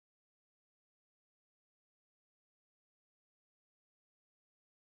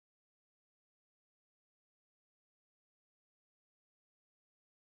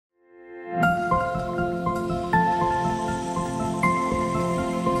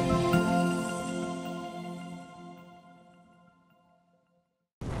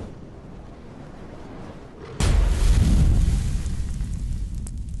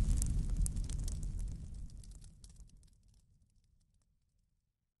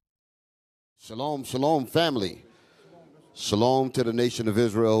Shalom, shalom, family. Shalom to the nation of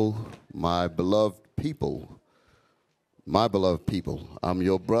Israel, my beloved people. My beloved people. I'm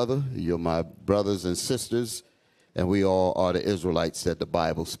your brother. You're my brothers and sisters, and we all are the Israelites that the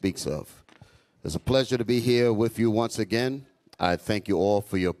Bible speaks of. It's a pleasure to be here with you once again. I thank you all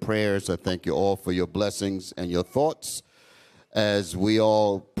for your prayers. I thank you all for your blessings and your thoughts as we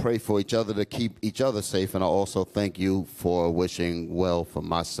all pray for each other to keep each other safe. And I also thank you for wishing well for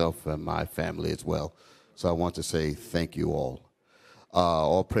myself and my family as well. So I want to say thank you all.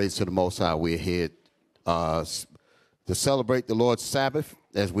 All praise to the Most High. We're here to celebrate the Lord's Sabbath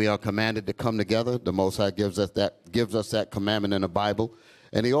as we are commanded to come together. The Most High gives us that commandment in the Bible.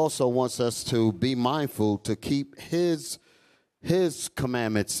 And he also wants us to be mindful to keep his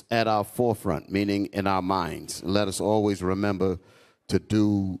commandments at our forefront, meaning in our minds. Let us always remember to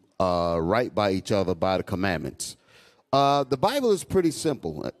do right by each other by the commandments. The Bible is pretty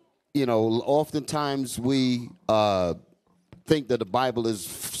simple. You know, oftentimes we think that the Bible is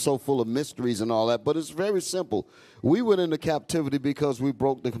so full of mysteries and all that, but it's very simple. We went into captivity because we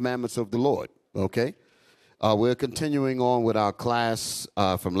broke the commandments of the Lord, okay? We're continuing on with our class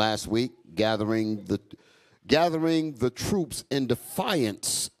from last week, gathering the troops in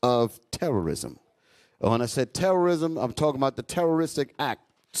defiance of terrorism. When I said terrorism, I'm talking about the terroristic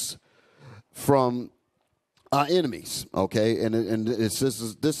acts from our enemies, okay? And this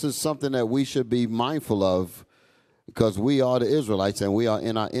is something that we should be mindful of because we are the Israelites and we are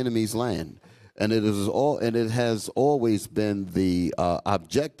in our enemy's land. And it has always been the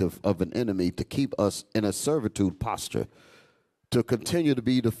objective of an enemy to keep us in a servitude posture, to continue to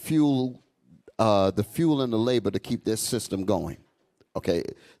be the fuel and the labor to keep this system going. Okay,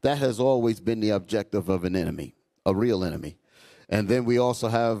 that has always been the objective of an enemy, a real enemy. And then we also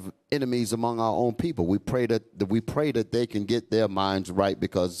have enemies among our own people. We pray that they can get their minds right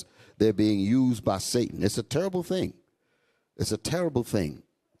because they're being used by Satan. It's a terrible thing. It's a terrible thing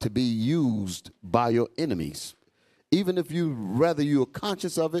to be used by your enemies, even if whether you're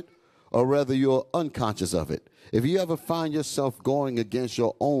conscious of it or whether you're unconscious of it. If you ever find yourself going against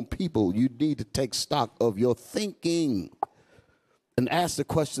your own people, you need to take stock of your thinking and ask the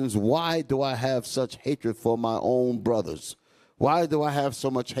questions, why do I have such hatred for my own brothers? Why do I have so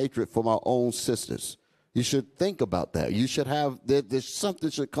much hatred for my own sisters? You should think about that. You should have, there's something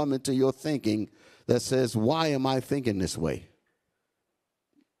should come into your thinking that says, why am I thinking this way?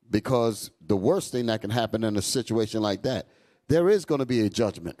 Because the worst thing that can happen in a situation like that, there is going to be a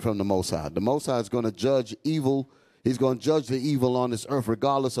judgment from the Most High. The Most High is going to judge evil. He's going to judge the evil on this earth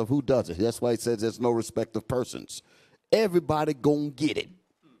regardless of who does it. That's why he says there's no respect of persons. Everybody going to get it.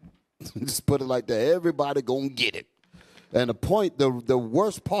 Just put it like that. Everybody going to get it. And the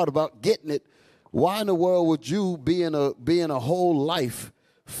worst part about getting it, why in the world would you be in a whole life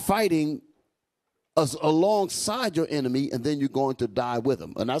fighting alongside your enemy and then you're going to die with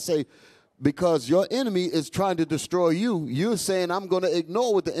him? And I say, because your enemy is trying to destroy you, you're saying, I'm going to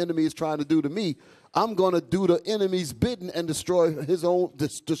ignore what the enemy is trying to do to me. I'm going to do the enemy's bidding and destroy his own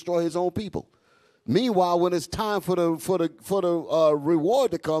people. Meanwhile, when it's time for the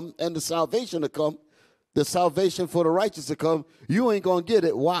reward to come and the salvation to come, the salvation for the righteous to come, you ain't going to get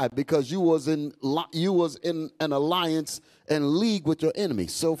it. Why? Because you was in an alliance and league with your enemy.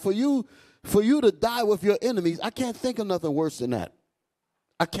 So for you to die with your enemies, I can't think of nothing worse than that.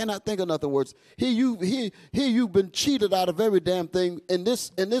 I cannot think of nothing worse. Here you've been cheated out of every damn thing in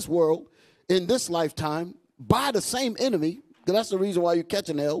this world, in this lifetime, by the same enemy. That's the reason why you're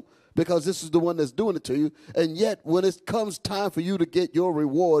catching hell, because this is the one that's doing it to you. And yet, when it comes time for you to get your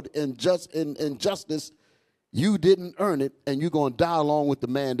reward in justice, you didn't earn it, and you're going to die along with the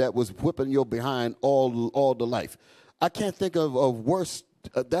man that was whipping your behind all the life. I can't think of worse.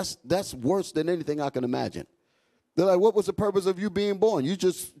 That's worse than anything I can imagine. They're like, what was the purpose of you being born? You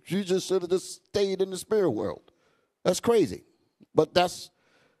just should have just stayed in the spirit world. That's crazy. But that's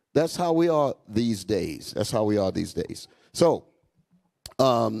how we are these days. That's how we are these days. So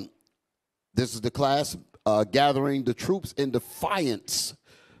this is the class gathering the troops in defiance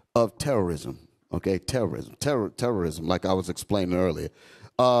of terrorism. Okay, terrorism, like I was explaining earlier.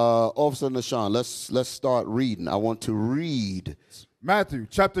 Officer Nashawn, let's start reading. I want to read Matthew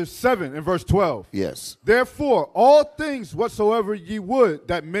chapter 7 and verse 12. Yes. Therefore, all things whatsoever ye would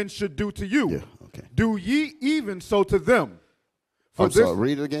that men should do to you, do ye even so to them. Sorry,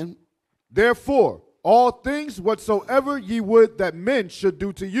 read it again. Therefore, all things whatsoever ye would that men should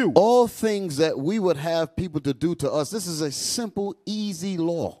do to you. All things that we would have people to do to us. This is a simple, easy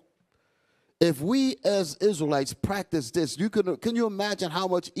law. If we as Israelites practice this, can you imagine how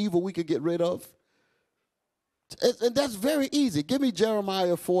much evil we could get rid of? And that's very easy. Give me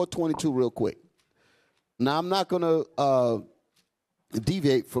Jeremiah 4:22 real quick. Now, I'm not going to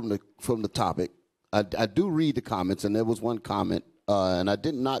deviate from the topic. I do read the comments, and there was one comment, and I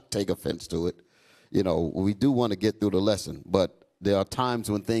did not take offense to it. You know, we do want to get through the lesson, but there are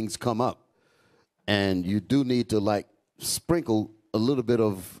times when things come up, and you do need to, like, sprinkle a little bit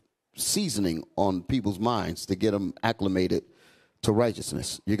of seasoning on people's minds to get them acclimated to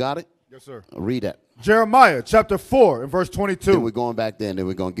righteousness. You got it? Yes, sir. Read that. Jeremiah chapter 4 and verse 22. Then we're going back there, and then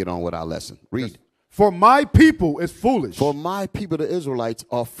we're going to get on with our lesson. Read. Yes. For my people is foolish. For my people, the Israelites,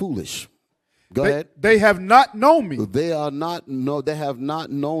 are foolish. Go ahead. They have not known me. They have not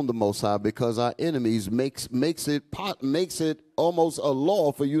known the Most High, because our enemies makes it almost a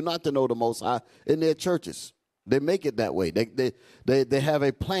law for you not to know the Most High in their churches. They make it that way. They have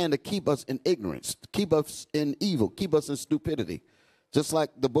a plan to keep us in ignorance, keep us in evil, keep us in stupidity. Just like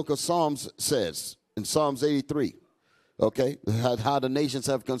the book of Psalms says in Psalms 83, okay, how the nations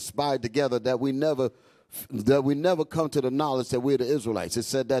have conspired together that we never come to the knowledge that we're the Israelites. It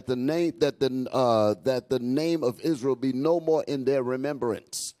said that the name of Israel be no more in their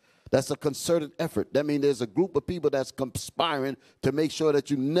remembrance. That's a concerted effort. That means there's a group of people that's conspiring to make sure that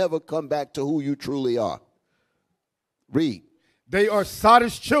you never come back to who you truly are. Read. They are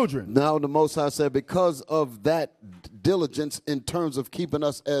sottish children. Now the Most High said, because of that diligence in terms of keeping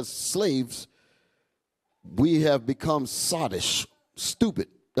us as slaves, we have become sottish, stupid.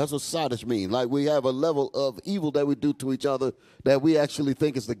 That's what sottish means. Like, we have a level of evil that we do to each other that we actually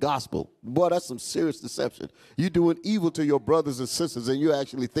think is the gospel. Boy, that's some serious deception. You're doing evil to your brothers and sisters, and you're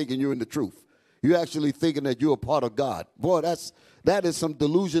actually thinking you're in the truth. You're actually thinking that you're a part of God. Boy, that is some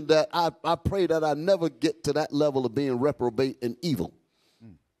delusion that I pray that I never get to that level of being reprobate and evil.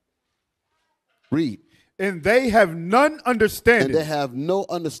 Read. And they have none understanding. And they have no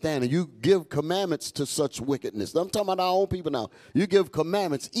understanding. You give commandments to such wickedness. I'm talking about our own people now. You give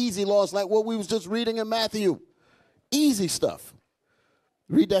commandments, easy laws like what we was just reading in Matthew. Easy stuff.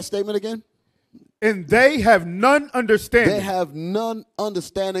 Read that statement again. And they have none understanding. They have none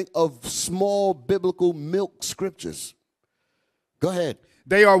understanding of small biblical milk scriptures. Go ahead.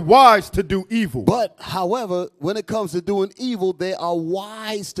 They are wise to do evil. But, however, when it comes to doing evil, they are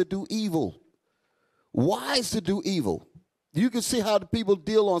wise to do evil. Wise to do evil. You can see how the people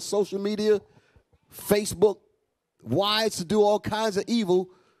deal on social media, Facebook, wise to do all kinds of evil.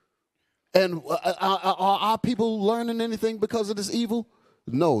 And are our people learning anything because of this evil?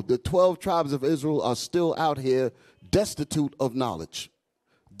 No, the 12 tribes of Israel are still out here destitute of knowledge,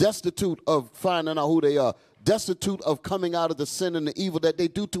 destitute of finding out who they are, destitute of coming out of the sin and the evil that they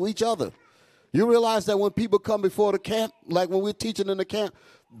do to each other. You realize that when people come before the camp, like when we're teaching in the camp,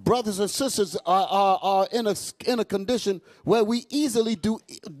 brothers and sisters are in a condition where we easily do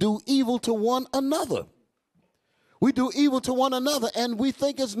evil to one another. We do evil to one another, and we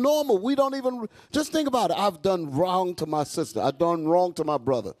think it's normal. We don't even, just think about it. I've done wrong to my sister. I've done wrong to my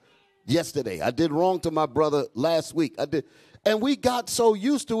brother yesterday. I did wrong to my brother last week. And we got so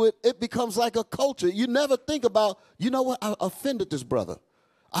used to it, it becomes like a culture. You never think about, you know what, I offended this brother.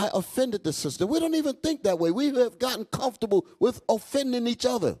 I offended this sister. We don't even think that way. We have gotten comfortable with offending each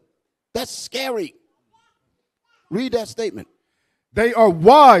other. That's scary. Read that statement. They are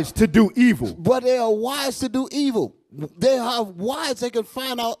wise to do evil. But they are wise to do evil. They are wise. They can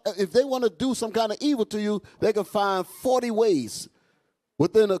find out, if they want to do some kind of evil to you, they can find 40 ways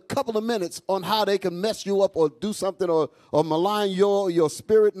within a couple of minutes on how they can mess you up or do something or malign your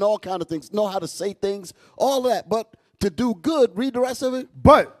spirit and all kind of things. Know how to say things, all that. But to do good, read the rest of it.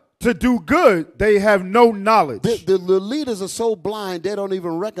 But to do good, they have no knowledge. The leaders are so blind, they don't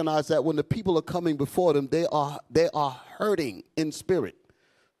even recognize that when the people are coming before them, they are hurting in spirit.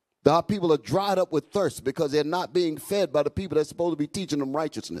 Our people are dried up with thirst because they're not being fed by the people that's supposed to be teaching them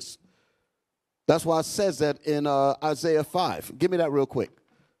righteousness. That's why it says that in Isaiah 5. Give me that real quick.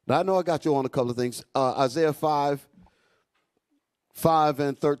 Now, I know I got you on a couple of things. Isaiah 5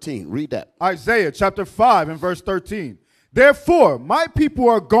 and 13. Read that. Isaiah chapter 5 and verse 13. Therefore, my people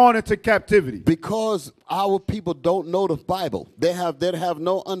are gone into captivity. Because our people don't know the Bible. They have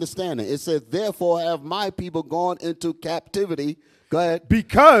no understanding. It says, therefore have my people gone into captivity. Go ahead.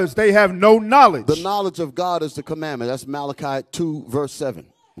 Because they have no knowledge. The knowledge of God is the commandment. That's Malachi 2, verse 7.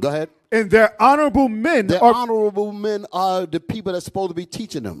 Go ahead. And their honorable men are the people that's supposed to be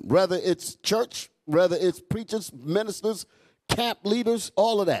teaching them. Whether it's church, whether it's preachers, ministers, camp leaders,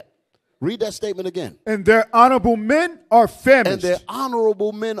 all of that. Read that statement again. And their honorable men are famished. And their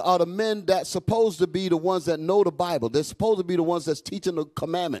honorable men are the men that's supposed to be the ones that know the Bible. They're supposed to be the ones that's teaching the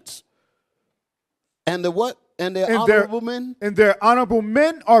commandments. And the what? And they're honorable men. And their honorable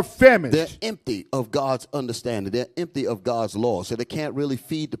men are famished. They're empty of God's understanding. They're empty of God's law, so they can't really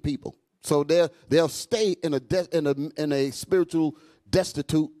feed the people. So they'll stay in a spiritual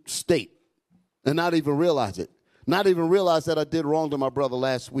destitute state and not even realize it. Not even realize that I did wrong to my brother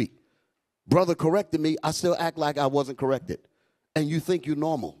last week. Brother corrected me. I still act like I wasn't corrected. And you think you're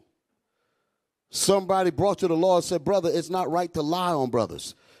normal. Somebody brought you the law and said, brother, it's not right to lie on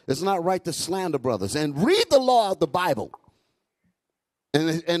brothers. It's not right to slander brothers. And read the law of the Bible.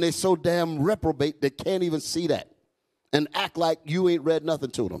 And they're so damn reprobate they can't even see that. And act like you ain't read nothing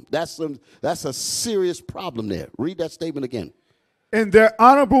to them. That's a serious problem there. Read that statement again. And their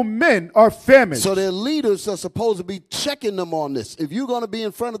honorable men are famished. So their leaders are supposed to be checking them on this. If you're going to be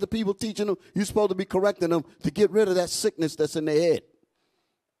in front of the people teaching them, you're supposed to be correcting them to get rid of that sickness that's in their head.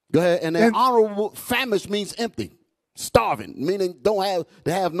 Go ahead. And their honorable famished means empty. Starving, meaning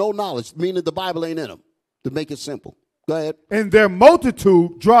they have no knowledge, meaning the Bible ain't in them, to make it simple. Go ahead. And their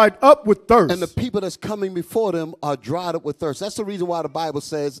multitude dried up with thirst. And the people that's coming before them are dried up with thirst. That's the reason why the Bible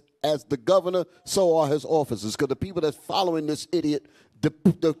says, as the governor, so are his officers. Because the people that's following this idiot,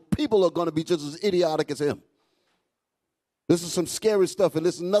 the people are going to be just as idiotic as him. This is some scary stuff, and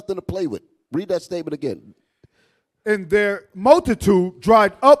this is nothing to play with. Read that statement again. And their multitude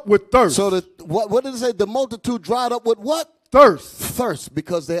dried up with thirst. So what did it say? The multitude dried up with what? Thirst. Thirst,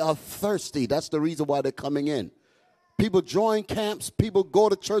 because they are thirsty. That's the reason why they're coming in. People join camps. People go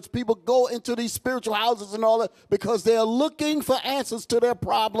to church. People go into these spiritual houses and all that because they're looking for answers to their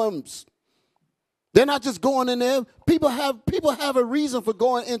problems. They're not just going in there. People have a reason for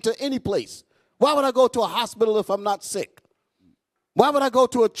going into any place. Why would I go to a hospital if I'm not sick? Why would I go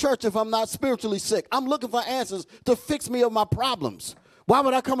to a church if I'm not spiritually sick? I'm looking for answers to fix me of my problems. Why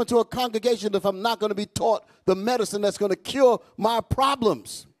would I come into a congregation if I'm not going to be taught the medicine that's going to cure my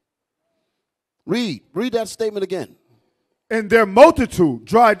problems? Read that statement again. And their multitude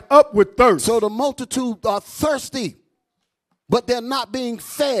dried up with thirst. So the multitude are thirsty, but they're not being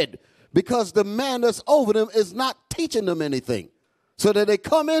fed because the man that's over them is not teaching them anything. So that they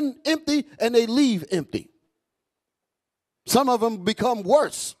come in empty and they leave empty. Some of them become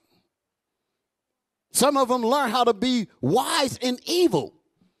worse. Some of them learn how to be wise in evil.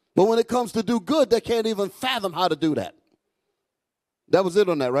 But when it comes to do good, they can't even fathom how to do that. That was it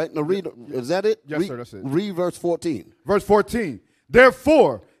on that, right? Now read, is that it? Yes, sir, that's it. Read verse 14. Verse 14.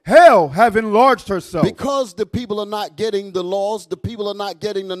 Therefore, hell have enlarged herself. Because the people are not getting the laws, the people are not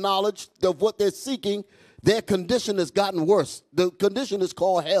getting the knowledge of what they're seeking, their condition has gotten worse. The condition is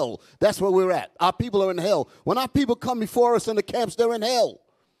called hell. That's where we're at. Our people are in hell. When our people come before us in the camps, they're in hell.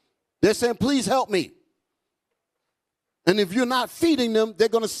 They're saying, please help me. And if you're not feeding them, they're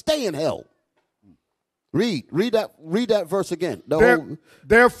going to stay in hell. Read that verse again.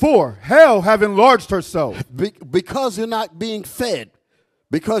 Therefore, hell have enlarged herself. Because you're not being fed,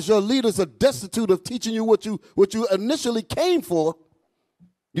 because your leaders are destitute of teaching you what you initially came for,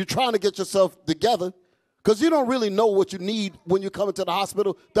 you're trying to get yourself together. Because you don't really know what you need when you come into the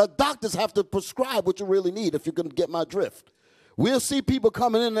hospital. The doctors have to prescribe what you really need, if you can get my drift. We'll see people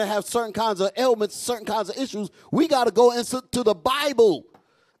coming in and have certain kinds of ailments, certain kinds of issues. We got to go into the Bible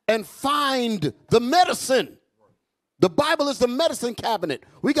and find the medicine. The Bible is the medicine cabinet.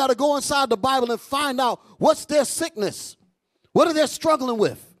 We got to go inside the Bible and find out what's their sickness. What are they struggling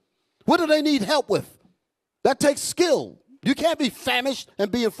with? What do they need help with? That takes skill. You can't be famished and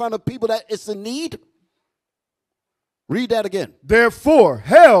be in front of people that it's in need. Read that again. Therefore,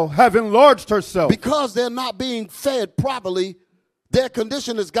 hell have enlarged herself. Because they're not being fed properly, their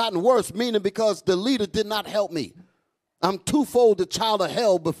condition has gotten worse, meaning because the leader did not help me. I'm twofold the child of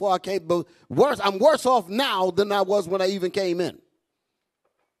hell before I came. But I'm worse off now than I was when I even came in.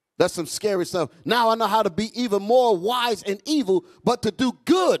 That's some scary stuff. Now I know how to be even more wise and evil, but to do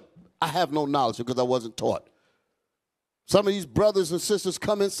good, I have no knowledge because I wasn't taught. Some of these brothers and sisters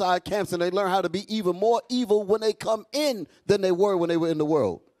come inside camps and they learn how to be even more evil when they come in than they were when they were in the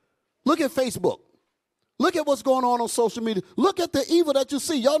world. Look at Facebook. Look at what's going on social media. Look at the evil that you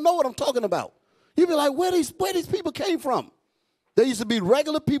see. Y'all know what I'm talking about. You be like, where these people came from? They used to be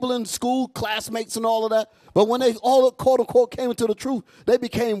regular people in school, classmates and all of that. But when they all, quote unquote, came into the truth, they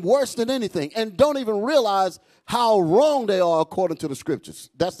became worse than anything and don't even realize how wrong they are according to the scriptures.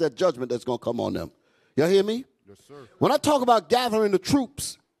 That's that judgment that's going to come on them. Y'all hear me? Yes, sir. When I talk about gathering the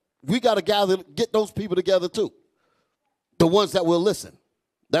troops, we got to get those people together too. The ones that will listen.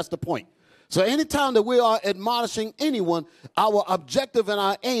 That's the point. So anytime that we are admonishing anyone, our objective and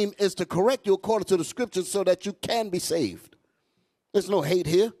our aim is to correct you according to the scriptures so that you can be saved. There's no hate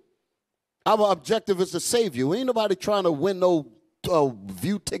here. Our objective is to save you. Ain't nobody trying to win no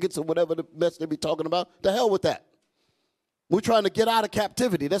view tickets or whatever the mess they be talking about. The hell with that. We're trying to get out of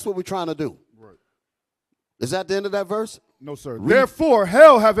captivity. That's what we're trying to do. Right. Is that the end of that verse? No, sir. Therefore,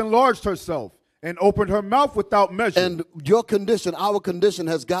 hell have enlarged herself and opened her mouth without measure. And your condition, our condition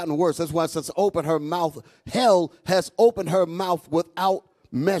has gotten worse. That's why it says open her mouth. Hell has opened her mouth without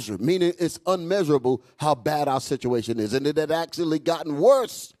measure, meaning it's unmeasurable how bad our situation is. And it had actually gotten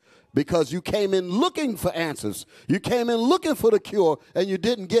worse because you came in looking for answers. You came in looking for the cure, and you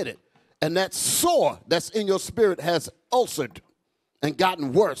didn't get it. And that sore that's in your spirit has ulcered and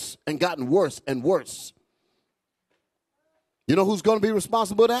gotten worse and gotten worse and worse. You know who's going to be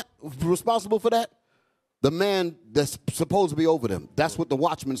responsible for that? The man that's supposed to be over them. That's what the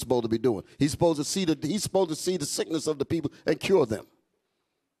watchman's supposed to be doing. He's supposed to see the sickness of the people and cure them.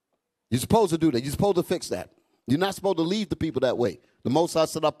 You're supposed to do that. You're supposed to fix that. You're not supposed to leave the people that way. The Most High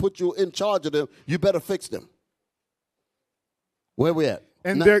said, I put you in charge of them. You better fix them. Where we at?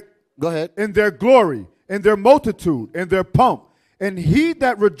 Go ahead. In their glory, in their multitude, in their pomp, and he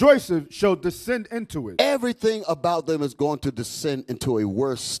that rejoiceth shall descend into it. Everything about them is going to descend into a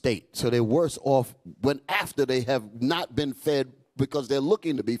worse state. So they're worse off after they have not been fed because they're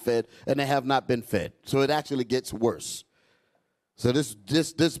looking to be fed and they have not been fed. So it actually gets worse. So this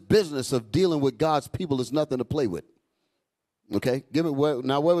business of dealing with God's people is nothing to play with. Okay,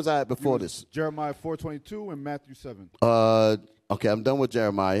 where was I at before this? Jeremiah 4:22 and Matthew 7. Okay, I'm done with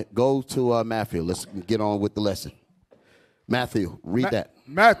Jeremiah. Go to Matthew. Let's get on with the lesson. Matthew, read that.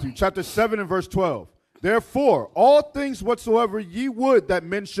 Matthew chapter 7 and verse 12. Therefore, all things whatsoever ye would that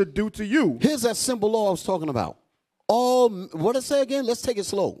men should do to you. Here's that simple law I was talking about. What did it say again? Let's take it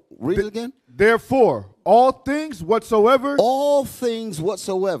slow. Read it again. Therefore, all things whatsoever. All things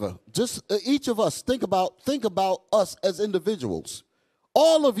whatsoever. Just each of us, think about us as individuals.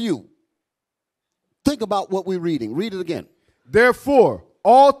 All of you, think about what we're reading. Read it again. Therefore,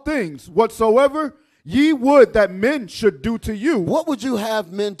 all things whatsoever ye would that men should do to you. What would you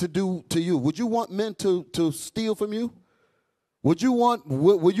have men to do to you? Would you want men to steal from you? Would you want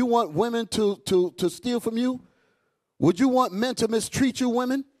women to steal from you? Would you want men to mistreat you,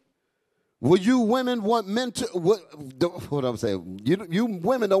 women? Would you women want men to what I'm saying? You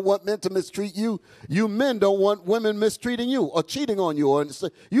women don't want men to mistreat you. You men don't want women mistreating you or cheating on you, or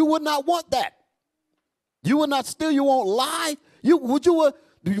you would not want that. You would not steal. You won't lie. Would you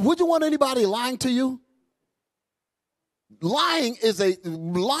want anybody lying to you? Lying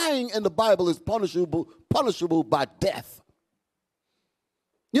in the Bible is punishable by death.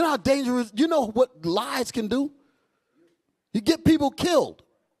 You know how dangerous. You know what lies can do. You get people killed.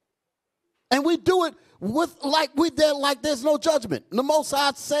 And we do it like there's no judgment. The Most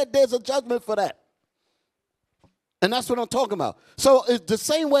High said there's a judgment for that. And that's what I'm talking about. So it's the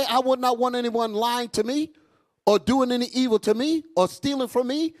same way I would not want anyone lying to me or doing any evil to me or stealing from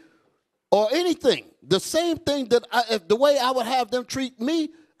me or anything. The same thing that the way I would have them treat me,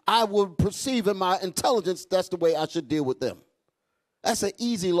 I would perceive in my intelligence that's the way I should deal with them. That's an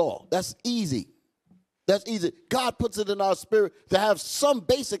easy law. That's easy. That's easy. God puts it in our spirit to have some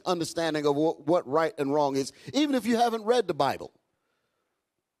basic understanding of what right and wrong is, even if you haven't read the Bible.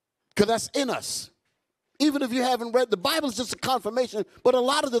 Because that's in us. Even if you haven't read the Bible, is just a confirmation, but a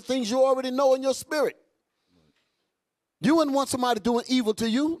lot of the things you already know in your spirit. You wouldn't want somebody doing evil to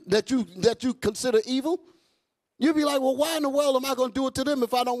you that you consider evil. You'd be like, well, why in the world am I going to do it to them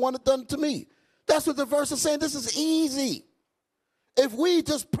if I don't want it done to me? That's what the verse is saying. This is easy. If we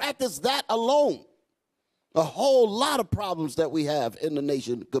just practice that alone, a whole lot of problems that we have in the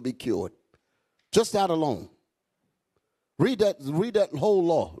nation could be cured. Just that alone. Read that whole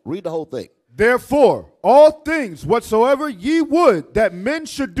law. Read the whole thing. Therefore, all things whatsoever ye would that men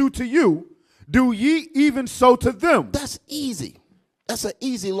should do to you, do ye even so to them. That's easy. That's an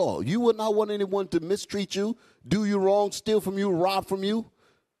easy law. You would not want anyone to mistreat you, do you wrong, steal from you, rob from you.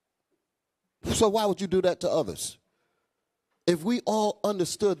 So why would you do that to others? If we all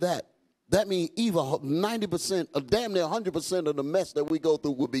understood that, that means even 90%, or damn near 100% of the mess that we go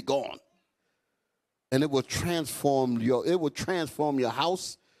through would be gone. And it will transform your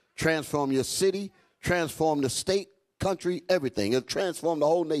house, transform your city, transform the state, country, everything. It'll transform the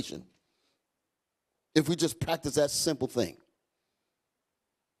whole nation. If we just practice that simple thing.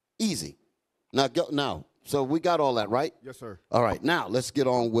 Easy. Now, so we got all that, right? Yes, sir. All right, now let's get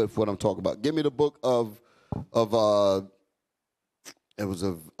on with what I'm talking about. Give me the book I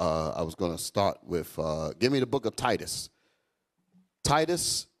was going to start with, give me the book of Titus.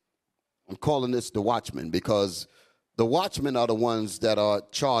 Titus, I'm calling this the watchmen because the watchmen are the ones that are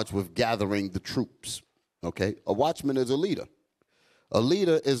charged with gathering the troops, okay? A watchman is a leader. A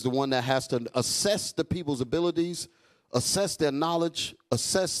leader is the one that has to assess the people's abilities, assess their knowledge,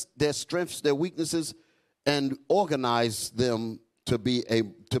 assess their strengths, their weaknesses, and organize them to be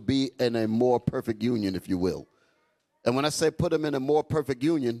in a more perfect union, if you will. And when I say put them in a more perfect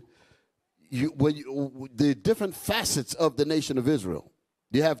union, the different facets of the nation of Israel,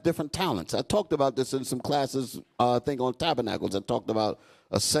 you have different talents. I talked about this in some classes, I think on Tabernacles. I talked about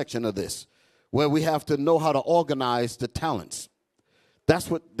a section of this, where we have to know how to organize the talents. That's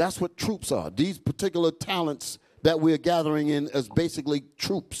what troops are. These particular talents that we're gathering in as basically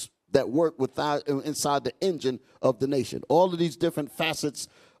troops that work inside the engine of the nation. All of these different facets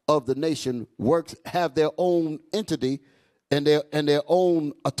of the nation have their own entity and their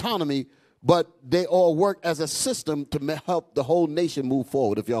own autonomy, but they all work as a system to help the whole nation move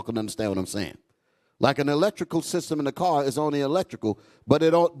forward, if y'all can understand what I'm saying. Like an electrical system in a car is only electrical,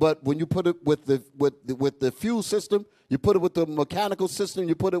 but when you put it with the fuel system, you put it with the mechanical system,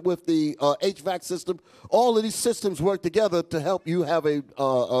 you put it with the HVAC system, all of these systems work together to help you have an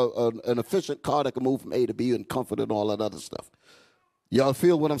efficient car that can move from A to B and comfort and all that other stuff. Y'all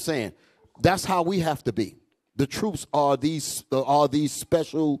feel what I'm saying? That's how we have to be. The troops are these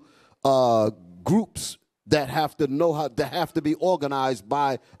special groups that have to be organized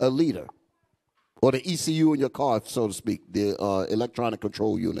by a leader. Or the ECU in your car, so to speak, the electronic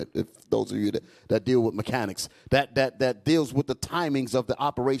control unit, if those of you that deal with mechanics, that deals with the timings of the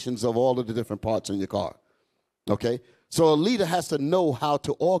operations of all of the different parts in your car. Okay? So a leader has to know how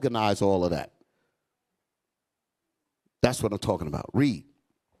to organize all of that. That's what I'm talking about. Read.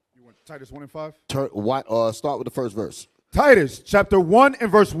 You want Titus 1 and 5? Start with the first verse. Titus chapter 1 and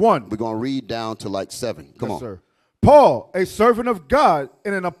verse 1. We're going to read down to like 7. Come on. Sir. Paul, a servant of God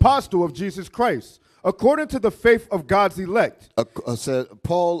and an apostle of Jesus Christ, according to the faith of God's elect.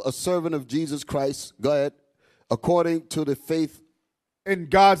 Paul, a servant of Jesus Christ. Go ahead. According to the faith in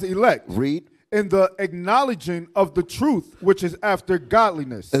God's elect. Read. In the acknowledging of the truth, which is after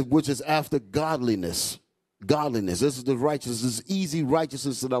godliness. Which is after godliness. Godliness. This is the righteousness, this easy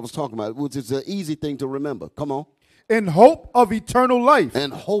righteousness that I was talking about, which is an easy thing to remember. Come on. In hope of eternal life.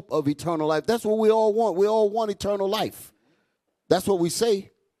 In hope of eternal life. That's what we all want. We all want eternal life. That's what we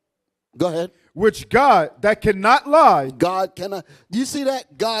say. Go ahead. Which God that cannot lie. God cannot. Do you see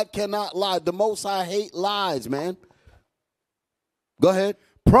that? God cannot lie. The Most High hate lies, man. Go ahead.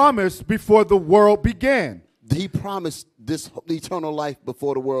 Promised before the world began. He promised this eternal life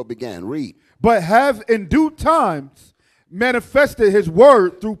before the world began. Read. But have in due times manifested his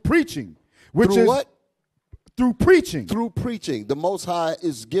word through preaching. Which through is what? Through preaching. Through preaching. The Most High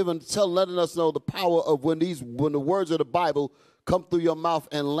is letting us know the power of when the words of the Bible come through your mouth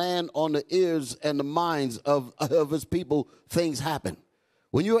and land on the ears and the minds of his people, things happen.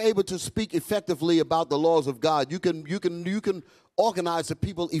 When you're able to speak effectively about the laws of God, you can organize the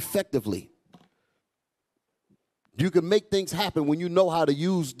people effectively. You can make things happen when you know how to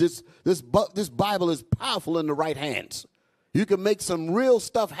use this. This Bible is powerful in the right hands. You can make some real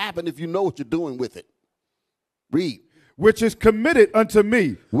stuff happen if you know what you're doing with it. Read. Which is committed unto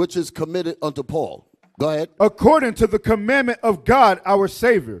me. Which is committed unto Paul. Go ahead. According to the commandment of God, our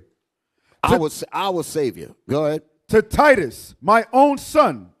Savior. Our Savior. Go ahead. To Titus, my own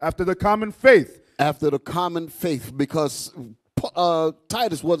son, after the common faith. After the common faith, because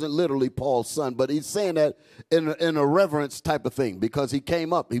Titus wasn't literally Paul's son, but he's saying that in a reverence type of thing, because he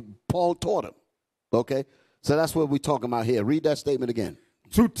came up. Paul taught him. Okay? So that's what we're talking about here. Read that statement again.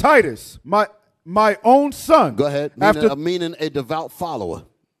 To Titus, my own son. Go ahead. Meaning a devout follower.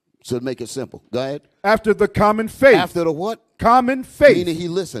 So to make it simple. Go ahead. After the common faith. After the what? Common faith. Meaning he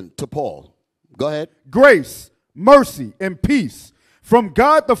listened to Paul. Go ahead. Grace, mercy, and peace from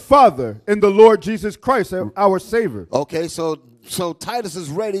God the Father and the Lord Jesus Christ, our Savior. Okay, so Titus is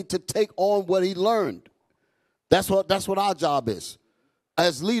ready to take on what he learned. That's what our job is.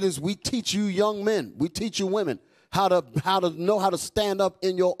 As leaders, we teach you young men. We teach you women. How to know how to stand up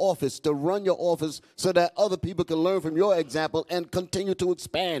in your office, to run your office so that other people can learn from your example and continue to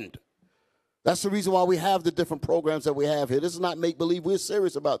expand. That's the reason why we have the different programs that we have here. This is not make-believe. We're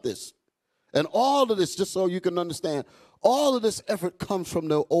serious about this. And all of this, just so you can understand, all of this effort comes from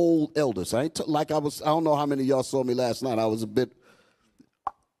the old elders. I don't know how many of y'all saw me last night. I was a bit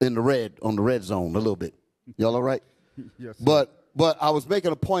on the red zone a little bit. Y'all all right? Yes. But I was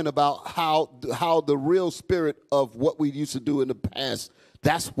making a point about how the real spirit of what we used to do in the past,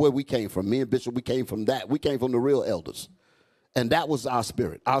 that's where we came from. Me and Bishop, we came from that. We came from the real elders. And that was our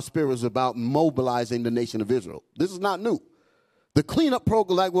spirit. Our spirit was about mobilizing the nation of Israel. This is not new. The cleanup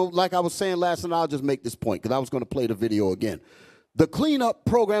program, like I was saying last night, I'll just make this point because I was going to play the video again. The cleanup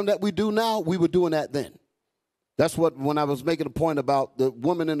program that we do now, we were doing that then. That's what, when I was making a point about the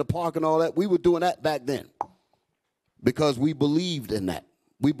woman in the park and all that, we were doing that back then. because we believed in that.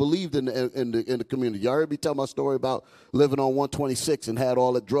 We believed in the community. Y'all heard me tell my story about living on 126 and had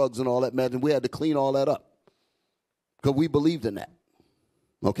all the drugs and all that mess, and we had to clean all that up because we believed in that.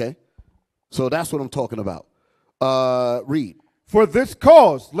 Okay? So that's what I'm talking about. Read. For this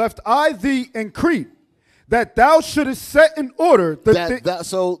cause left I thee in Crete, that thou shouldest set in order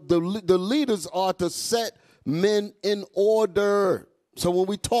so the leaders are to set men in order. So when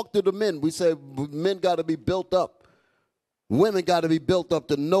we talk to the men, we say men got to be built up. Women got to be built up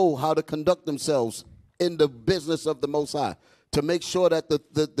to know how to conduct themselves in the business of the Most High, to make sure that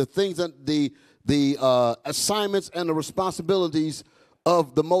the things and the assignments and the responsibilities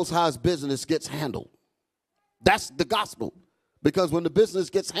of the Most High's business gets handled. That's the gospel. Because when the business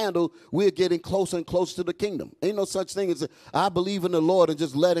gets handled, we're getting closer and closer to the kingdom. Ain't no such thing as I believe in the Lord and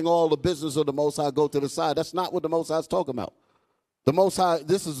just letting all the business of the Most High go to the side. That's not what the Most High is talking about. The Most High,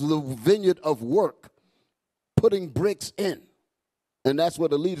 this is the vineyard of work, putting bricks in. And that's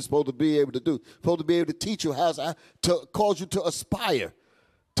what a leader's supposed to be able to do. Supposed to be able to teach you how to cause you to aspire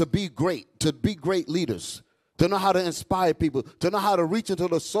to be great leaders, to know how to inspire people, to know how to reach into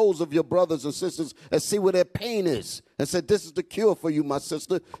the souls of your brothers and sisters and see where their pain is and say, this is the cure for you, my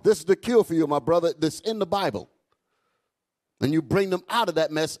sister. This is the cure for you, my brother. This in the Bible. And you bring them out of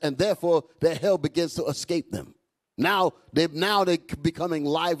that mess, and therefore their hell begins to escape them. Now they're becoming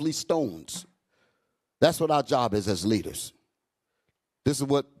lively stones. That's what our job is as leaders. This is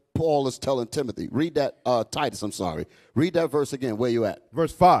what Paul is telling Timothy. Read that, Titus, I'm sorry. Read that verse again. Where you at?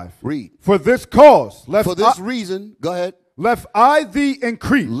 Verse 5. Read. For this cause reason, go ahead. Left I thee in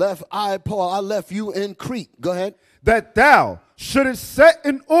Crete. Paul, I left you in Crete. Go ahead. That thou shouldest set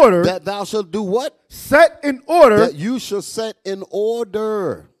in order. That thou shalt do what? Set in order. That you shall set in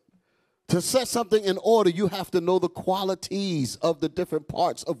order. To set something in order, you have to know the qualities of the different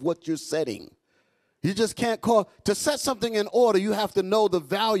parts of what you're setting. You just can't to set something in order, you have to know the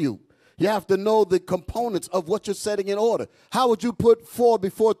value. You have to know the components of what you're setting in order. How would you put 4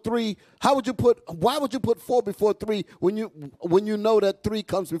 before 3? Why would you put 4 before 3 when you know that 3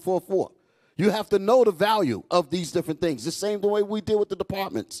 comes before 4? You have to know the value of these different things. The same way we deal with the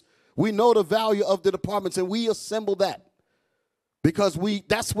departments. We know the value of the departments, and we assemble that. Because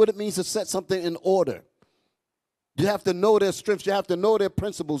that's what it means to set something in order. You have to know their strengths. You have to know their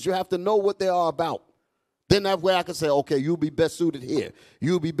principles. You have to know what they are about. Then that way I can say, okay, you'll be best suited here.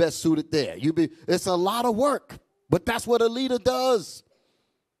 You'll be best suited there. It's a lot of work, but that's what a leader does.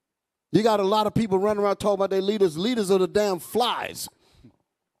 You got a lot of people running around talking about their leaders. Leaders are the damn flies.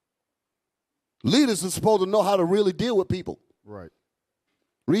 Leaders are supposed to know how to really deal with people. Right.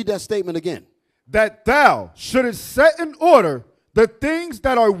 Read that statement again. That thou shouldest set in order the things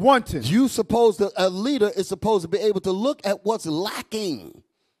that are wanting. A leader is supposed to be able to look at what's lacking.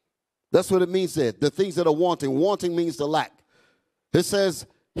 That's what it means there. The things that are wanting. Wanting means to lack. It says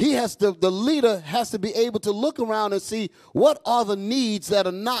the leader has to be able to look around and see what are the needs that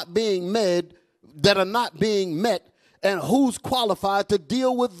are not being met, and who's qualified to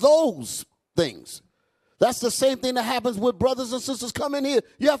deal with those things. That's the same thing that happens with brothers and sisters come in here.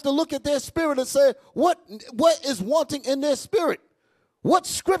 You have to look at their spirit and say, what is wanting in their spirit? What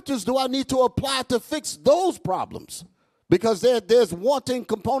scriptures do I need to apply to fix those problems? Because there's wanting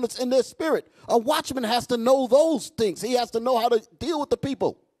components in their spirit. A watchman has to know those things. He has to know how to deal with the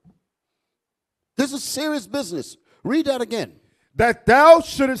people. This is serious business. Read that again. That thou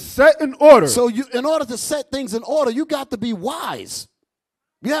shouldest set in order. So in order to set things in order, you got to be wise.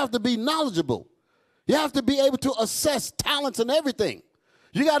 You have to be knowledgeable. You have to be able to assess talents and everything.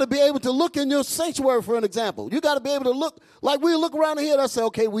 You got to be able to look in your sanctuary, for an example. You got to be able to look, like we look around here and I say,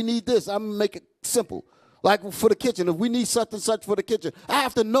 okay, we need this. I'm going to make it simple. Like for the kitchen, if we need such and such for the kitchen, I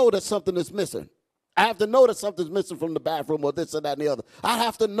have to know that something is missing. I have to know that something's missing from the bathroom or this or that and the other. I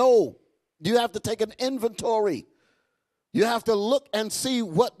have to know. You have to take an inventory. You have to look and see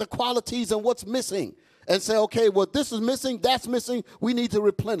what the qualities and what's missing and say, okay, well, this is missing, that's missing. We need to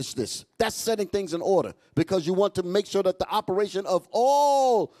replenish this. That's setting things in order because you want to make sure that the operation of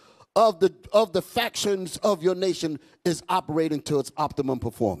all of the factions of your nation is operating to its optimum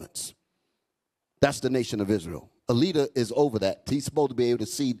performance. That's the nation of Israel. A leader is over that. He's supposed to be able to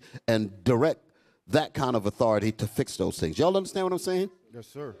see and direct that kind of authority to fix those things. Y'all understand what I'm saying? Yes,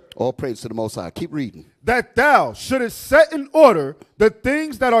 sir. All praise to the Most High. Keep reading. That thou shouldest set in order the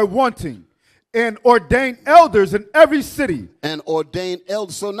things that are wanting, and ordain elders in every city. And ordain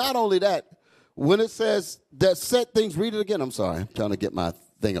elders. So not only that, when it says that set things, read it again. I'm sorry. I'm trying to get my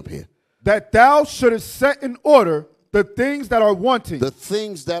thing up here. That thou shouldest set in order the things that are wanting. The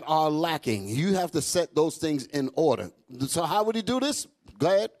things that are lacking. You have to set those things in order. So how would he do this? Go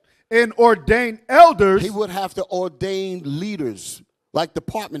ahead. And ordain elders. He would have to ordain leaders, like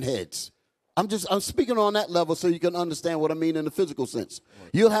department heads. I'm speaking on that level so you can understand what I mean in the physical sense. Right.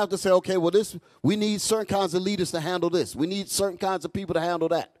 You'll have to say, okay, well, we need certain kinds of leaders to handle this. We need certain kinds of people to handle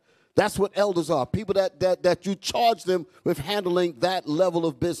that. That's what elders are, people that you charge them with handling that level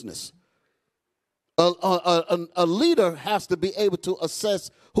of business. A leader has to be able to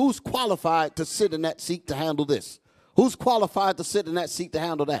assess who's qualified to sit in that seat to handle this. Who's qualified to sit in that seat to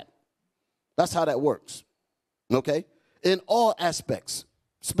handle that. That's how that works, okay? In all aspects,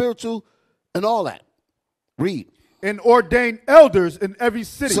 spiritual and all that. Read. And ordain elders in every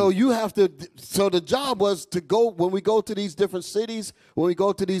city. So you have to, so the job was to go, when we go to these different cities, when we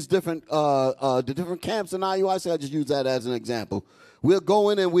go to these different, the different camps in IUIC, I just use that as an example. We'll go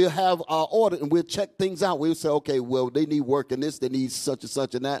in and we'll have our audit and we'll check things out. We'll say, okay, well, they need work in this, they need such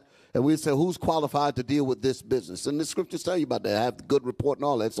and that. And we'll say, who's qualified to deal with this business? And the scriptures tell you about that. I have the good report and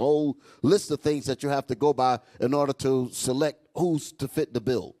all that. It's a whole list of things that you have to go by in order to select who's to fit the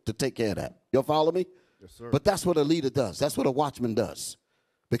bill to take care of that. Y'all follow me? Yes, sir. But that's what a leader does. That's what a watchman does,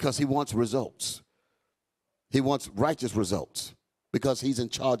 because he wants results. He wants righteous results because he's in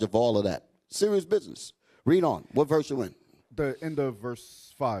charge of all of that. Serious business. Read on. What verse you in? The end of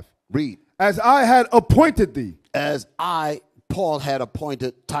verse 5. Read. As I had appointed thee. As Paul had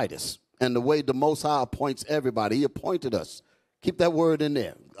appointed Titus. And the way the Most High appoints everybody, he appointed us. Keep that word in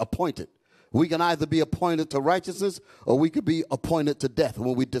there. Appointed. We can either be appointed to righteousness or we could be appointed to death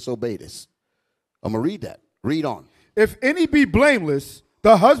when we disobey this. I'm going to read that. Read on. If any be blameless,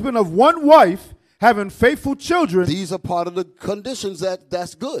 the husband of one wife, having faithful children. These are part of the conditions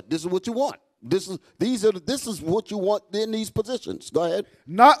that's good. This is what you want. This is what you want in these positions. Go ahead.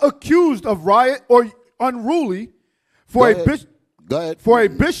 Not accused of riot or unruly, for a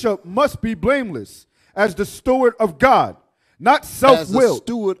bishop must be blameless, as the steward of God, not self-willed. As the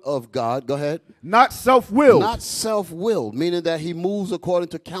steward of God. Go ahead. Not self-willed. Not self-willed, meaning that he moves according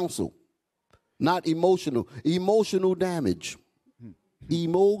to counsel. Not emotional. Emotional damage.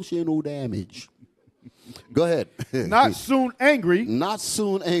 Emotional damage. Go ahead. Not soon angry. Not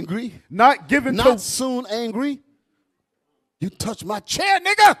soon angry. Not given Not soon angry. You touch my chair,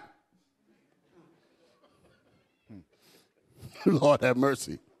 nigga. Lord have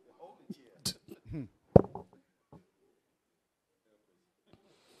mercy.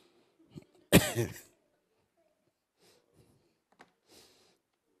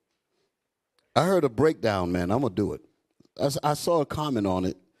 I heard a breakdown, man. I'm going to do it. I saw a comment on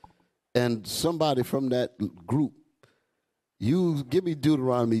it, and somebody from that group, you give me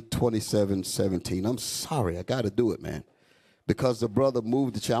Deuteronomy 27:17. I'm sorry. I got to do it, man, because the brother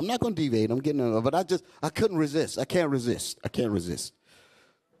moved the chair. I'm not going to deviate. I'm getting, but I couldn't resist. I can't resist. I can't resist.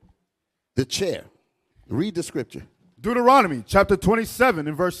 The chair. Read the scripture. Deuteronomy chapter 27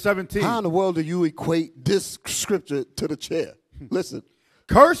 and verse 17. How in the world do you equate this scripture to the chair? Listen.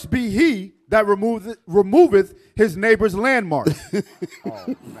 Cursed be he that removeth his neighbor's landmark.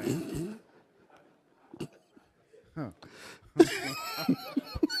 Oh, man.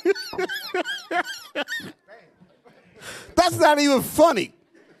 That's not even funny.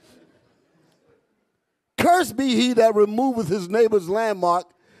 Cursed be he that removeth his neighbor's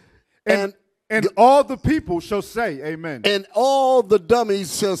landmark. And all the people shall say, amen. And all the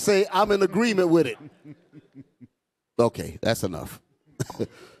dummies shall say, I'm in agreement with it. Okay, that's enough.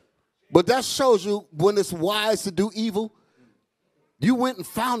 But that shows you when it's wise to do evil. You went and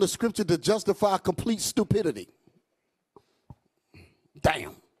found a scripture to justify complete stupidity.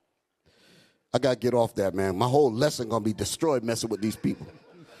 Damn. I got to get off that, man. My whole lesson going to be destroyed messing with these people.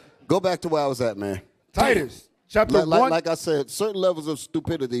 Go back to where I was at, man. Titus, chapter 1. Like I said, certain levels of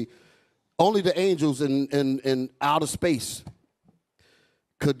stupidity, only the angels in outer space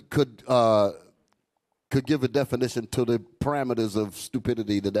could give a definition to the parameters of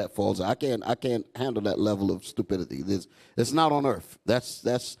stupidity that falls. I can't handle that level of stupidity. It's not on earth. That's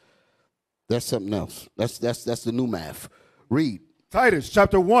something else. That's the new math. Read. Titus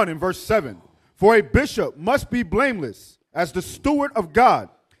chapter 1 and verse 7. For a bishop must be blameless as the steward of God,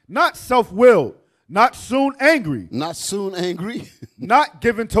 not self-willed, not soon angry. Not soon angry. Not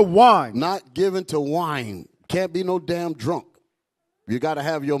given to wine. Not given to wine. Can't be no damn drunk. You got to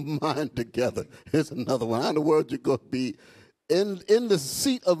have your mind together. Here's another one. How in the world you going to be in the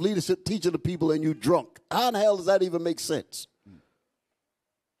seat of leadership teaching the people and you drunk? How in the hell does that even make sense?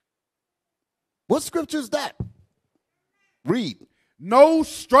 What scripture is that? Read. No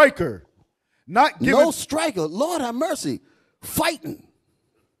striker. Not given. No striker. Lord have mercy. Fighting.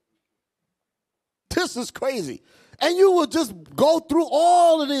 This is crazy. And you will just go through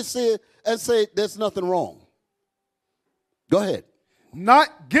all of this here and say there's nothing wrong. Go ahead.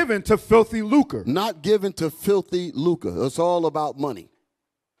 Not given to filthy lucre. Not given to filthy lucre. It's all about money.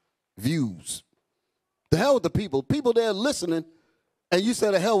 Views. The hell with the people. People there listening, and you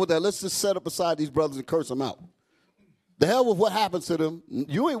say the hell with that. Let's just set up beside these brothers and curse them out. The hell with what happens to them.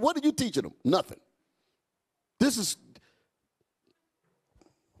 What are you teaching them? Nothing. This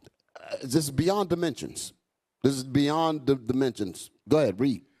is beyond dimensions. This is beyond the dimensions. Go ahead,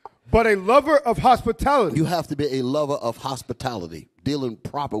 read. But a lover of hospitality. You have to be a lover of hospitality, dealing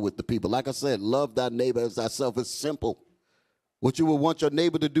proper with the people. Like I said, love thy neighbor as thyself is simple. What you would want your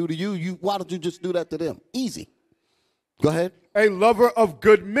neighbor to do to you, why don't you just do that to them? Easy. Go ahead. A lover of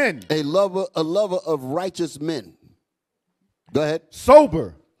good men. A lover of righteous men. Go ahead.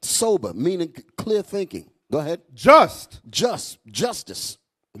 Sober. Sober, meaning clear thinking. Go ahead. Just. Justice.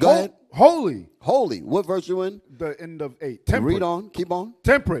 Go ahead. Holy. Holy. What verse you in? The end of 8. Temperate. Read on. Keep on.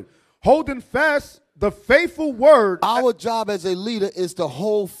 Temperate. Holding fast the faithful word. Our job as a leader is to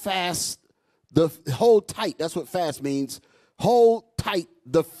hold fast, hold tight. That's what fast means. Hold tight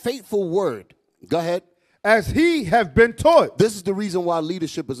the faithful word. Go ahead. As he have been taught. This is the reason why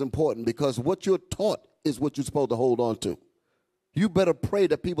leadership is important, because what you're taught is what you're supposed to hold on to. You better pray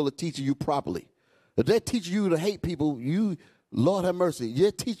that people are teaching you properly. If they're teaching you to hate people, Lord have mercy,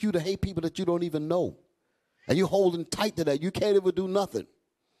 they teach you to hate people that you don't even know. And you're holding tight to that. You can't even do nothing.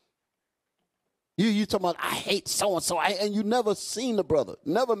 You talking about, I hate so-and-so, and you never seen the brother,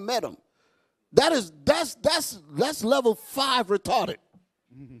 never met him. That's level 5 retarded.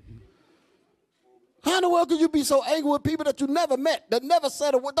 How in the world could you be so angry with people that you never met, that never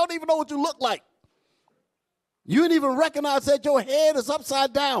said a word, don't even know what you look like? You didn't even recognize that your head is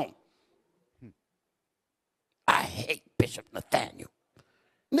upside down. I hate Bishop Nathaniel.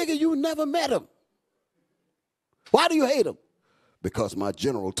 Nigga, you never met him. Why do you hate him? Because my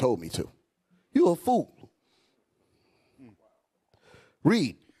general told me to. You a fool.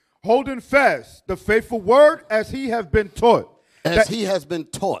 Read. Holding fast the faithful word as he have been taught. As he has been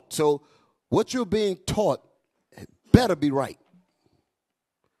taught. So what you're being taught better be right.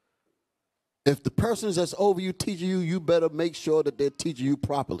 If the person that's over you teaching you, you better make sure that they're teaching you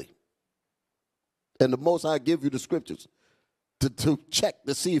properly. And the Most High give you the scriptures to check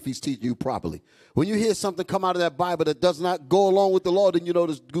to see if he's teaching you properly. When you hear something come out of that Bible that does not go along with the law, then you know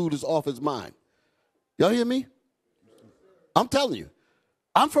this dude is off his mind. Y'all hear me? I'm telling you.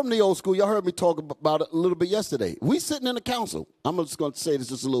 I'm from the old school. Y'all heard me talk about it a little bit yesterday. We sitting in the council. I'm just going to say this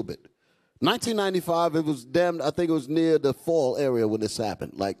just a little bit. 1995, it was I think it was near the fall area when this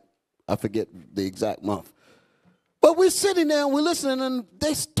happened. Like, I forget the exact month. But we're sitting there and we're listening, and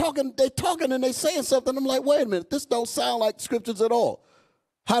they talking and they saying something. I'm like, wait a minute, this don't sound like scriptures at all.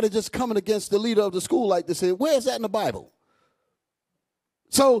 How they just coming against the leader of the school like this here? Where is that in the Bible?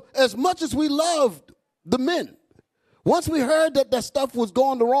 So as much as we loved the men, once we heard that stuff was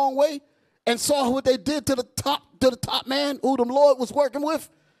going the wrong way and saw what they did to the top man who the Lord was working with,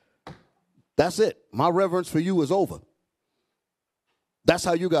 that's it. My reverence for you is over. That's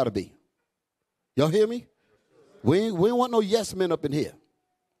how you got to be. Y'all hear me? We ain't want no yes men up in here.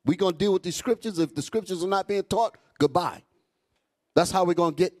 We're going to deal with these scriptures. If the scriptures are not being taught, goodbye. That's how we're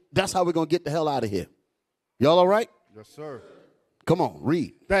going to get the hell out of here. Y'all all right? Yes, sir. Come on,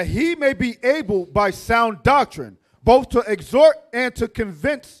 read. That he may be able by sound doctrine both to exhort and to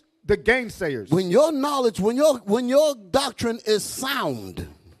convince the gainsayers. When your knowledge, when your doctrine is sound,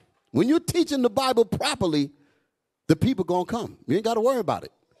 when you're teaching the Bible properly, the people going to come. You ain't got to worry about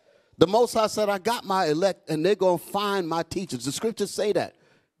it. The Most High said, I got my elect, and they're going to find my teachers. The scriptures say that.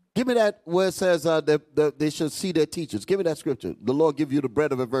 Give me that where it says they should see their teachers. Give me that scripture. The Lord give you the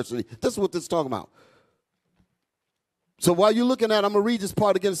bread of adversity. This is what this is talking about. So while you're looking at it, I'm going to read this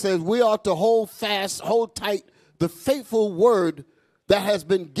part again. It says, we are to hold fast, hold tight the faithful word that has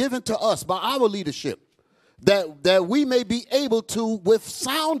been given to us by our leadership, that we may be able to, with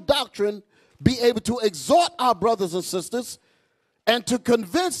sound doctrine, be able to exhort our brothers and sisters and to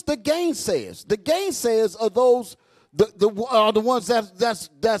convince the gainsayers. The gainsayers are those are the ones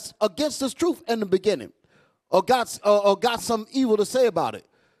that's against this truth in the beginning, or got some evil to say about it.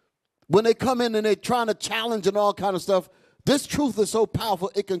 When they come in and they're trying to challenge and all kind of stuff, this truth is so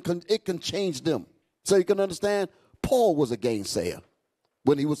powerful it can change them. So you can understand, Paul was a gainsayer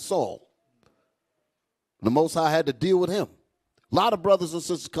when he was Saul. The Most High had to deal with him. A lot of brothers and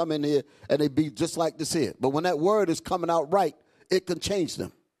sisters come in here and they be just like this here. But when that word is coming out right, it can change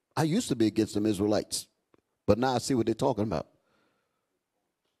them. I used to be against them Israelites, but now I see what they're talking about.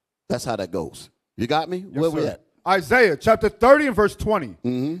 That's how that goes. You got me? Yes, Where sir. we at? Isaiah chapter 30 and verse 20.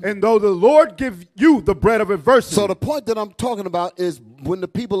 Mm-hmm. And though the Lord give you the bread of adversity. So the point that I'm talking about is when the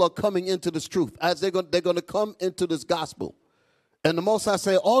people are coming into this truth, as they're going to come into this gospel, And the Most High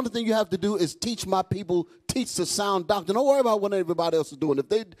said, all the thing you have to do is teach my people, teach the sound doctrine. Don't worry about what everybody else is doing.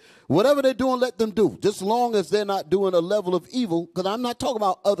 Whatever they're doing, let them do. Just long as they're not doing a level of evil, because I'm not talking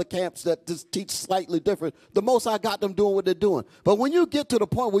about other camps that just teach slightly different. The Most High got them doing what they're doing. But when you get to the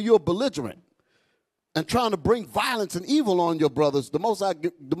point where you're belligerent and trying to bring violence and evil on your brothers, the Most High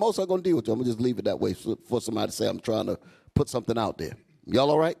going to deal with you. I'm going to just leave it that way for somebody to say I'm trying to put something out there. Y'all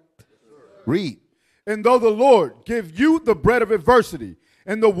all right? Read. And though the Lord give you the bread of adversity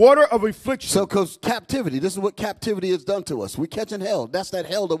and the water of affliction. So, because captivity, this is what captivity has done to us. We're catching hell. That's that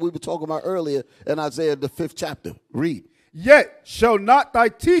hell that we were talking about earlier in Isaiah, the 5th chapter. Read. Yet shall not thy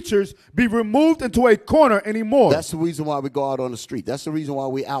teachers be removed into a corner anymore. That's the reason why we go out on the street. That's the reason why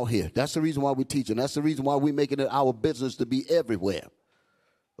we out here. That's the reason why we're teaching. That's the reason why we're making it our business to be everywhere.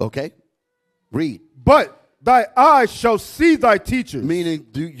 Okay? Read. But thy eyes shall see thy teachers. Meaning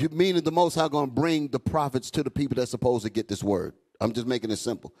the Most High going to bring the prophets to the people that's supposed to get this word. I'm just making it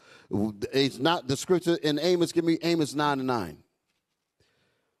simple. It's not the scripture in Amos. Give me Amos 9:9.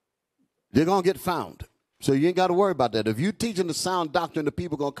 They're going to get found. So you ain't got to worry about that. If you're teaching the sound doctrine, the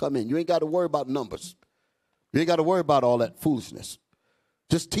people going to come in. You ain't got to worry about numbers. You ain't got to worry about all that foolishness.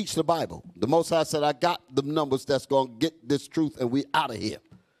 Just teach the Bible. The Most High said, I got the numbers that's going to get this truth, and we out of here.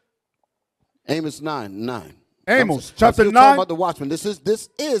 Amos 9:9. Amos chapter 9. Talking about the watchman. This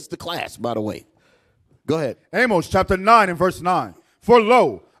is the class, by the way. Go ahead. Amos chapter 9 and verse 9. For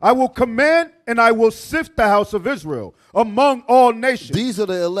lo, I will command and I will sift the house of Israel among all nations. These are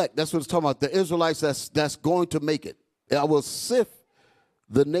the elect. That's what it's talking about. The Israelites that's going to make it. I will sift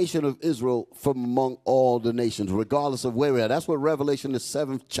the nation of Israel from among all the nations, regardless of where we are. That's what Revelation, the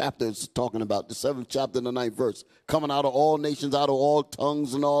 7th chapter, is talking about. The 7th chapter and the 9th verse. Coming out of all nations, out of all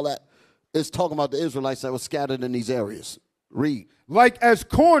tongues and all that. It's talking about the Israelites that were scattered in these areas. Read. Like as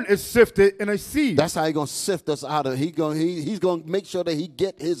corn is sifted in a sieve. That's how he's going to sift us out of. He's going to make sure that he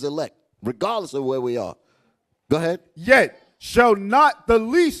get his elect, regardless of where we are. Go ahead. Yet shall not the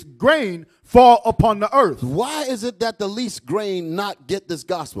least grain fall upon the earth. Why is it that the least grain not get this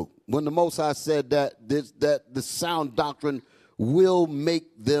gospel when the Most High said that the sound doctrine will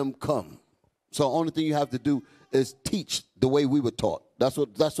make them come? So the only thing you have to do is teach the way we were taught. That's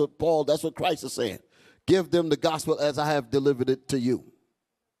what Christ is saying. Give them the gospel as I have delivered it to you.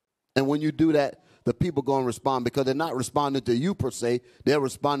 And when you do that, the people going to respond, because they're not responding to you per se. They're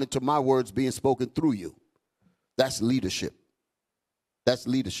responding to my words being spoken through you. That's leadership. That's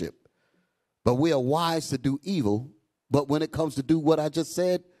leadership. But we are wise to do evil. But when it comes to do what I just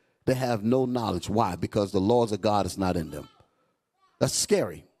said, they have no knowledge. Why? Because the laws of God is not in them. That's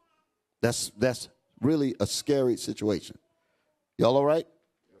scary. That's really a scary situation. Y'all all right?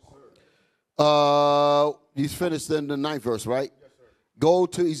 He's finished in the 9th verse, right? Yes, sir. Go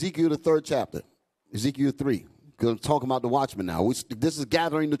to Ezekiel, the 3rd chapter. Ezekiel 3. Going to talk about the watchmen now. This is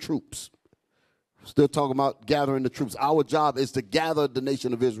gathering the troops. Still talking about gathering the troops. Our job is to gather the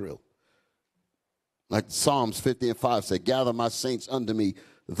nation of Israel. Like Psalms 50 and 5 say, gather my saints unto me,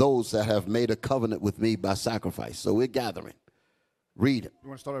 those that have made a covenant with me by sacrifice. So we're gathering. Read it. You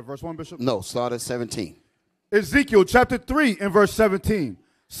want to start at verse 1, Bishop? No, start at 17. Ezekiel chapter 3 and verse 17.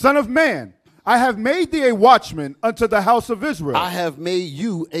 Son of man, I have made thee a watchman unto the house of Israel. I have made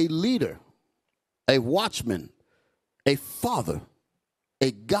you a leader, a watchman, a father,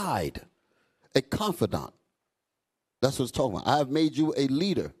 a guide, a confidant. That's what it's talking about. I have made you a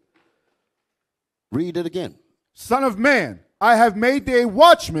leader. Read it again. Son of man, I have made thee a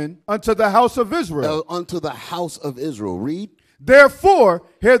watchman unto the house of Israel. Unto the house of Israel. Read. Therefore,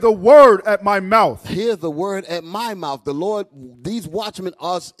 hear the word at my mouth. Hear the word at my mouth. The Lord, these watchmen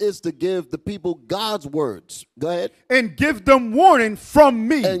is to give the people God's words. Go ahead. And give them warning from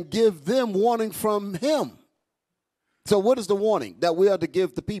me. And give them warning from him. So what is the warning that we are to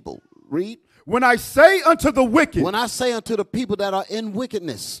give the people? Read. When I say unto the wicked. When I say unto the people that are in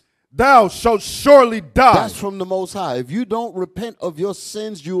wickedness. Thou shalt surely die. That's from the Most High. If you don't repent of your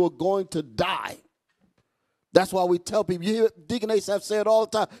sins, you are going to die. That's why we tell people, you hear Deacon Asaph say it all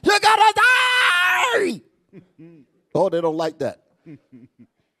the time, you gotta die! Oh, they don't like that.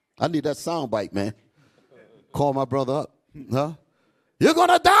 I need that sound bite, man. Call my brother up. Huh? You're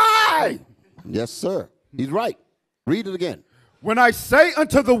gonna die! Yes, sir. He's right. Read it again. When I say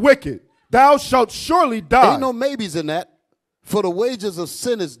unto the wicked, thou shalt surely die. Ain't no maybes in that. For the wages of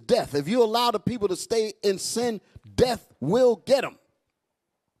sin is death. If you allow the people to stay in sin, death will get them.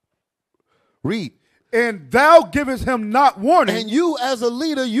 Read. And thou givest him not warning. And you as a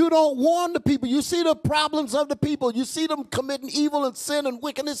leader, you don't warn the people. You see the problems of the people. You see them committing evil and sin and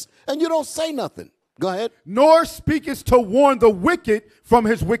wickedness, and you don't say nothing. Go ahead. Nor speakest to warn the wicked from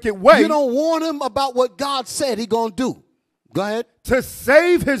his wicked way. You don't warn him about what God said he going to do. Go ahead. To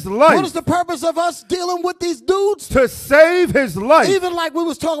save his life. What is the purpose of us dealing with these dudes? To save his life. Even like we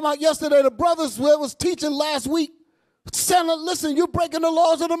was talking about yesterday, the brothers that was teaching last week, saying, listen, you're breaking the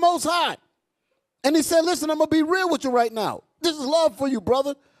laws of the Most High. And he said, listen, I'm going to be real with you right now. This is love for you,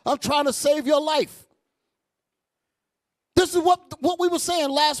 brother. I'm trying to save your life. This is what we were saying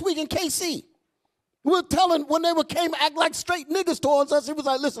last week in KC. We were telling when they came act like straight niggas towards us, he was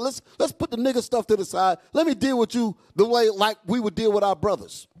like, listen, let's put the nigga stuff to the side. Let me deal with you the way like we would deal with our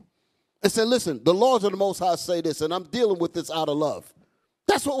brothers. And said, listen, the laws of the Most High say this, and I'm dealing with this out of love.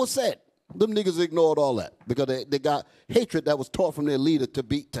 That's what was said. Them niggas ignored all that because they got hatred that was taught from their leader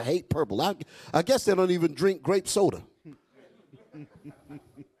to hate purple. I guess they don't even drink grape soda.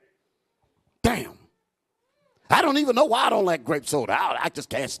 Damn. I don't even know why I don't like grape soda. I just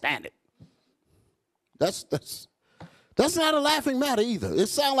can't stand it. That's not a laughing matter either. It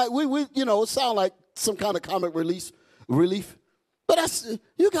sounds like it sounds like some kind of comic relief. But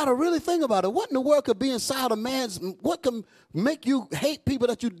you got to really think about it. What in the world could be inside a man's, what can make you hate people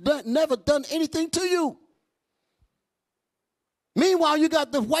that you've never done anything to you? Meanwhile, you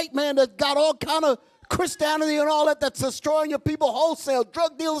got the white man that got all kind of Christianity and all that that's destroying your people wholesale,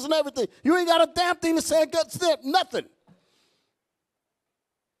 drug dealers and everything. You ain't got a damn thing to say against them, nothing.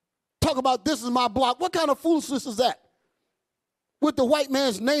 Talk about this is my block. What kind of foolishness is that? With the white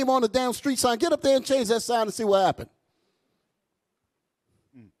man's name on the damn street sign. Get up there and change that sign and see what happened.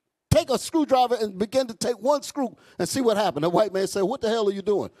 Take a screwdriver and begin to take one screw and see what happened. The white man said, what the hell are you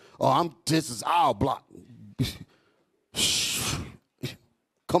doing? Oh, this is our block.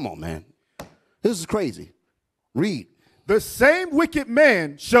 Come on, man. This is crazy. Read. The same wicked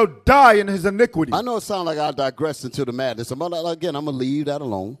man shall die in his iniquity. I know it sounds like I digressed into the madness. Again, I'm going to leave that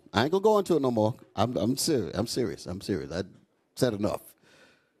alone. I ain't going to go into it no more. I'm serious. I'm serious. I said enough.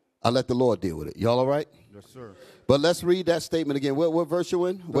 I'll let the Lord deal with it. Y'all all right? Yes, sir. But let's read that statement again. What verse you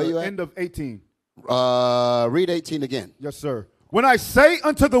in? Where you at? End of 18. Read 18 again. Yes, sir. When I say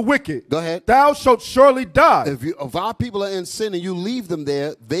unto the wicked, go ahead, thou shalt surely die. If our people are in sin and you leave them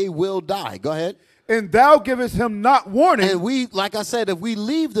there, they will die. Go ahead. And thou givest him not warning. And we, like I said, if we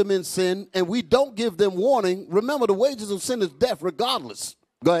leave them in sin and we don't give them warning, remember the wages of sin is death regardless.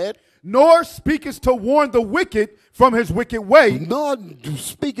 Go ahead. Nor speakest to warn the wicked from his wicked way. Nor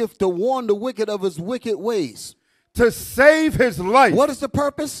speaketh to warn the wicked of his wicked ways. To save his life. What is the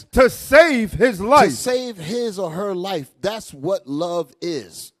purpose? To save his life. To save his or her life. That's what love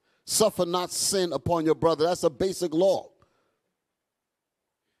is. Suffer not sin upon your brother. That's a basic law.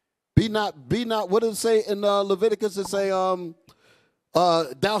 Be not, what does it say in Leviticus? It say,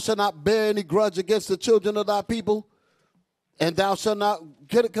 thou shalt not bear any grudge against the children of thy people. And thou shalt not,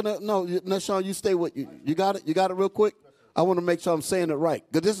 no, Sean, you stay with you. You got it? You got it real quick? I want to make sure I'm saying it right.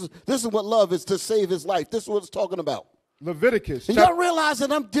 Because this is what love is, to save his life. This is what it's talking about. Leviticus. And y'all realize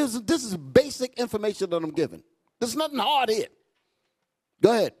that this is basic information that I'm giving. There's nothing hard here.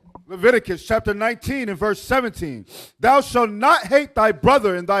 Go ahead. Leviticus chapter 19 and verse 17. Thou shalt not hate thy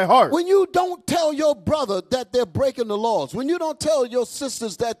brother in thy heart. When you don't tell your brother that they're breaking the laws, when you don't tell your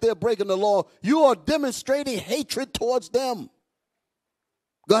sisters that they're breaking the law, you are demonstrating hatred towards them.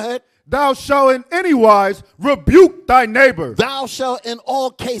 Go ahead. Thou shalt in any wise rebuke thy neighbor. Thou shalt in all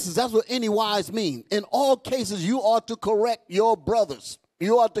cases, that's what any wise mean. In all cases, you are to correct your brothers.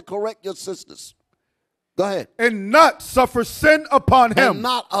 You are to correct your sisters. Go ahead. And not suffer sin upon him. And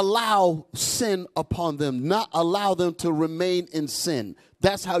not allow sin upon them. Not allow them to remain in sin.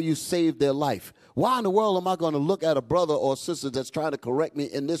 That's how you save their life. Why in the world am I going to look at a brother or sister that's trying to correct me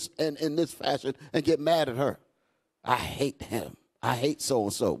in this fashion and get mad at her? I hate him. I hate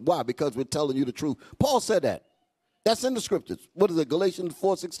so-and-so. Why? Because we're telling you the truth. Paul said that. That's in the scriptures. What is it? Galatians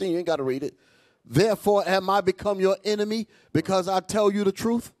 4:16. You ain't got to read it. Therefore am I become your enemy because I tell you the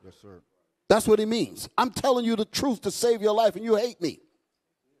truth? Yes, sir. That's what he means. I'm telling you the truth to save your life and you hate me.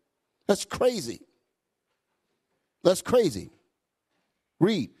 That's crazy. That's crazy.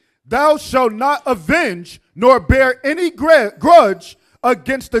 Read. Thou shalt not avenge nor bear any grudge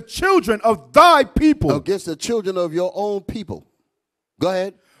against the children of thy people. Against the children of your own people. Go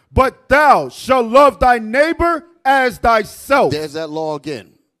ahead. But thou shalt love thy neighbor as thyself. There's that law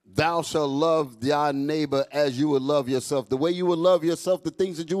again. Thou shalt love thy neighbor as you would love yourself. The way you would love yourself, the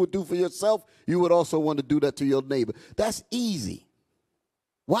things that you would do for yourself, you would also want to do that to your neighbor. That's easy.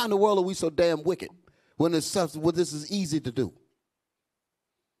 Why in the world are we so damn wicked when this is easy to do?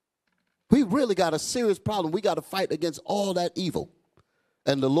 We really got a serious problem. We got to fight against all that evil.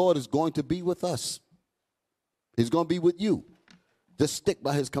 And the Lord is going to be with us. He's going to be with you. Just stick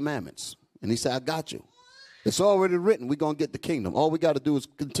by his commandments. And he said, I got you. It's already written. We're going to get the kingdom. All we got to do is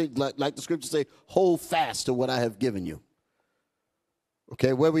continue, like the scriptures say, hold fast to what I have given you.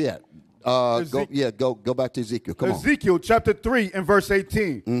 Okay, where we at? Go back to Ezekiel. Come on. Ezekiel chapter 3 and verse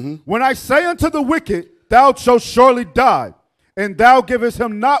 18. When I say unto the wicked, thou shalt surely die, and thou givest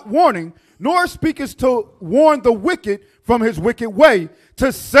him not warning, nor speakest to warn the wicked from his wicked way,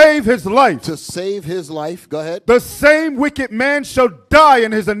 to save his life. To save his life. Go ahead. The same wicked man shall die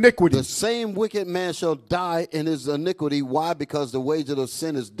in his iniquity. The same wicked man shall die in his iniquity. Why? Because the wages of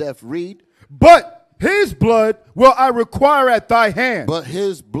sin is death. Read. But his blood will I require at thy hand. But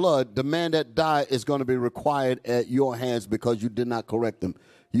his blood, the man that died, is going to be required at your hands because you did not correct him.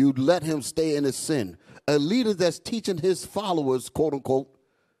 You let him stay in his sin. A leader that's teaching his followers, quote unquote,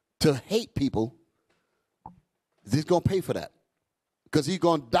 to hate people, he's going to pay for that. Because he's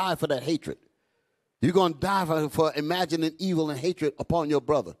going to die for that hatred. You're going to die for imagining evil and hatred upon your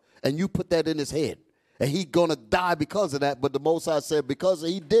brother. And you put that in his head. And he's going to die because of that. But the Most High said, because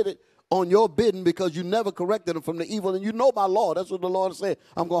he did it on your bidding, because you never corrected him from the evil. And you know by law, that's what the Lord said.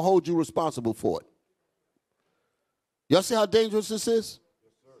 I'm going to hold you responsible for it. Y'all see how dangerous this is?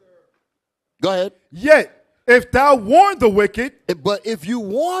 Go ahead. Yet, if thou warn the wicked. But if you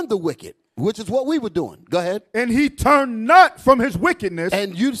warn the wicked, which is what we were doing. Go ahead. And he turned not from his wickedness.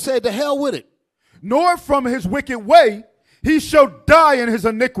 And you said, to hell with it. Nor from his wicked way, he shall die in his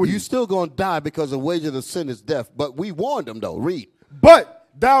iniquity. You still going to die because the wages of sin is death. But we warned him, though. Read. But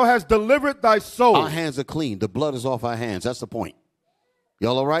thou hast delivered thy soul. Our hands are clean. The blood is off our hands. That's the point.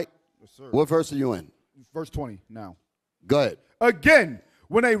 Y'all all right? Yes, sir. What verse are you in? Verse 20 now. Go ahead. Again,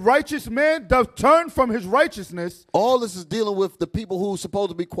 when a righteous man doth turn from his righteousness. All this is dealing with the people who are supposed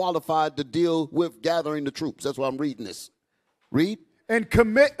to be qualified to deal with gathering the troops. That's why I'm reading this. Read. And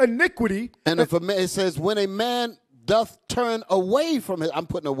commit iniquity. And if it says, when a man doth turn away from it, I'm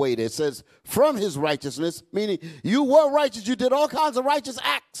putting away there. It says, from his righteousness, meaning you were righteous. You did all kinds of righteous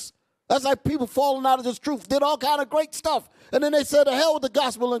acts. That's like people falling out of this truth, did all kind of great stuff. And then they said, to hell with the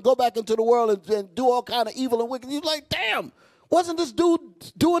gospel and go back into the world and do all kind of evil and wicked. You're like, damn. Wasn't this dude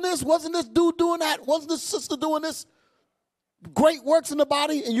doing this? Wasn't this dude doing that? Wasn't this sister doing this? Great works in the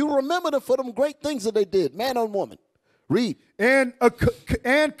body, and you remember them for them great things that they did, man and woman. Read. And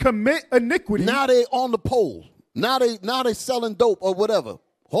commit iniquity. Now they on the pole. Now they selling dope or whatever,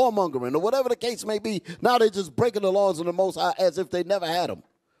 whoremongering or whatever the case may be. Now they just breaking the laws of the Most High as if they never had them.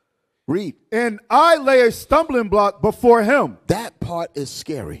 Read. And I lay a stumbling block before him. That part is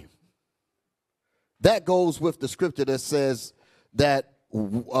scary. That goes with the scripture that says that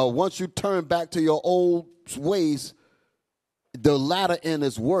once you turn back to your old ways, the latter end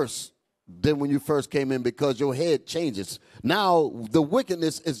is worse than when you first came in because your head changes. Now the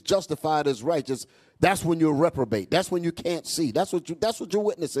wickedness is justified as righteous. That's when you're reprobate. That's when you can't see. That's what you're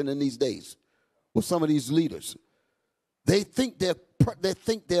witnessing in these days with some of these leaders. They think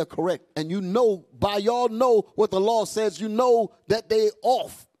they're correct, and you know by y'all know what the law says. You know that they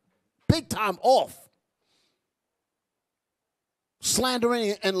off, big time off.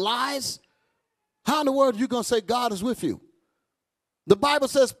 Slandering and lies. How in the world are you going to say God is with you? The Bible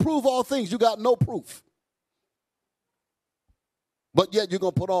says prove all things. You got no proof. But yet you're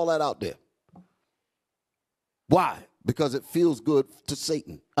going to put all that out there. Why? Because it feels good to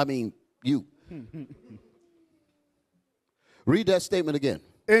Satan. I mean, you. Read that statement again.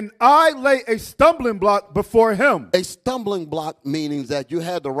 And I lay a stumbling block before him. A stumbling block meaning that you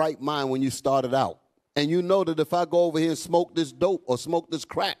had the right mind when you started out. And you know that if I go over here and smoke this dope or smoke this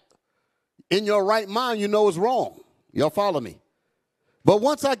crack, in your right mind, you know it's wrong. Y'all follow me? But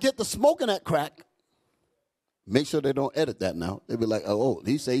once I get to smoking that crack, make sure they don't edit that now. They'll be like, oh,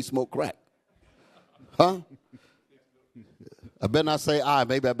 he say he smoked crack. Huh? I better not say I.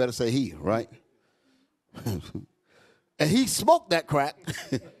 Maybe I better say he, right? And he smoked that crack.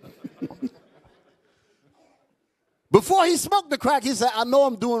 Before he smoked the crack, he said, I know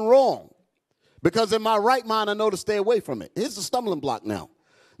I'm doing wrong. Because in my right mind, I know to stay away from it. Here's the stumbling block now.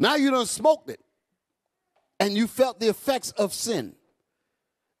 Now you done smoked it. And you felt the effects of sin.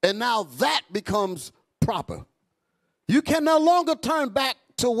 And now that becomes proper. You can no longer turn back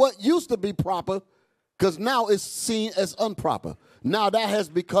to what used to be proper because now it's seen as improper. Now that has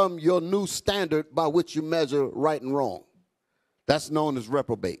become your new standard by which you measure right and wrong. That's known as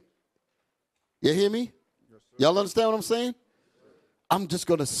reprobate. You hear me? Yes, y'all understand what I'm saying? I'm just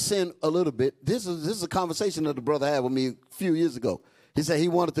going to sin a little bit. This is a conversation that the brother had with me a few years ago. He said he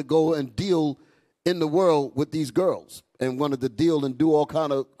wanted to go and deal in the world with these girls and wanted to deal and do all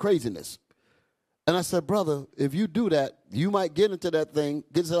kind of craziness. And I said, brother, if you do that, you might get into that thing.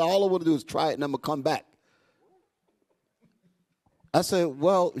 He said, all I want to do is try it and I'm going to come back. I said,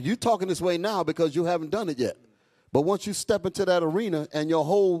 well, you're talking this way now because you haven't done it yet. But once you step into that arena and your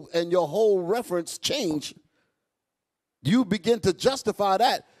whole reference change, You begin to justify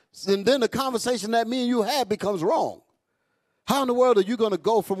that, and then the conversation that me and you had becomes wrong. How in the world are you going to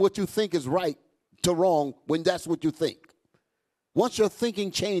go from what you think is right to wrong when that's what you think? Once your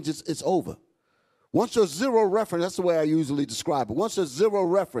thinking changes, it's over. Once your zero reference, that's the way I usually describe it. Once your zero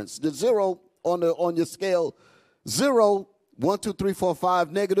reference, the zero on your scale, 0, 1, 2, 3, 4,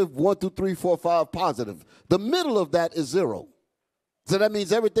 5, negative, 1, 2, 3, 4, 5, positive. The middle of that is 0. So that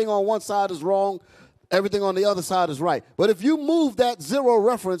means everything on one side is wrong, everything on the other side is right. But if you move that 0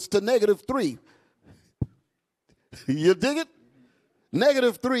 reference to -3, you dig it?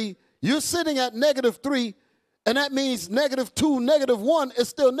 -3, you're sitting at -3, and that means -2, -1 is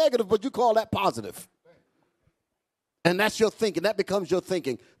still negative, but you call that positive. And that's your thinking. That becomes your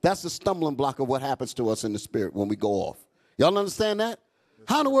thinking. That's the stumbling block of what happens to us in the spirit when we go off. Y'all understand that?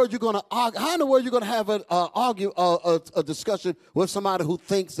 How in the world are you going to argue? How in the world are you going to have a discussion with somebody who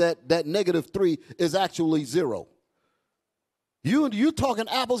thinks that -3 is actually 0? You talking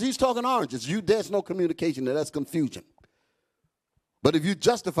apples, he's talking oranges. There's no communication there. That's confusion. But if you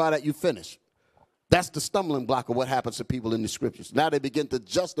justify that, you finish. That's the stumbling block of what happens to people in the scriptures. Now they begin to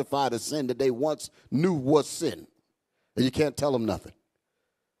justify the sin that they once knew was sin. And you can't tell them nothing.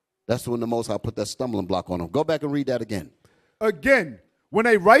 That's when the Most High put that stumbling block on them. Go back and read that again. Again, when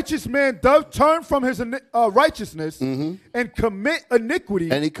a righteous man does turn from his righteousness and commit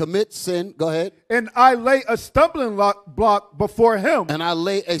iniquity. And he commits sin. Go ahead. And I lay a stumbling block before him. And I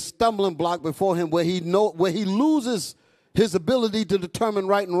lay a stumbling block before him where he loses his ability to determine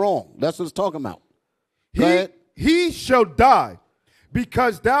right and wrong. That's what it's talking about. He shall die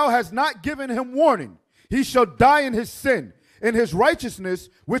because thou hast not given him warning. He shall die in his sin, and his righteousness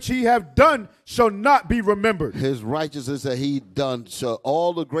which he have done shall not be remembered. His righteousness that he done,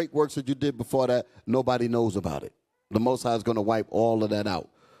 all the great works that you did before that, nobody knows about it. The Most High is going to wipe all of that out.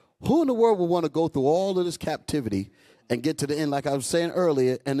 Who in the world would want to go through all of this captivity and get to the end, like I was saying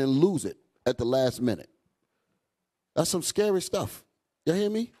earlier, and then lose it at the last minute? That's some scary stuff. You hear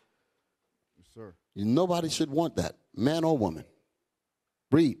me? Yes, sir. Nobody should want that, man or woman.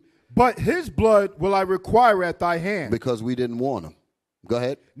 Read. But his blood will I require at thy hand. Because we didn't warn him. Go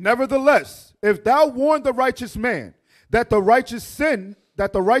ahead. Nevertheless, if thou warn the righteous man that the righteous sin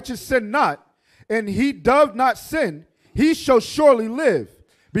not, and he doth not sin, he shall surely live,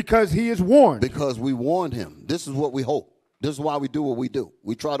 because he is warned. Because we warned him. This is what we hope. This is why we do what we do.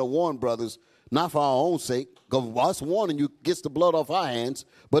 We try to warn brothers, not for our own sake, because us warning you gets the blood off our hands,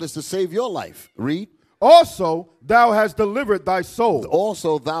 but it's to save your life. Read. Also, thou hast delivered thy soul.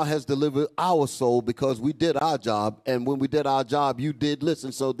 Also, thou hast delivered our soul, because we did our job, and when we did our job, you did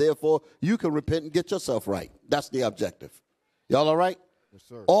listen. So, therefore, you can repent and get yourself right. That's the objective. Y'all all right? Yes,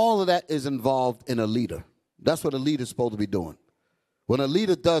 sir. All of that is involved in a leader. That's what a leader is supposed to be doing. When a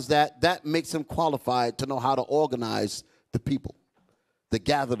leader does that, that makes him qualified to know how to organize the people, to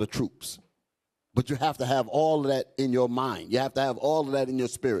gather the troops. But you have to have all of that in your mind. You have to have all of that in your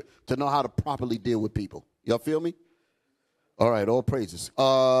spirit to know how to properly deal with people. Y'all feel me? All right, all praises.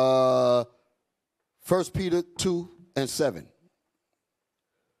 1 Peter 2 and 7.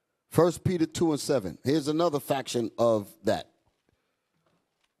 1 Peter 2 and 7. Here's another faction of that.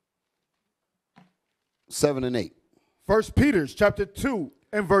 7 and 8. 1 Peter chapter 2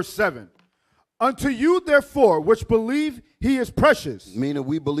 and verse 7. Unto you, therefore, which believe he is precious. Meaning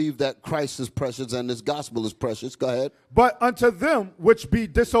we believe that Christ is precious and this gospel is precious. Go ahead. But unto them which be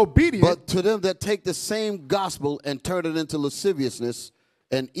disobedient. But to them that take the same gospel and turn it into lasciviousness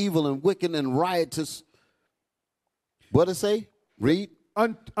and evil and wicked and riotous. What does it say? Read.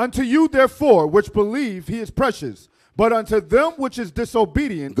 Unto you, therefore, which believe he is precious. But unto them which is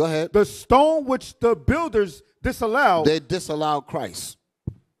disobedient. Go ahead. The stone which the builders disallowed. They disallowed Christ.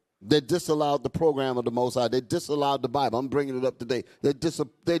 They disallowed the program of the Most High. They disallowed the Bible. I'm bringing it up today. They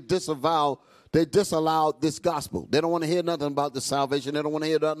disallowed this gospel. They don't want to hear nothing about the salvation. They don't want to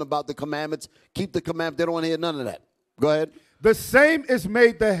hear nothing about the commandments. Keep the commandments. They don't want to hear none of that. Go ahead. The same is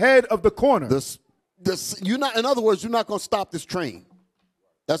made the head of the corner. In other words, you're not going to stop this train.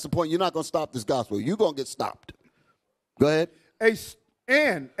 That's the point. You're not going to stop this gospel. You're going to get stopped. Go ahead.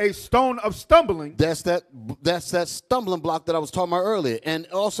 A stone of stumbling. That's that stumbling block that I was talking about earlier. And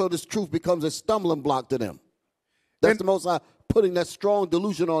also this truth becomes a stumbling block to them. That's the Most High putting that strong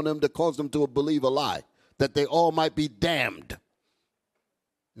delusion on them that caused them to believe a lie, that they all might be damned.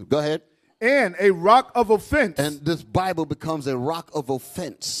 Go ahead. And a rock of offense. And this Bible becomes a rock of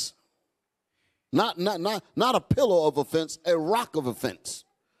offense. Not a pillow of offense, a rock of offense.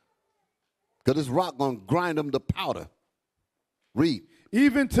 Because this rock going to grind them to powder. Read.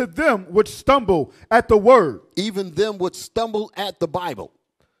 Even to them which stumble at the word. Even them which stumble at the Bible.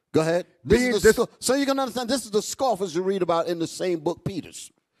 Go ahead. Being So you can understand, this is the scoffers you read about in the same book,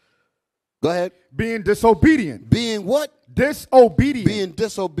 Peter's. Go ahead. Being disobedient. Being what? Disobedient. Being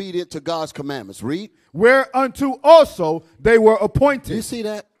disobedient to God's commandments. Read. Whereunto also they were appointed. You see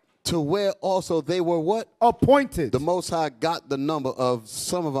that? To where also they were what? Appointed. The Most High got the number of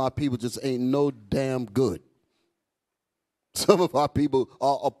some of our people just ain't no damn good. Some of our people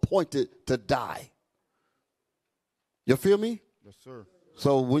are appointed to die. You feel me? Yes, sir.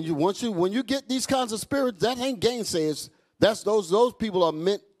 So when you get these kinds of spirits, that ain't gainsayers. That's those people are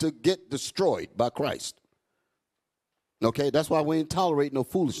meant to get destroyed by Christ. Okay, that's why we ain't tolerate no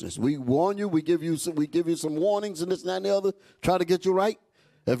foolishness. We warn you, we give you some warnings and this and that and the other, try to get you right.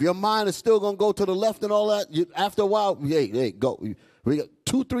 If your mind is still gonna go to the left and all that, after a while, hey, go. We got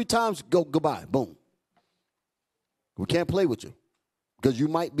 2-3 times, goodbye, boom. We can't play with you. Because you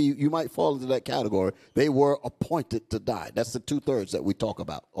might fall into that category. They were appointed to die. That's the 2/3 that we talk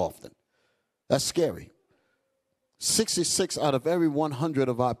about often. That's scary. 66 out of every 100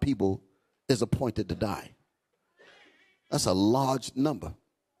 of our people is appointed to die. That's a large number.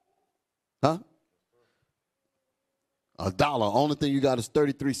 Huh? $1. Only thing you got is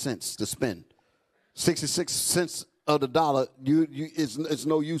 33 cents to spend. 66 cents of the dollar it's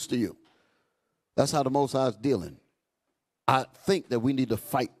no use to you. That's how the Most High is dealing. I think that we need to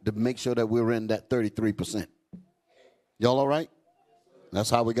fight to make sure that we're in that 33%. Y'all all right? That's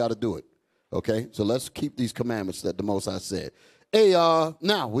how we got to do it. Okay? So let's keep these commandments that the Most High said. Hey,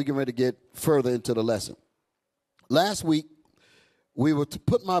 now we get ready to get further into the lesson. Last week, we were to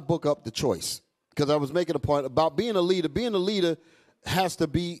put my book up, The Choice, because I was making a point about being a leader. Being a leader has to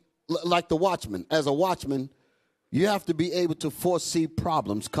be like the watchman. As a watchman, you have to be able to foresee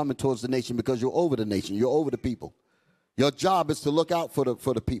problems coming towards the nation because you're over the nation. You're over the people. Your job is to look out for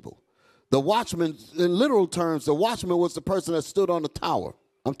the people. The watchman, in literal terms, the watchman was the person that stood on the tower.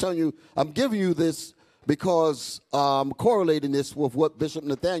 I'm telling you, I'm giving you this because I'm correlating this with what Bishop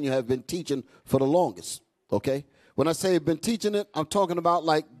Nathaniel has been teaching for the longest, okay? When I say been teaching it, I'm talking about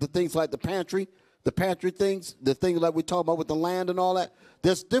like the things like the pantry things, the things like we talk about with the land and all that.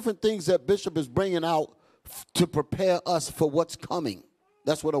 There's different things that Bishop is bringing out to prepare us for what's coming.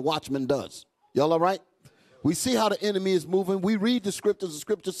 That's what a watchman does. Y'all all right? We see how the enemy is moving. We read the scriptures. The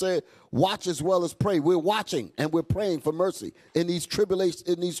scriptures say, watch as well as pray. We're watching and we're praying for mercy in these tribulations,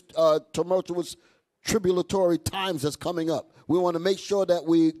 in these tumultuous, tribulatory times that's coming up. We want to make sure that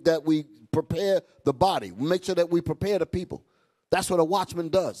we prepare the body. We make sure that we prepare the people. That's what a watchman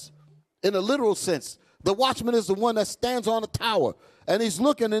does. In a literal sense, the watchman is the one that stands on a tower and he's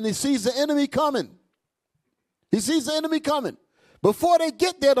looking and he sees the enemy coming. He sees the enemy coming. Before they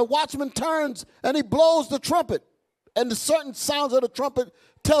get there, the watchman turns and he blows the trumpet. And the certain sounds of the trumpet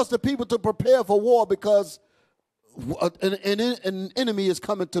tells the people to prepare for war because an enemy is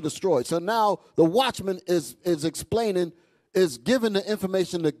coming to destroy. So now the watchman is explaining, is giving the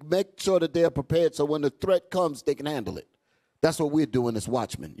information to make sure that they're prepared so when the threat comes, they can handle it. That's what we're doing as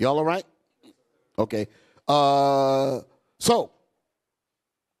watchmen. Y'all all right? Okay. So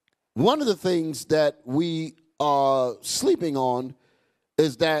one of the things that we are sleeping on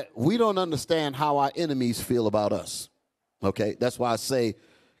is that we don't understand how our enemies feel about us. Okay, that's why I say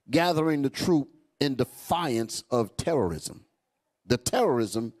gathering the troop in defiance of terrorism. The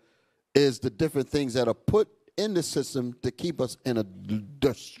terrorism is the different things that are put in the system to keep us in a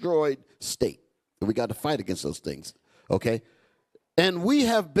destroyed state. And we got to fight against those things. Okay, and we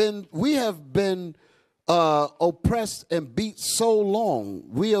have been oppressed and beat so long.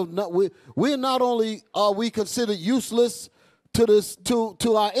 We're not only are we considered useless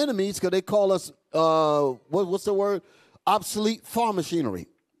to our enemies because they call us what's the word? Obsolete farm machinery.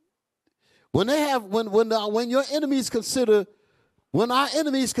 When your enemies consider, when our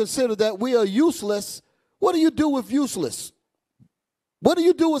enemies consider that we are useless, what do you do with useless? What do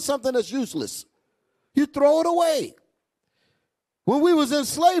you do with something that's useless? You throw it away. When we was in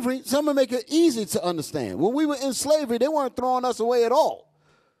slavery, some will make it easy to understand. When we were in slavery, they weren't throwing us away at all.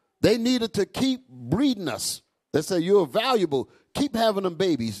 They needed to keep breeding us. They said, you're valuable. Keep having them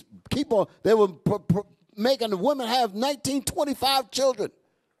babies. Keep on. They were making the women have 19, 25 children.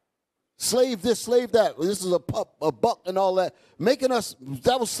 Slave this, slave that. This is a buck and all that. Making us,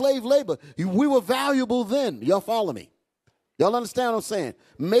 that was slave labor. We were valuable then. Y'all follow me? Y'all understand what I'm saying?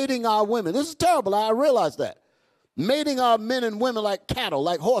 Mating our women. This is terrible. I realize that. Mating our men and women like cattle,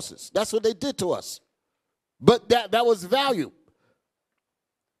 like horses. That's what they did to us. But that was value.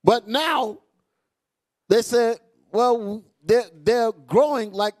 But now, they said, well, they're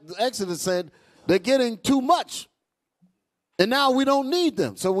growing, like Exodus said, they're getting too much. And now we don't need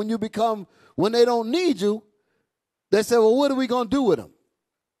them. So when they don't need you, they say, well, what are we going to do with them?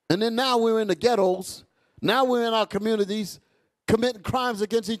 And then now we're in the ghettos. Now we're in our communities committing crimes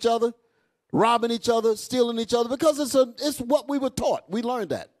against each other, robbing each other, stealing each other, because it's what we were taught. We learned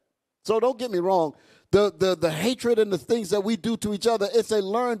that. So don't get me wrong. The hatred and the things that we do to each other, it's a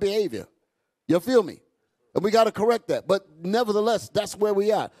learned behavior. You feel me? And we got to correct that. But nevertheless, that's where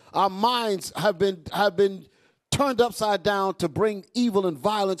we are. Our minds have been turned upside down to bring evil and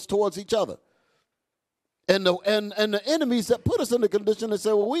violence towards each other. And the enemies that put us in the condition that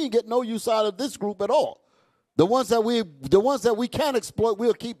say, well, we ain't get no use out of this group at all. The ones that we can exploit,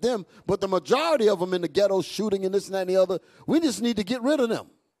 we'll keep them. But the majority of them in the ghetto shooting and this and that and the other, we just need to get rid of them.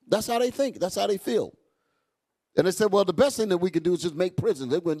 That's how they think. That's how they feel. And they said, well, the best thing that we could do is just make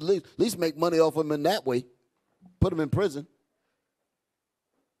prisons. They would at least make money off them in that way. Put them in prison.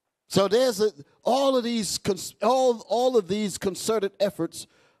 So there's all of these concerted efforts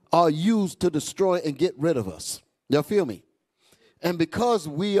are used to destroy and get rid of us. Y'all feel me? And because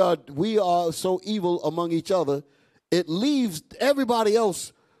we are so evil among each other, it leaves everybody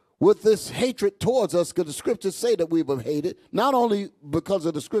else with this hatred towards us, because the scriptures say that we were hated, not only because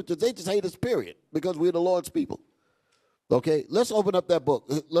of the scriptures, they just hate us, period, because we're the Lord's people. Okay, let's open up that book.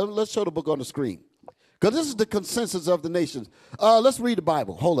 Let's show the book on the screen, because this is the consensus of the nations. Let's read the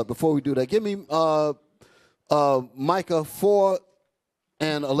Bible. Hold up, before we do that, give me Micah 4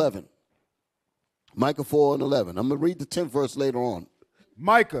 and 11. Micah 4 and 11. I'm going to read the 10th verse later on.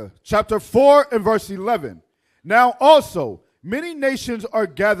 Micah chapter 4 and verse 11. Now also, many nations are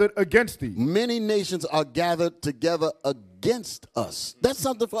gathered against thee. Many nations are gathered together against us. That's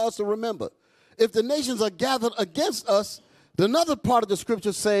something for us to remember. If the nations are gathered against us, another part of the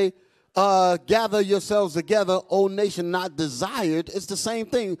scripture say, gather yourselves together, O nation not desired. It's the same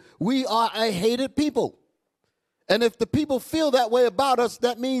thing. We are a hated people. And if the people feel that way about us,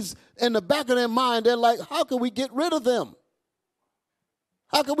 that means in the back of their mind, they're like, how can we get rid of them?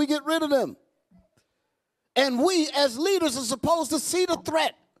 How can we get rid of them? And we as leaders are supposed to see the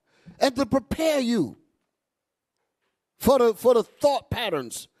threat and to prepare you for the thought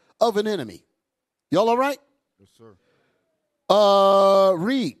patterns of an enemy. Y'all all right? Yes, sir.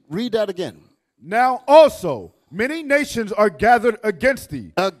 Read that again. Now also, many nations are gathered against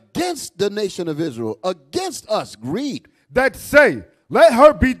thee. Against the nation of Israel. Against us. Read. That say, let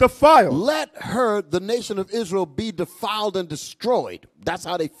her be defiled. Let her, the nation of Israel, be defiled and destroyed. That's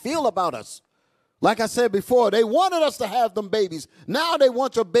how they feel about us. Like I said before, they wanted us to have them babies. Now they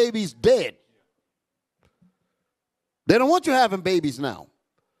want your babies dead. They don't want you having babies now.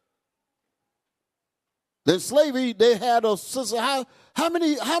 The slavery, they had a sister. How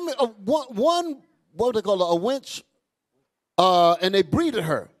many? One, what they call it, a wench, and they breeded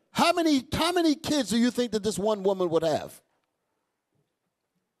her. How many kids do you think that this one woman would have?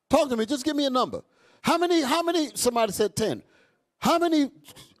 Talk to me. Just give me a number. How many? Somebody said 10. How many?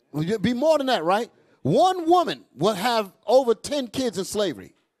 It'd be more than that, right? One woman will have over 10 kids in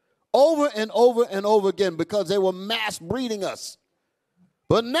slavery, over and over and over again, because they were mass breeding us.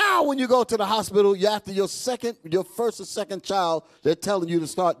 But now when you go to the hospital, after your first or second child, they're telling you to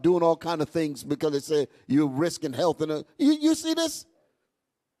start doing all kind of things because they say you're risking health. And you see this?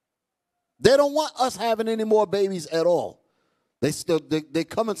 They don't want us having any more babies at all. They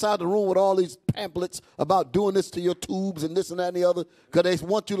come inside the room with all these pamphlets about doing this to your tubes and this and that and the other, because they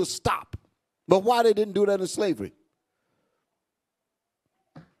want you to stop. But why they didn't do that in slavery?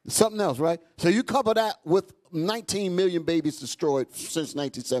 Something else, right? So you cover that with 19 million babies destroyed since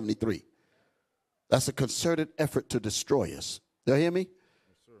 1973. That's a concerted effort to destroy us. You hear me?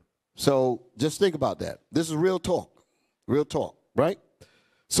 Yes, sir. So just think about that. This is real talk, right?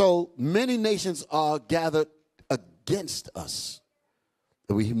 So many nations are gathered against us.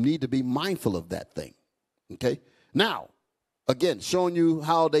 We need to be mindful of that thing, okay? Now, again, showing you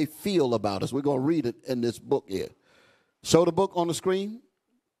how they feel about us. We're going to read it in this book here. Show the book on the screen.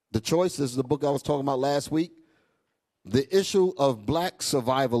 The Choice is the book I was talking about last week. The Issue of Black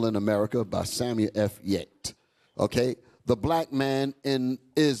Survival in America by Samuel F. Yates. Okay? The black man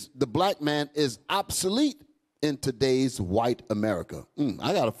is obsolete in today's white America.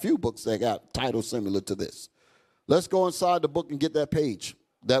 I got a few books that got titles similar to this. Let's go inside the book and get that page.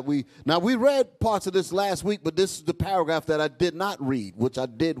 We read parts of this last week, but this is the paragraph that I did not read, which I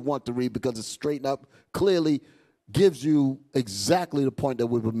did want to read because it's straightened up, clearly gives you exactly the point that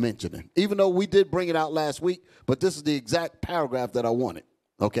we were mentioning. Even though we did bring it out last week, but this is the exact paragraph that I wanted.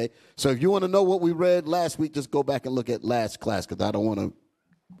 Okay? So if you want to know what we read last week, just go back and look at last class, because I don't want to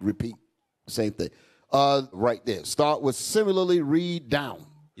repeat the same thing. Right there. Start with similarly, read down.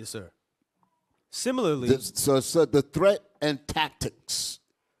 Yes, sir. Similarly. So the threat and tactics.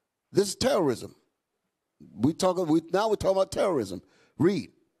 This is terrorism. Now we're talking about terrorism.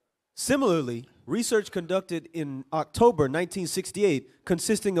 Read. Similarly, research conducted in October 1968,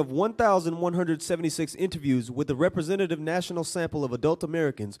 consisting of 1,176 interviews with a representative national sample of adult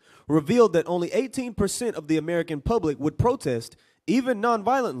Americans, revealed that only 18% of the American public would protest, even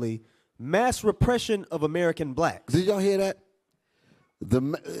nonviolently, mass repression of American blacks. Did y'all hear that?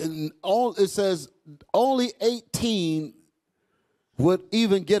 It says only 18 would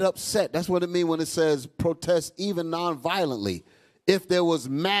even get upset. That's what it means when it says protest even nonviolently. If there was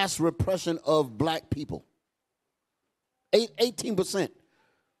mass repression of black people. 18%.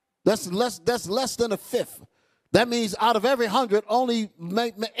 That's less than a fifth. That means out of every 100, only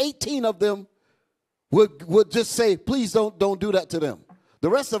 18 of them would just say, please don't do that to them. The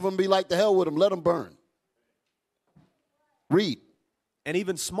rest of them be like, the hell with them, let them burn. Read. An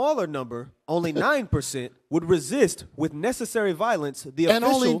even smaller number, only 9%, would resist with necessary violence the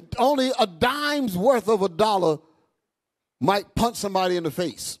official. And only a dime's worth of a dollar might punch somebody in the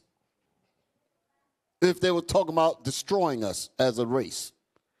face if they were talking about destroying us as a race.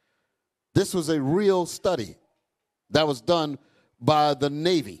 This was a real study that was done by the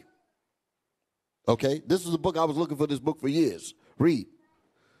Navy. Okay? This was a book, I was looking for this book for years. Read.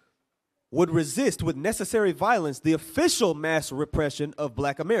 Would resist with necessary violence the official mass repression of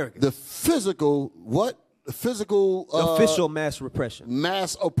black Americans. The physical, what? Physical. Official mass repression.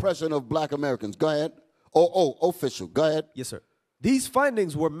 Mass oppression of black Americans. Go ahead. Official. Go ahead. Yes, sir. These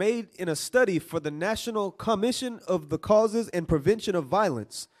findings were made in a study for the National Commission of the Causes and Prevention of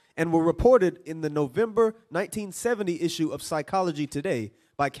Violence and were reported in the November 1970 issue of Psychology Today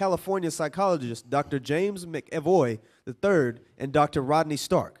by California psychologists Dr. James McEvoy III and Dr. Rodney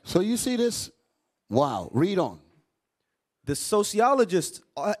Stark. So you see this? Wow. Read on. The sociologists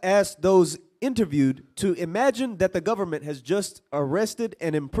asked those interviewed to imagine that the government has just arrested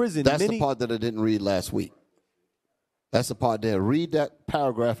and imprisoned That's many. The part that I didn't read last week. That's the part there. Read that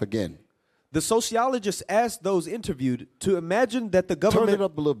paragraph again. The sociologists asked those interviewed to imagine that the government. Turn it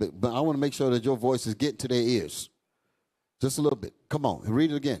up a little bit, but I want to make sure that your voice is getting to their ears. Just a little bit. Come on,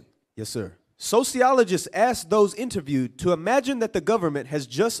 read it again. Yes, sir. Sociologists asked those interviewed to imagine that the government has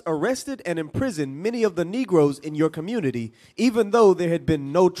just arrested and imprisoned many of the Negroes in your community, even though there had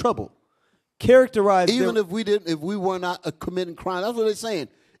been no trouble. Even if we were not committing crime. That's what they're saying.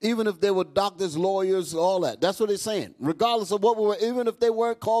 Even if there were doctors, lawyers, all that. That's what they're saying. Regardless of what we were, even if they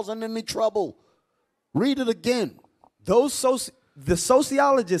weren't causing any trouble. Read it again. The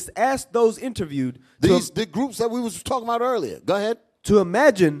sociologists asked those interviewed. The groups that we was talking about earlier. Go ahead. To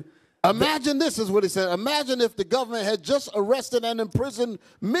imagine. Imagine this is what he said. Imagine if the government had just arrested and imprisoned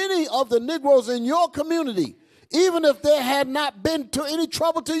many of the Negroes in your community, even if there had not been to any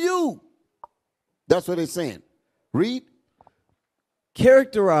trouble to you. That's what they're saying. Read.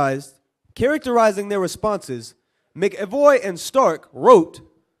 Characterizing their responses, McEvoy and Stark wrote,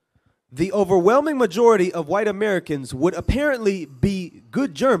 the overwhelming majority of white Americans would apparently be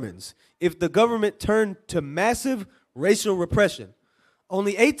good Germans if the government turned to massive racial repression.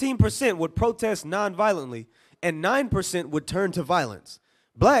 Only 18% would protest nonviolently, and 9% would turn to violence.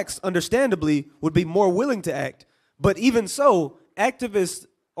 Blacks, understandably, would be more willing to act, but even so, activists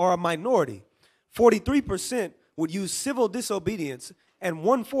are a minority. 43% would use civil disobedience, and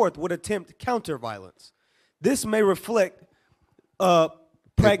 1/4 would attempt counter-violence. This may reflect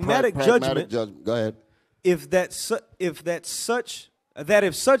pragmatic judgment. Go ahead. If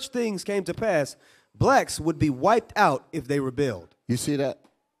such things came to pass, blacks would be wiped out if they rebelled. You see that?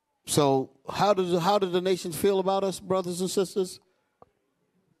 So how do the nations feel about us, brothers and sisters?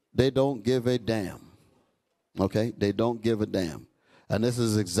 They don't give a damn. Okay? They don't give a damn. And this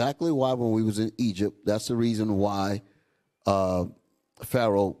is exactly why when we was in Egypt, that's the reason why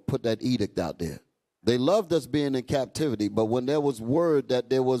Pharaoh put that edict out there. They loved us being in captivity, but when there was word that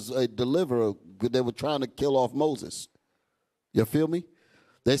there was a deliverer, they were trying to kill off Moses. You feel me?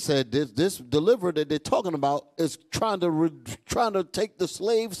 They said this deliverer that they're talking about is trying to take the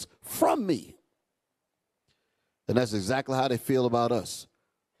slaves from me. And that's exactly how they feel about us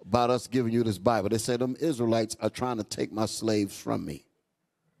giving you this Bible. They say them Israelites are trying to take my slaves from me.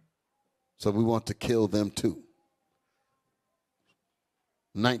 So we want to kill them too.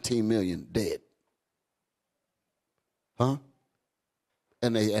 19 million dead. Huh?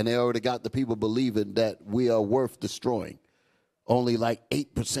 And they already got the people believing that we are worth destroying. Only like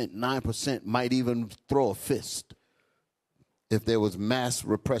 8%, 9% might even throw a fist if there was mass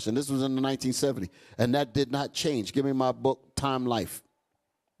repression. This was in the 1970s, and that did not change. Give me my book, Time Life,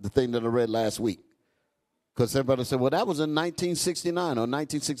 the thing that I read last week. Because everybody said, well, that was in 1969 or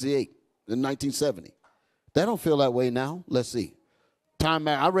 1968, in 1970. They don't feel that way now. Let's see.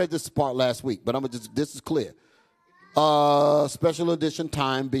 I read this part last week, but this is clear. Special edition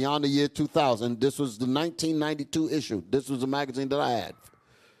Time, Beyond the Year 2000. This was the 1992 issue. This was a magazine that I had.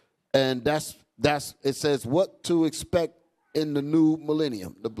 And it says what to expect in the new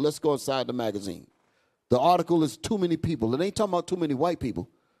millennium. Let's go inside the magazine. The article is too many people. It ain't talking about too many white people.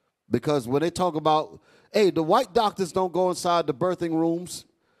 Because when they talk about, hey, the white doctors don't go inside the birthing rooms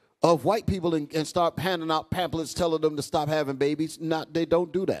of white people and start handing out pamphlets telling them to stop having babies. They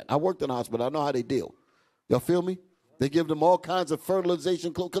don't do that. I worked in a hospital. I know how they deal. Y'all feel me? They give them all kinds of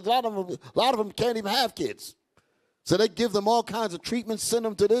fertilization, because a lot of them can't even have kids. So they give them all kinds of treatments, send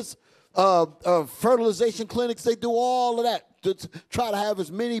them to this fertilization clinics. They do all of that to try to have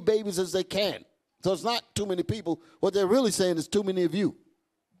as many babies as they can. So it's not too many people. What they're really saying is too many of you.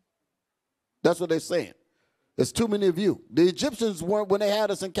 That's what they're saying. There's too many of you. The Egyptians weren't, when they had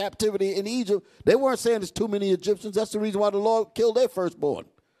us in captivity in Egypt, they weren't saying there's too many Egyptians. That's the reason why the Lord killed their firstborn.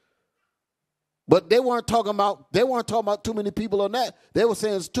 But they weren't talking about too many people on that. They were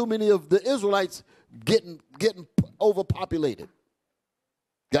saying there's too many of the Israelites getting overpopulated.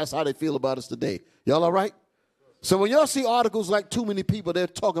 That's how they feel about us today. Y'all all right? So when y'all see articles like too many people, they're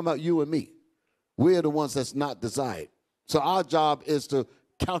talking about you and me. We're the ones that's not desired. So our job is to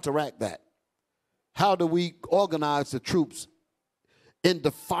counteract that. How do we organize the troops in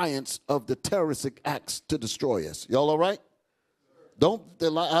defiance of the terroristic acts to destroy us? Y'all all right?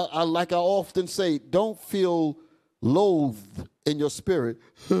 Like I often say, don't feel loathed in your spirit.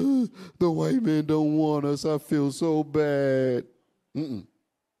 The white man don't want us. I feel so bad.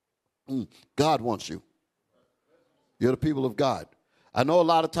 God wants you. You're the people of God. I know a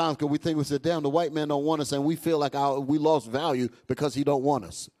lot of times because we think, we say, damn, the white man don't want us, and we feel like we lost value because he don't want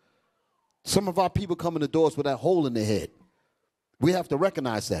us. Some of our people come in the doors with that hole in their head. We have to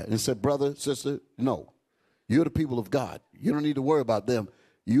recognize that and say, brother, sister, no. You're the people of God. You don't need to worry about them.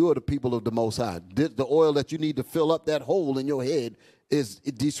 You are the people of the Most High. The oil that you need to fill up that hole in your head is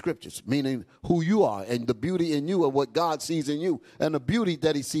these scriptures, meaning who you are and the beauty in you and what God sees in you and the beauty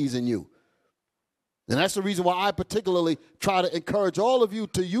that he sees in you. And that's the reason why I particularly try to encourage all of you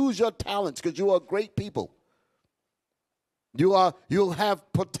to use your talents, because you are great people. You'll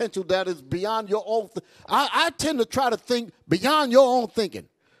have potential that is beyond your own. I tend to try to think beyond your own thinking.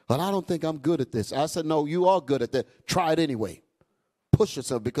 But I don't think I'm good at this. I said, no, you are good at that. Try it anyway. Push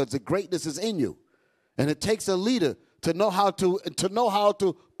yourself, because the greatness is in you. And it takes a leader to know how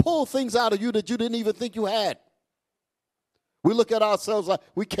to pull things out of you that you didn't even think you had. We look at ourselves like,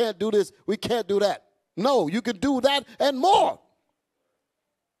 we can't do this, we can't do that. No, you can do that and more.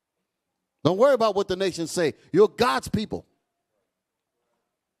 Don't worry about what the nations say. You're God's people.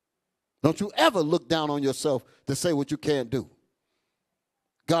 Don't you ever look down on yourself to say what you can't do.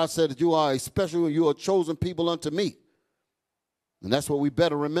 God said that you are a special, you are a chosen people unto me. And that's what we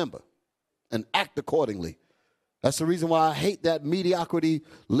better remember and act accordingly. That's the reason why I hate that mediocrity,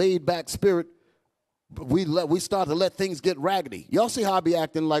 laid-back spirit. We start to let things get raggedy. Y'all see how I be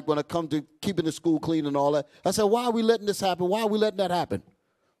acting like when it comes to keeping the school clean and all that. I said, why are we letting this happen? Why are we letting that happen?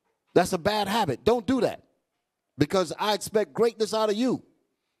 That's a bad habit. Don't do that, because I expect greatness out of you.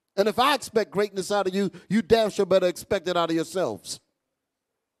 And if I expect greatness out of you, you damn sure better expect it out of yourselves.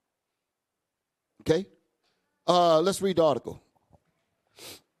 Okay? Let's read the article.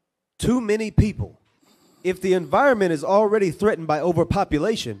 Too many people. If the environment is already threatened by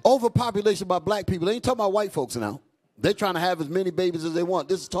overpopulation. Overpopulation by black people. They ain't talking about white folks now. They're trying to have as many babies as they want.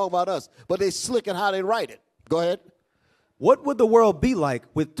 This is talking about us. But they slick in how they write it. Go ahead. What would the world be like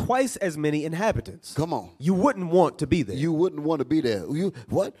with twice as many inhabitants? Come on. You wouldn't want to be there. You wouldn't want to be there.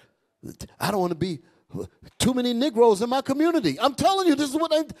 What? I don't want to be too many Negroes in my community. I'm telling you, this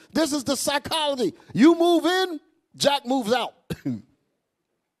is the psychology. You move in, Jack moves out.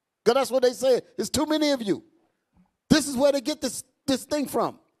 Because that's what they say. There's too many of you. This is where they get this thing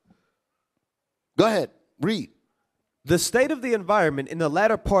from. Go ahead, read. The state of the environment in the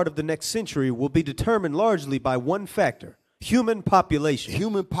latter part of the next century will be determined largely by one factor: human population.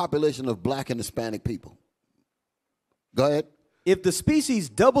 Human population of black and Hispanic people. Go ahead. If the species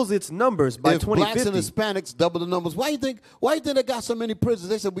doubles its numbers by 2050, blacks and Hispanics double the numbers, why you think they got so many prisons?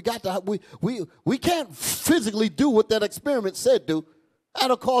 They said we can't physically do what that experiment said do.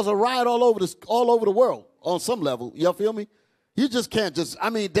 That'll cause a riot all over the world on some level. Y'all feel me? You just can't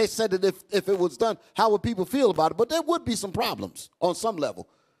they said that if it was done, how would people feel about it? But there would be some problems on some level.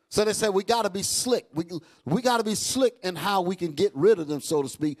 So they said we got to be slick. We got to be slick in how we can get rid of them, so to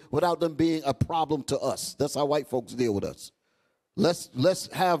speak, without them being a problem to us. That's how white folks deal with us. Let's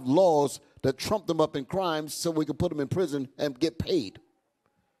have laws that trump them up in crimes so we can put them in prison and get paid.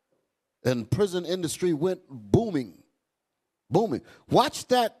 And prison industry went booming. Watch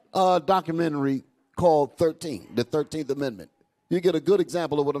that documentary called 13, the 13th Amendment. You get a good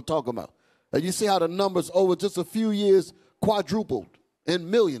example of what I'm talking about. And you see how the numbers over just a few years quadrupled in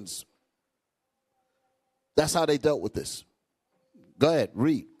millions. That's how they dealt with this. Go ahead,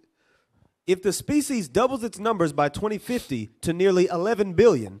 read. If the species doubles its numbers by 2050 to nearly 11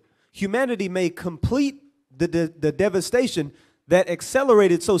 billion, humanity may complete the devastation that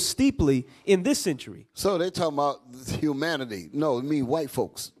accelerated so steeply in this century. So they're talking about humanity. No, I mean white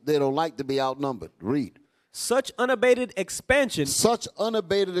folks. They don't like to be outnumbered. Read. Such unabated expansion. Such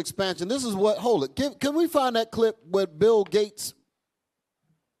unabated expansion. This is what, hold it. Can we find that clip with Bill Gates?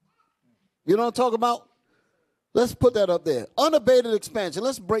 You know what I'm talking about? Let's put that up there. Unabated expansion.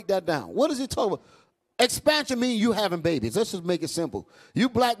 Let's break that down. What is he talking about? Expansion means you having babies. Let's just make it simple. You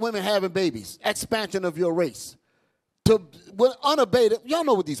black women having babies. Expansion of your race. When unabated, y'all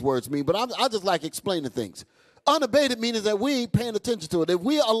know what these words mean, but I just like explaining things. Unabated means that we ain't paying attention to it. If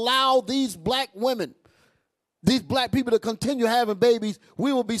we allow these black women, these black people to continue having babies,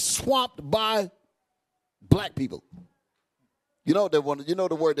 we will be swamped by black people. You know what they want, you know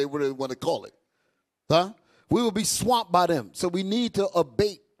the word they really want to call it. Huh? We will be swamped by them. So we need to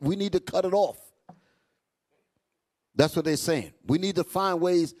abate. We need to cut it off. That's what they're saying. We need to find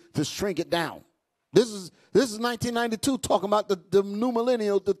ways to shrink it down. This is 1992 talking about the new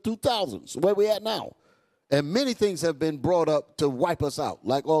millennium, the 2000s, where we at now. And many things have been brought up to wipe us out,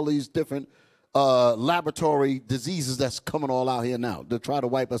 like all these different laboratory diseases that's coming all out here now to try to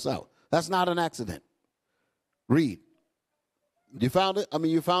wipe us out. That's not an accident. Read. You found it? I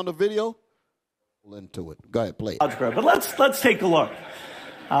mean, you found the video? Into it. Go ahead, play it. But let's take a look.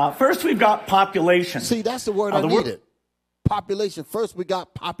 First, we've got population. See, that's the word I needed. Population. First, we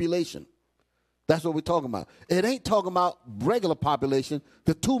got population. That's what we're talking about. It ain't talking about regular population.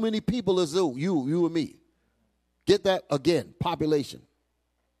 The too many people is you and me. Get that again. Population.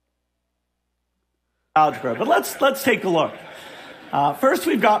 Algebra. But let's take a look. First,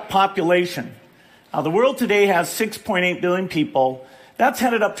 we've got population. The world today has 6.8 billion people. That's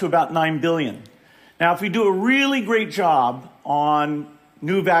headed up to about 9 billion. Now, if we do a really great job on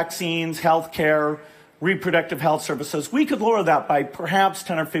new vaccines, health care, reproductive health services, we could lower that by perhaps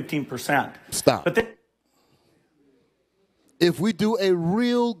 10 or 15%. Stop. But if we do a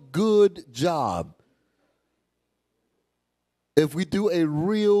real good job,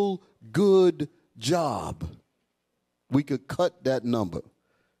 we could cut that number.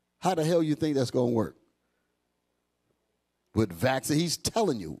 How the hell you think that's going to work? With vaccines, he's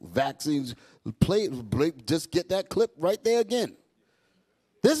telling you, vaccines, just get that clip right there again.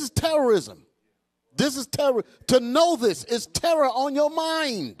 This is terrorism. This is terror. To know this is terror on your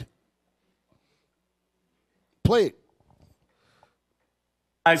mind. Play it.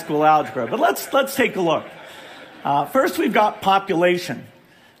 High school algebra. But let's take a look. First, we've got population.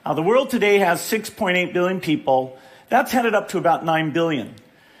 The world today has 6.8 billion people. That's headed up to about 9 billion.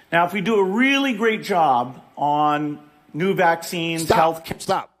 Now, if we do a really great job on new vaccines, health care.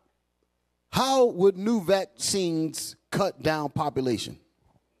 Stop. How would new vaccines cut down population?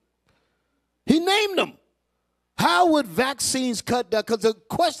 He named them. How would vaccines cut down? Because the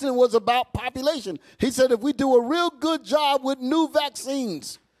question was about population. He said if we do a real good job with new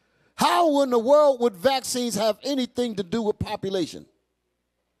vaccines, how in the world would vaccines have anything to do with population?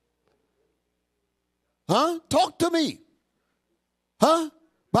 Huh? Talk to me. Huh?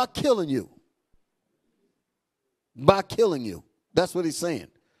 By killing you. By killing you. That's what he's saying.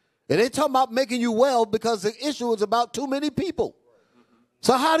 And they talking about making you well because the issue is about too many people.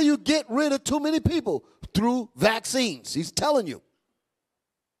 So how do you get rid of too many people? Through vaccines. He's telling you.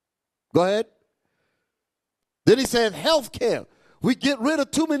 Go ahead. Then he said health care. We get rid of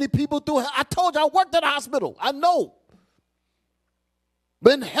too many people through. I told you I worked at a hospital. I know.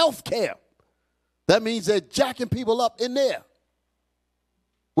 But in health care, that means they're jacking people up in there.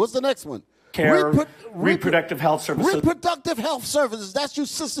 What's the next one? Care, reproductive health services. Reproductive health services. That's you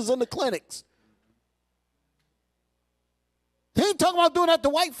sisters in the clinics. He ain't talking about doing that to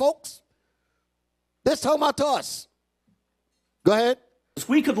white folks. They're talking about to us. Go ahead.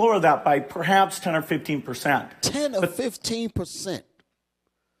 We could lower that by perhaps 10 or 15%. 10 or 15%.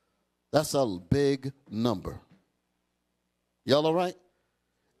 That's a big number. Y'all all right?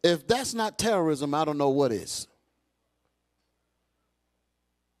 If that's not terrorism, I don't know what is.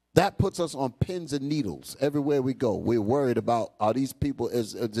 That puts us on pins and needles everywhere we go. We're worried about, are these people,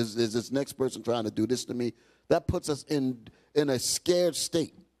 is this next person trying to do this to me? That puts us in a scared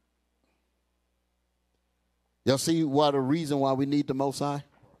state. Y'all see the reason why we need the Most High?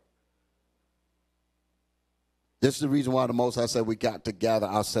 This is the reason why the Most High said we got to gather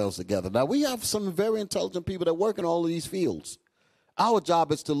ourselves together. Now, we have some very intelligent people that work in all of these fields. Our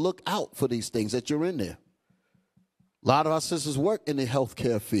job is to look out for these things that you're in there. A lot of our sisters work in the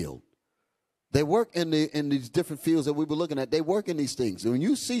healthcare field. They work in these different fields that we were looking at. They work in these things. And when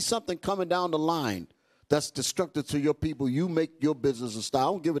you see something coming down the line that's destructive to your people, you make your business a style.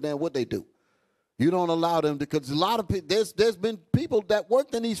 I don't give a damn what they do. You don't allow them, because a lot of people, there's been people that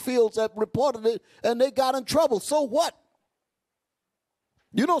worked in these fields that reported it and they got in trouble. So what?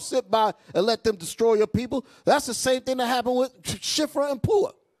 You don't sit by and let them destroy your people. That's the same thing that happened with Shifra and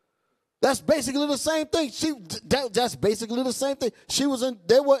Pua. That's basically the same thing. That's basically the same thing.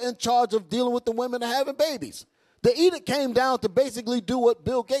 They were in charge of dealing with the women and having babies. The edict came down to basically do what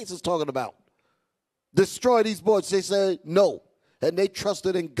Bill Gates is talking about. Destroy these boys. They said no, and they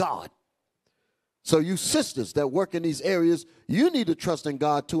trusted in God. So you sisters that work in these areas, you need to trust in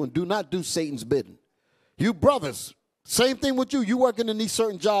God too, and do not do Satan's bidding. You brothers, same thing with you. You working in these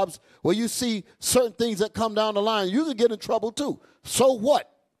certain jobs where you see certain things that come down the line, you can get in trouble too. So what?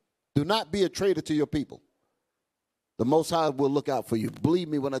 Do not be a traitor to your people. The Most High will look out for you. Believe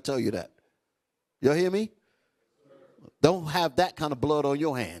me when I tell you that. Y'all hear me? Don't have that kind of blood on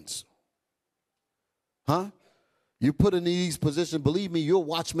your hands. Huh? You put in these positions, believe me, you're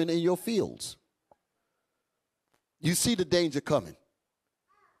watchmen in your fields. You see the danger coming.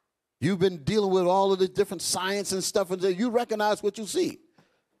 You've been dealing with all of the different science and stuff, and you recognize what you see.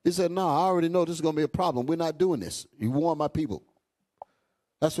 He said, no, I already know this is going to be a problem. We're not doing this. You warn my people.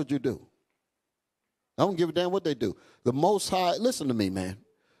 That's what you do. I don't give a damn what they do. The Most High, listen to me, man.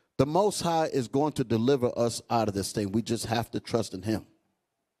 The Most High is going to deliver us out of this thing. We just have to trust in him.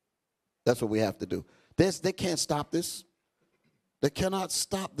 That's what we have to do. They can't stop this. They cannot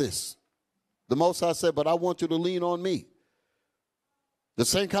stop this. The Most High said, but I want you to lean on me. The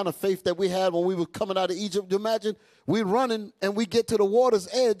same kind of faith that we had when we were coming out of Egypt. Imagine we're running and we get to the water's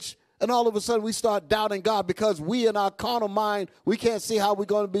edge, and all of a sudden we start doubting God because we in our carnal mind, we can't see how we're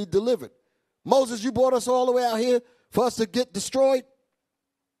going to be delivered. Moses, you brought us all the way out here for us to get destroyed?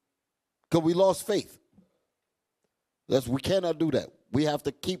 Because we lost faith. We cannot do that. We have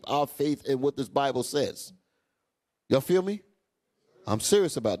to keep our faith in what this Bible says. Y'all feel me? I'm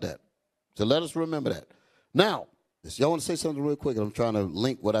serious about that. So let us remember that. Now, y'all want to say something real quick? I'm trying to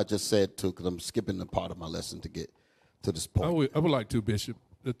link what I just said to, because I'm skipping the part of my lesson to get to this point. I would like to, Bishop.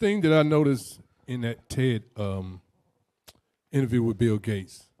 The thing that I noticed in that TED interview with Bill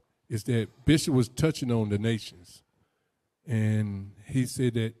Gates is that Bishop was touching on the nations. And he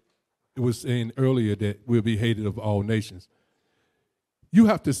said that it was saying earlier that we'll be hated of all nations. You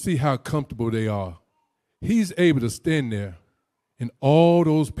have to see how comfortable they are. He's able to stand there and all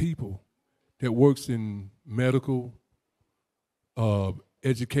those people that works in medical,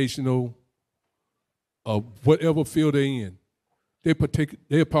 educational, whatever field they're in,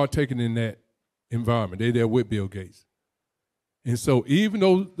 they're partaking in that environment. They're there with Bill Gates. And so even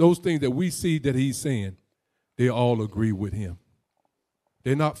those things that we see that he's saying, they all agree with him.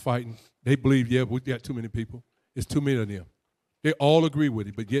 They're not fighting. They believe, yeah, we got too many people. It's too many of them. They all agree with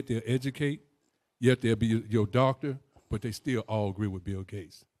it, but yet they'll educate, yet they'll be your doctor, but they still all agree with Bill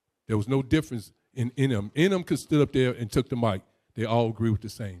Gates. There was no difference in them. In them could stood up there and took the mic. They all agree with the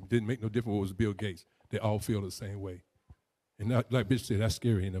same. It didn't make no difference what was Bill Gates. They all feel the same way. And that, like Bishop said, that's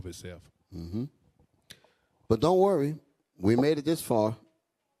scary in of itself. Mm-hmm. But don't worry. We made it this far.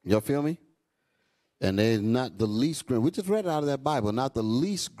 Y'all feel me? And there's not the least grain. We just read it out of that Bible. Not the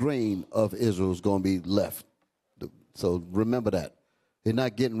least grain of Israel is going to be left. So remember that. They're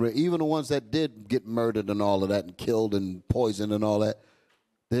not getting rid. Even the ones that did get murdered and all of that and killed and poisoned and all that,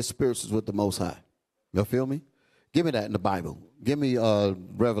 their spirits is with the Most High. Y'all feel me? Give me that in the Bible. Give me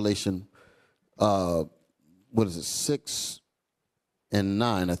Revelation, what is it, 6 and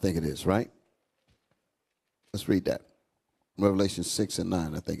 9, I think it is, right? Let's read that. Revelation 6 and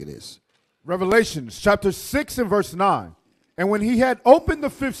 9, I think it is. Revelations chapter 6 and verse 9. And when he had opened the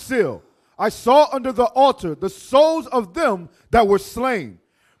fifth seal, I saw under the altar the souls of them that were slain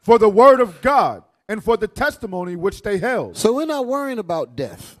for the word of God and for the testimony which they held. So we're not worrying about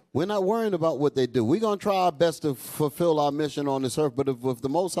death. We're not worrying about what they do. We're going to try our best to fulfill our mission on this earth. But if the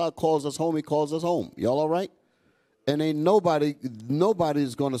Most High calls us home, he calls us home. Y'all all right? And ain't nobody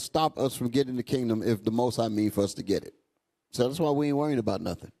is going to stop us from getting the kingdom if the Most High means for us to get it. So that's why we ain't worrying about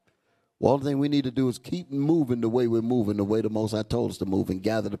nothing. Well, the thing we need to do is keep moving the way we're moving, the way the Most High told us to move, and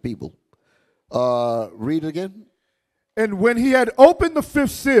gather the people. Read it again. And when he had opened the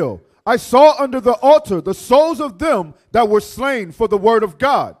fifth seal, I saw under the altar the souls of them that were slain for the word of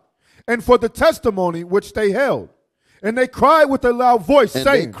God and for the testimony which they held. And they cried with a loud voice, and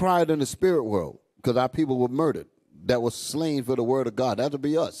saying, they cried in the spirit world because our people were murdered that was slain for the word of God. That would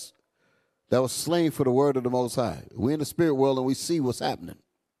be us. that was slain for the word of the Most High. We're in the spirit world and we see what's happening.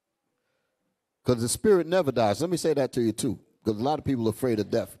 Because the spirit never dies. Let me say that to you too, because a lot of people are afraid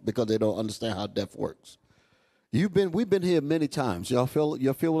of death because they don't understand how death works. We've been here many times. Y'all feel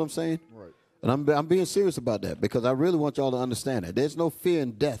what I'm saying? Right. And I'm being serious about that because I really want y'all to understand that. There's no fear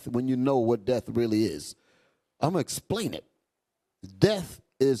in death when you know what death really is. I'm going to explain it. Death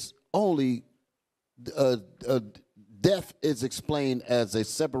is only, death is explained as a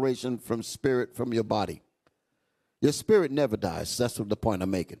separation from spirit from your body. Your spirit never dies. That's what the point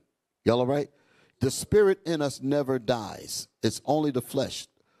I'm making. Y'all all right? The spirit in us never dies. It's only the flesh.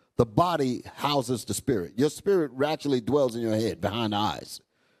 The body houses the spirit. Your spirit actually dwells in your head, behind the eyes.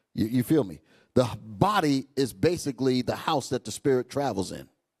 You feel me? The body is basically the house that the spirit travels in.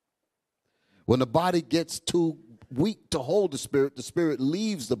 When the body gets too weak to hold the spirit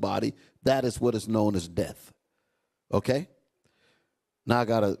leaves the body. That is what is known as death. Okay? Now I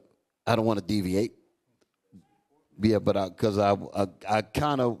don't want to deviate. Yeah, but because I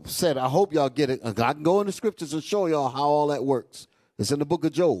kind of said, I hope y'all get it. I can go in the scriptures and show y'all how all that works. It's in the book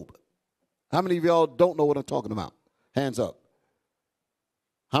of Job. How many of y'all don't know what I'm talking about? Hands up.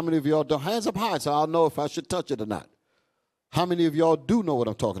 How many of y'all don't? Hands up high so I'll know if I should touch it or not. How many of y'all do know what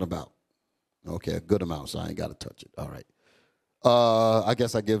I'm talking about? Okay, a good amount, so I ain't got to touch it. All right. I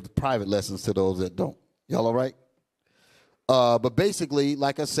guess I give private lessons to those that don't. Y'all all right? But basically,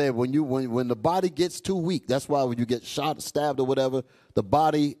 like I said, when the body gets too weak, that's why when you get shot, stabbed, or whatever, the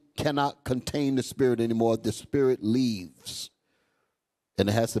body cannot contain the spirit anymore. The spirit leaves. And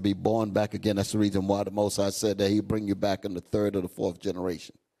it has to be born back again. That's the reason why the Most High said that he'll bring you back in the third or the fourth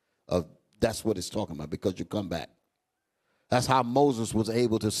generation. That's what it's talking about, because you come back. That's how Moses was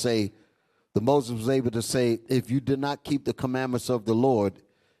able to say, if you did not keep the commandments of the Lord,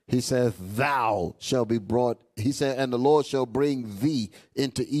 he says, thou shall be brought. He said, and the Lord shall bring thee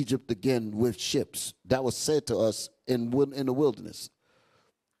into Egypt again with ships. That was said to us in the wilderness.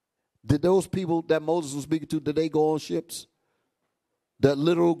 Did those people that Moses was speaking to, did they go on ships? That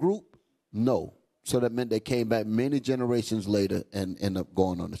literal group? No. So that meant they came back many generations later and ended up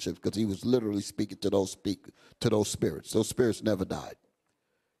going on the ships, because he was literally speaking to those spirits. Those spirits never died.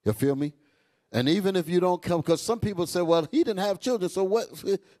 You feel me? And even if you don't come, because some people say, well, he didn't have children, so what?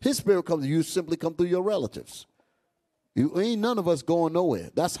 His spirit comes, you simply come through your relatives. You ain't none of us going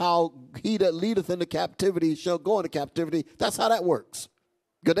nowhere. That's how he that leadeth into captivity shall go into captivity. That's how that works.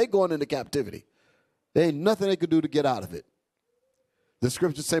 Because they going into captivity. There ain't nothing they could do to get out of it. The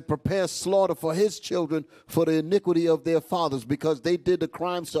scriptures say, prepare slaughter for his children for the iniquity of their fathers, because they did the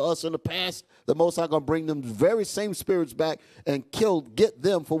crimes to us in the past. The Most High going to bring them very same spirits back and get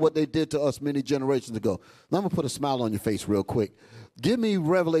them for what they did to us many generations ago. Now I'm going to put a smile on your face real quick. Give me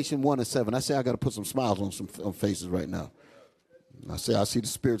Revelation 1 and 7. I say I got to put some smiles on some faces right now. I see the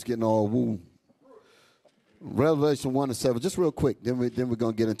spirits getting all woo. Revelation 1 and 7. Just real quick. Then we're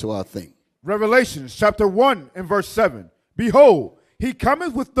going to get into our thing. Revelation chapter 1 and verse 7. Behold, he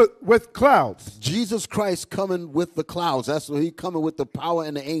cometh with clouds. Jesus Christ coming with the clouds. That's what he coming with, the power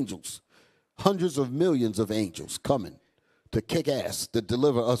and the angels. Hundreds of millions of angels coming to kick ass, to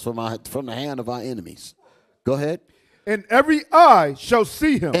deliver us from the hand of our enemies. Go ahead. And every eye shall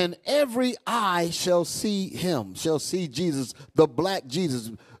see him. And every eye shall see him, shall see Jesus, the black Jesus.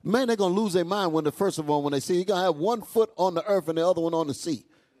 Man, they're going to lose their mind when they see. You're going to have one foot on the earth and the other one on the sea.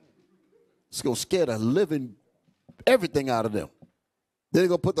 It's going to scare the living everything out of them. They're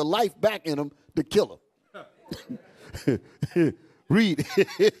going to put the life back in them to kill them. Read.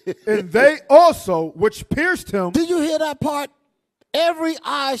 And they also, which pierced him. Did you hear that part? Every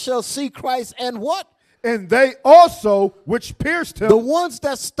eye shall see Christ, and what? And they also, which pierced him. The ones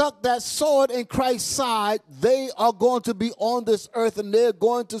that stuck that sword in Christ's side, they are going to be on this earth, and they're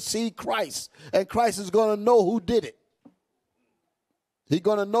going to see Christ. And Christ is going to know who did it. He's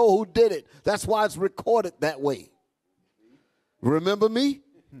going to know who did it. That's why it's recorded that way. Remember me?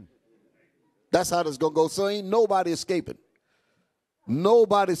 That's how this going to go. So ain't nobody escaping.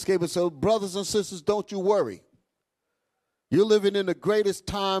 Nobody escaping. So brothers and sisters, don't you worry. You're living in the greatest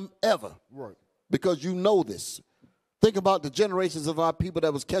time ever. Right. Because you know this. Think about the generations of our people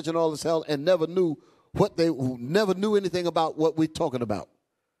that was catching all this hell and never knew anything about what we're talking about.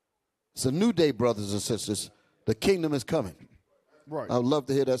 It's a new day, brothers and sisters. The kingdom is coming. Right. I would love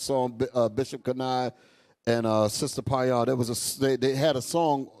to hear that song, Bishop Kanai and Sister Payar. They had a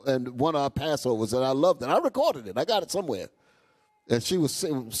song in one of our Passovers, and I loved it. I recorded it. I got it somewhere. And she was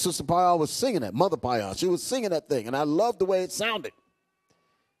Sister Payar was singing that, Mother Payar. She was singing that thing, and I loved the way it sounded.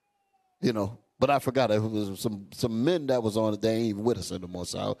 You know, but I forgot. It was some men that was on it. They ain't even with us anymore,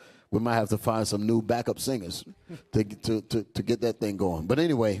 so we might have to find some new backup singers to get that thing going. But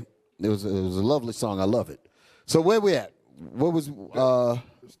anyway, It was a lovely song. I love it. So where we at? What was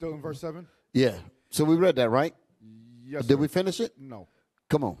Still in verse 7? Yeah. So we read that, right? Yes. Did sir. we finish it? No.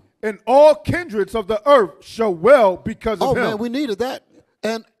 Come on. And all kindreds of the earth shall well because of him. Oh man, we needed that.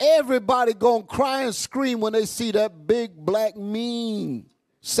 And everybody gonna cry and scream when they see that big black mean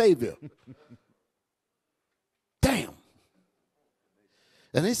Savior. Damn.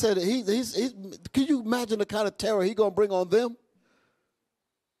 And he said, he's can you imagine the kind of terror he gonna bring on them?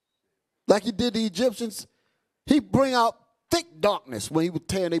 Like he did the Egyptians. He bring out thick darkness when he was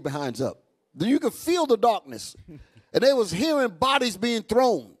tearing their behinds up. You could feel the darkness. And they was hearing bodies being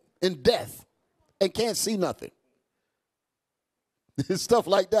thrown in death and can't see nothing. Stuff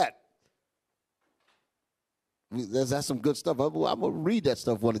like that. That's some good stuff. I'm going to read that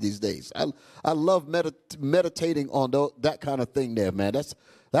stuff one of these days. I love meditating on that kind of thing there, man.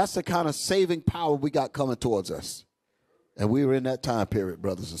 That's the kind of saving power we got coming towards us. And we were in that time period,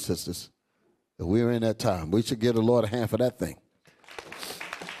 brothers and sisters. And we were in that time. We should give the Lord a hand for that thing.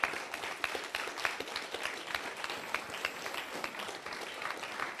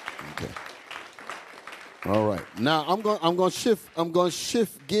 Okay. All right. Now I'm going to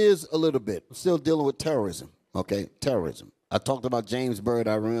shift gears a little bit. I'm still dealing with terrorism. Okay, terrorism. I talked about James Byrd.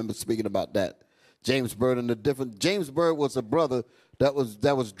 I remember speaking about that. James Byrd and the different. James Byrd was a brother that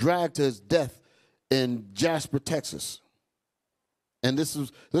was dragged to his death in Jasper, Texas. And this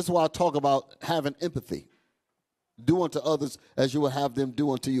is why I talk about having empathy. Do unto others as you will have them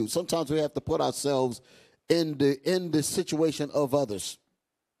do unto you. Sometimes we have to put ourselves in the situation of others,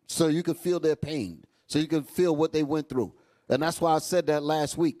 so you can feel their pain, so you can feel what they went through. And that's why I said that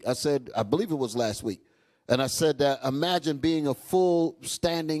last week. I believe it was last week. And I said that imagine being a full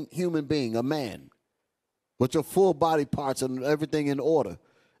standing human being, a man, with your full body parts and everything in order.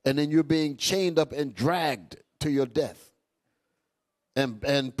 And then you're being chained up and dragged to your death.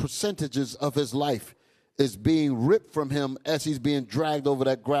 And percentages of his life is being ripped from him as he's being dragged over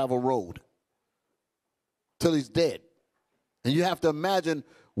that gravel road till he's dead. And you have to imagine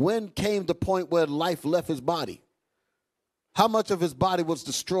when came the point where life left his body. How much of his body was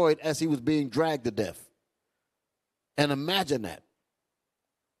destroyed as he was being dragged to death? And imagine that.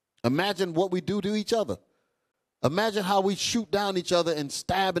 Imagine what we do to each other. Imagine how we shoot down each other and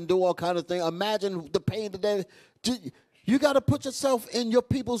stab and do all kinds of things. Imagine the pain that they... You got to put yourself in your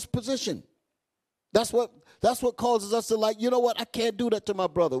people's position. That's what causes us to like, you know what, I can't do that to my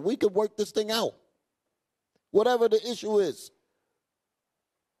brother. We could work this thing out. Whatever the issue is.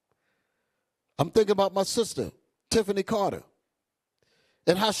 I'm thinking about my sister, Tiffany Carter,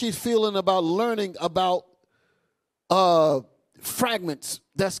 and how she's feeling about learning about fragments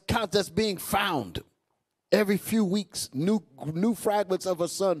that's being found. Every few weeks, new fragments of her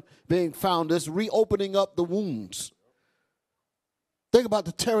son being found. That's reopening up the wounds. Think about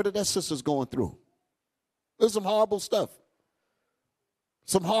the terror that sister's going through. There's some horrible stuff.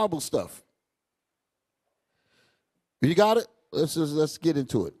 Some horrible stuff. You got it? Let's get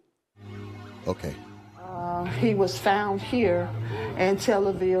into it. Okay. He was found here in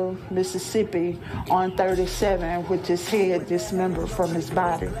Taylorville, Mississippi on 37 with his head dismembered from his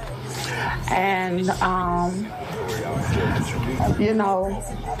body. And, you know,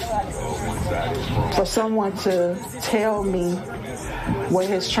 for someone to tell me what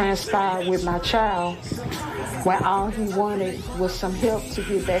has transpired with my child, when all he wanted was some help to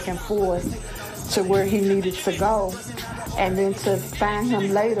get back and forth to where he needed to go, and then to find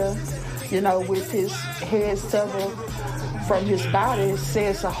him later, you know, with his head severed from his body,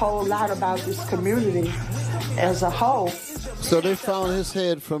 says a whole lot about this community as a whole. So they found his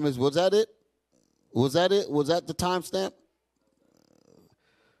head from his, was that it? Was that it? Was that the timestamp?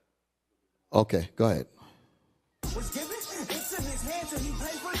 Okay, go ahead.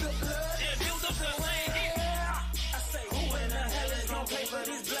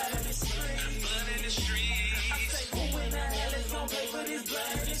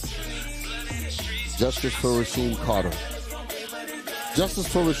 Justice for Rasheem Carter. Justice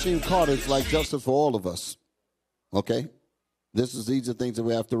for Rasheem Carter is like justice for all of us. Okay? These are things that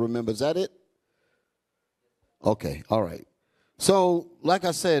we have to remember. Is that it? Okay, all right. So, like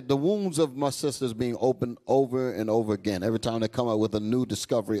I said, the wounds of my sisters being opened over and over again. Every time they come out with a new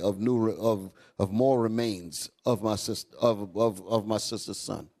discovery of more remains of my sister of my sister's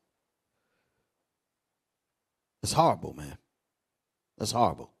son. It's horrible, man. That's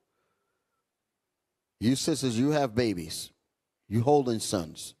horrible. You sisters, you have babies. You holding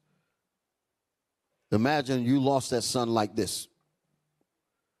sons. Imagine you lost that son like this.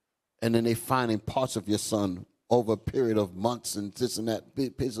 And then they finding parts of your son over a period of months and this and that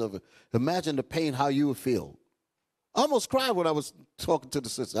piece of it. Imagine the pain, how you would feel. I almost cried when I was talking to the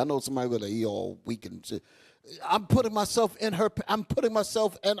sister. I know somebody was like, he all weak and shit. I'm putting myself in her. I'm putting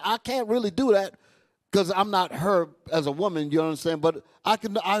myself, and I can't really do that because I'm not her as a woman. You know what I'm saying? But I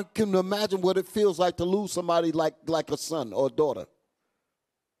can imagine what it feels like to lose somebody like a son or a daughter,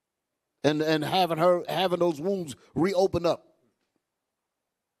 and having those wounds reopen up.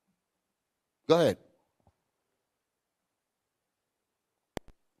 Go ahead.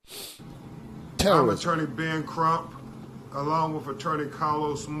 Terrorism. I'm Attorney Ben Crump, along with Attorney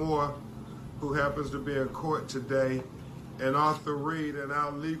Carlos Moore, who happens to be in court today, and Arthur Reed and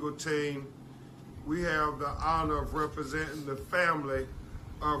our legal team. We have the honor of representing the family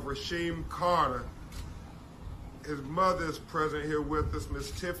of Rasheem Carter. His mother is present here with us, Miss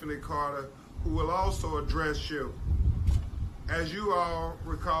Tiffany Carter, who will also address you. As you all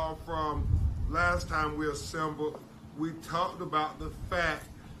recall from last time we assembled, we talked about the fact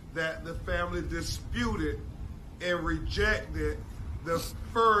that the family disputed and rejected the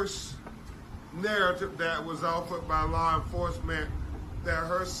first narrative that was offered by law enforcement that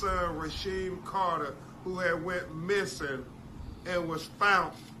her son, Rasheem Carter, who had went missing and was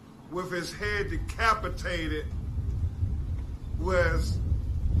found with his head decapitated, was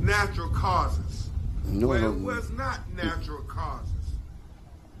natural causes. No. It was not natural causes.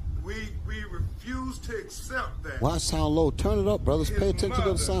 We refuse to accept that. Why sound low? Turn it up, brothers. Pay attention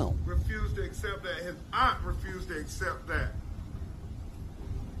to the sound. Refused to accept that. His aunt refused to accept that.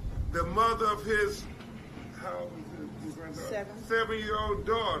 The mother of his, how old is his granddaughter? 7-year-old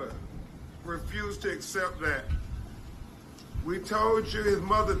daughter refused to accept that. We told you, his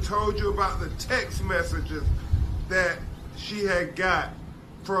mother told you about the text messages that she had got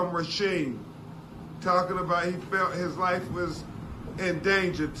from Rasheem, talking about he felt his life was in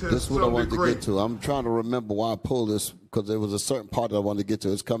danger to some degree. This is what I wanted to get to. I'm trying to remember why I pulled this, because there was a certain part that I wanted to get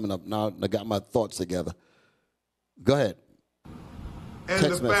to. It's coming up now. I got my thoughts together. Go ahead. And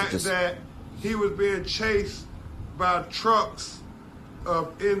text the messages. Fact that he was being chased by trucks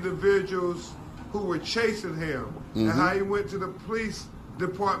of individuals who were chasing him, and how he went to the police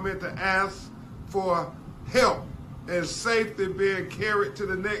department to ask for help and safety being carried to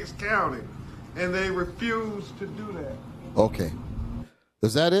the next county, and they refused to do that. Okay.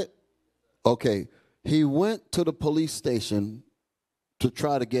 Is that it? Okay. He went to the police station to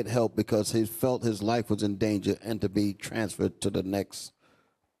try to get help because he felt his life was in danger and to be transferred to the next.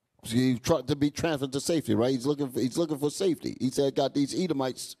 He tried to be transferred to safety, right? He's looking for safety. He said, "Got these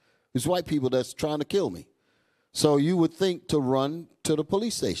Edomites, these white people that's trying to kill me." So you would think to run to the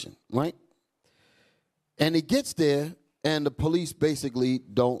police station, right? And he gets there, and the police basically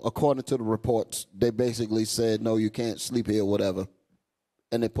don't, according to the reports, they basically said, "No, you can't sleep here," whatever.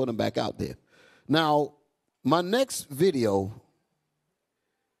 And they put him back out there. Now, my next video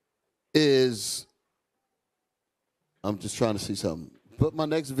is, I'm just trying to see something. Put my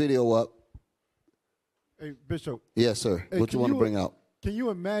next video up. Hey, Bishop. Yes, sir. Hey, what you want to bring out? Can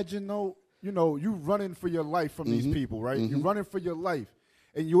you imagine, though, you running for your life from these people, right? You're running for your life.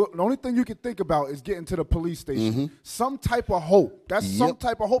 And the only thing you can think about is getting to the police station. Some type of hope. That's some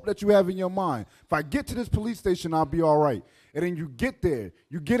type of hope that you have in your mind. If I get to this police station, I'll be all right. And then you get there.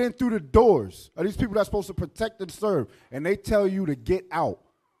 You get in through the doors of these people that's supposed to protect and serve, and they tell you to get out.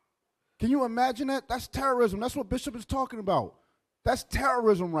 Can you imagine that? That's terrorism. That's what Bishop is talking about. That's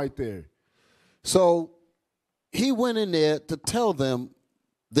terrorism right there. So he went in there to tell them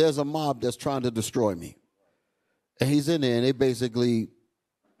there's a mob that's trying to destroy me. And he's in there, and they basically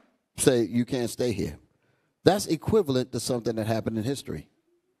say, "You can't stay here." That's equivalent to something that happened in history.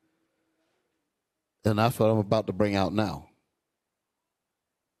 And that's what I'm about to bring out now.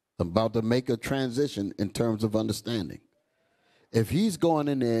 I'm about to make a transition in terms of understanding. If he's going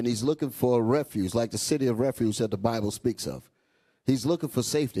in there and he's looking for a refuge, like the city of refuge that the Bible speaks of, he's looking for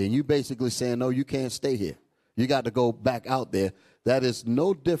safety, and you basically saying, "No, you can't stay here. You got to go back out there." That is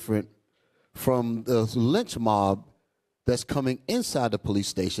no different from the lynch mob that's coming inside the police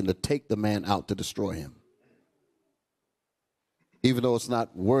station to take the man out to destroy him. Even though it's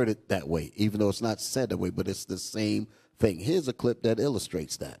not worded that way, even though it's not said that way, but it's the same thing. Here's a clip that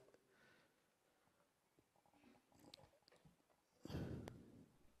illustrates that.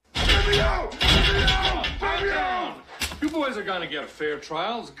 Let me out! Let me out! Let me out! You boys are gonna get a fair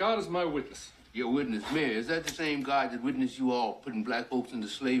trial. God is my witness. Your witness, Mayor, is that the same God that witnessed you all putting black folks into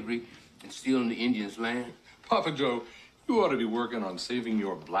slavery and stealing the Indians' land? Papa Joe, you ought to be working on saving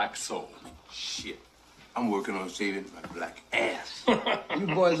your black soul. Shit. I'm working on saving my black ass. You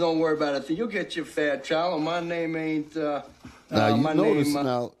boys don't worry about it. You'll get your fair trial, and my name ain't, now, you my notice name...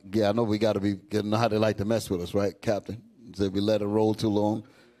 now, yeah, I know we got to know how they like to mess with us, right, Captain? So we let it roll too long.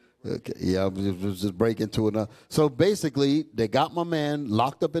 Okay, yeah, we'll just break into it now. So basically, they got my man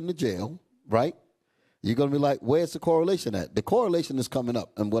locked up in the jail, right? You're going to be like, where's the correlation at? The correlation is coming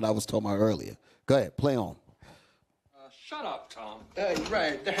up and what I was talking about earlier. Go ahead, play on. Shut up, Tom.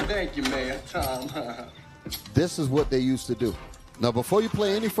 Right. Thank you, Mayor. Tom. This is what they used to do. Now, before you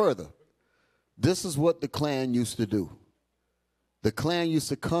play any further, this is what the Klan used to do. The Klan used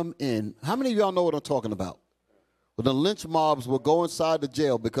to come in. How many of y'all know what I'm talking about? Well, the lynch mobs will go inside the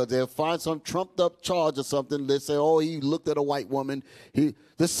jail because they'll find some trumped-up charge or something. They say, oh, he looked at a white woman.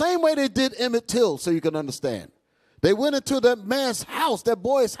 The same way they did Emmett Till, so you can understand. They went into that man's house, that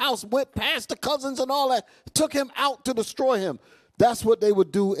boy's house, went past the cousins and all that, took him out to destroy him. That's what they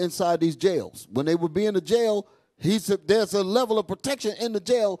would do inside these jails. When they would be in the jail, there's a level of protection in the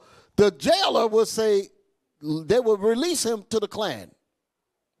jail. The jailer would say, they would release him to the Klan.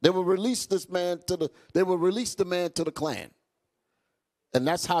 They would release the man to the Klan. And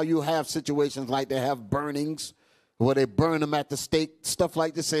that's how you have situations like they have burnings, where they burn them at the stake, stuff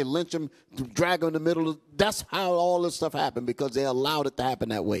like this, say lynch them, drag them in the middle. That's how all this stuff happened, because they allowed it to happen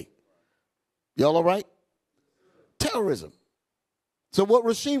that way. Y'all all right? Terrorism. So what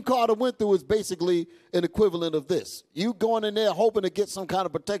Rasheem Carter went through is basically an equivalent of this. You going in there hoping to get some kind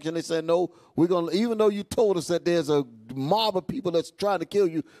of protection. They said, no, we're going to, even though you told us that there's a mob of people that's trying to kill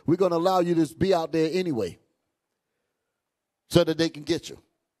you, we're going to allow you to be out there anyway so that they can get you,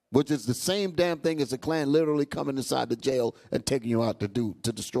 which is the same damn thing as the Klan literally coming inside the jail and taking you out to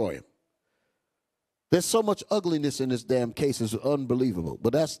destroy him. There's so much ugliness in this damn case. It's unbelievable.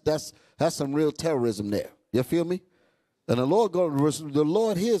 But that's some real terrorism there. You feel me? And the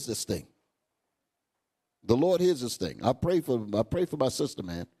Lord hears this thing. The Lord hears this thing. I pray for my sister,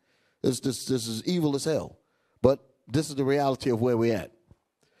 man. This is evil as hell. But this is the reality of where we're at.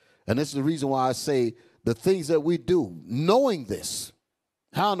 And this is the reason why I say the things that we do, knowing this,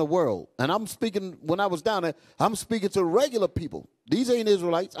 how in the world, and I'm speaking, when I was down there, I'm speaking to regular people. These ain't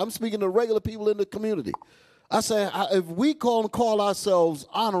Israelites. I'm speaking to regular people in the community. I say, if we call ourselves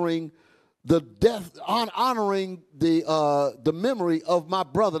honoring the death, honoring the memory of my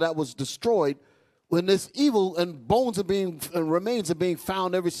brother that was destroyed, when this evil and bones are being and remains are being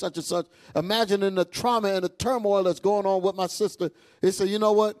found every such and such, imagining the trauma and the turmoil that's going on with my sister, they say, you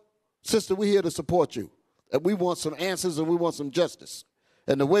know what, sister, we're here to support you. And we want some answers and we want some justice.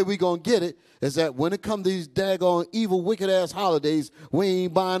 And the way we going to get it is that when it comes to these daggone evil, wicked-ass holidays, we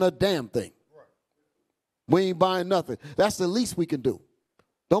ain't buying a damn thing. We ain't buying nothing. That's the least we can do.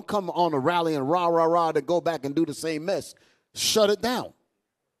 Don't come on a rally and rah, rah, rah to go back and do the same mess. Shut it down.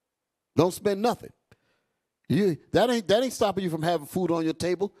 Don't spend nothing. That ain't stopping you from having food on your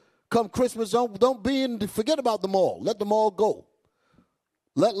table. Come Christmas, don't forget about them all. Let them all go.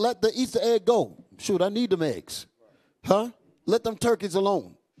 Let the Easter egg go. Shoot, I need them eggs. Huh? Let them turkeys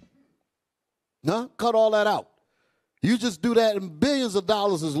alone. Huh? Cut all that out. You just do that and billions of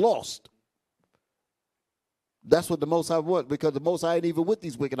dollars is lost. That's what the Most High want, because the Most High ain't even with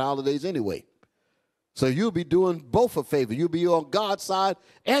these wicked holidays anyway. So you'll be doing both a favor. You'll be on God's side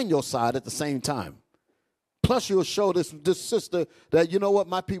and your side at the same time. Plus you'll show this sister that, you know what,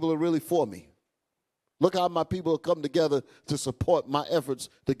 my people are really for me. Look how my people have come together to support my efforts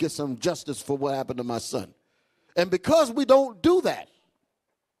to get some justice for what happened to my son. And because we don't do that,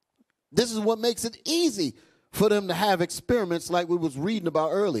 this is what makes it easy for them to have experiments like we was reading about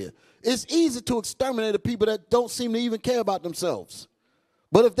earlier. It's easy to exterminate the people that don't seem to even care about themselves.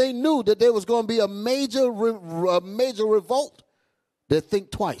 But if they knew that there was going to be a major revolt, they'd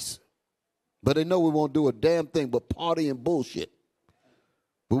think twice. But they know we won't do a damn thing but party and bullshit.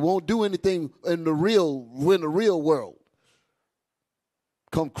 We won't do anything in the real world.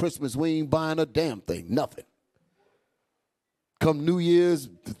 Come Christmas, we ain't buying a damn thing, nothing. Come New Year's,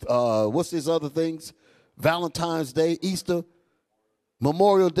 what's these other things? Valentine's Day, Easter,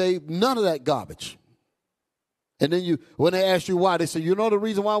 Memorial Day, none of that garbage. And then when they ask you why, they say, you know the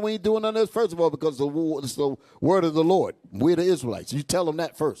reason why we ain't doing none of this? First of all, because it's the word of the Lord. We're the Israelites. You tell them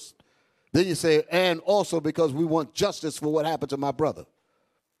that first. Then you say, and also because we want justice for what happened to my brother.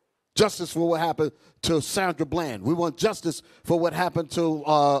 Justice for what happened to Sandra Bland. We want justice for what happened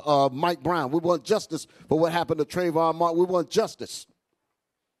to Mike Brown. We want justice for what happened to Trayvon Martin. We want justice.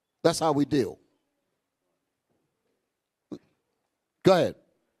 That's how we deal. Go ahead.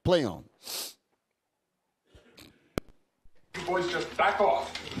 Play on. You boys just back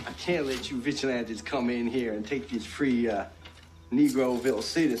off. I can't let you vigilantes come in here and take these free Negroville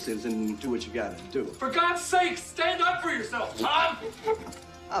citizens and do what you got to do. For God's sake, stand up for yourself, Tom.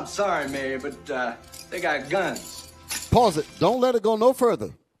 I'm sorry, Mayor, but they got guns. Pause it. Don't let it go no further.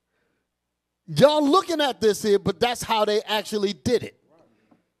 Y'all looking at this here, but that's how they actually did it.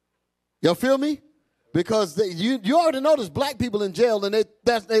 Y'all feel me? Because you already know there's black people in jail, and they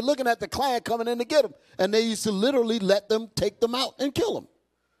looking at the Klan coming in to get them. And they used to literally let them take them out and kill them.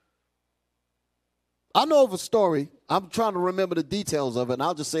 I know of a story. I'm trying to remember the details of it, and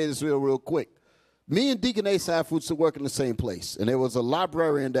I'll just say this real quick. Me and Deacon Asaph used to work in the same place, and there was a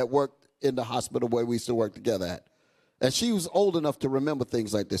librarian that worked in the hospital where we used to work together at. And she was old enough to remember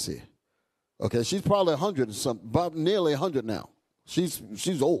things like this here. Okay, she's probably 100 or something, about nearly 100 now. She's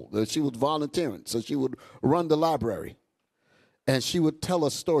old. She was volunteering, so she would run the library. And she would tell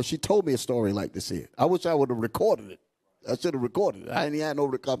a story. She told me a story like this here. I wish I would have recorded it. I should have recorded it. I ain't had no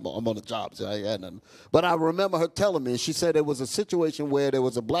record. I'm on the job, so I ain't had nothing. But I remember her telling me, and she said there was a situation where there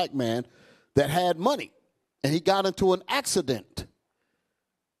was a black man that had money, and he got into an accident.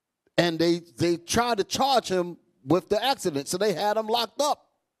 And they tried to charge him with the accident, so they had him locked up.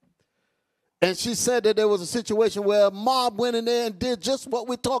 And she said that there was a situation where a mob went in there and did just what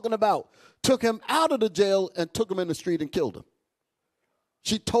we're talking about. Took him out of the jail and took him in the street and killed him.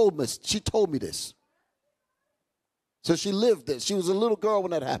 She told me this. So she lived this. She was a little girl when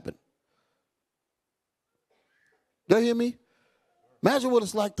that happened. You hear me? Imagine what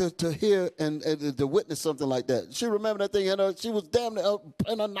it's like to hear and to witness something like that. She remembered that thing, and she was damn near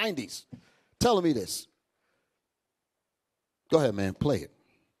in her 90s telling me this. Go ahead, man, play it.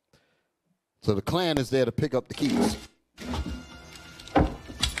 So the Klan is there to pick up the keys.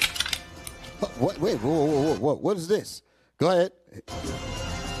 Wait, whoa, what is this? Go ahead.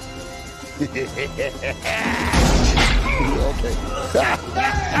 Okay.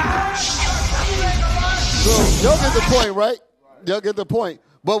 So y'all get the point, right? Y'all get the point.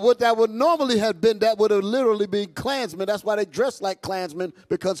 But what that would normally have been, that would have literally been Klansmen. That's why they dress like Klansmen,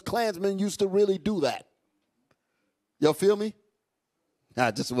 because Klansmen used to really do that. Y'all feel me? I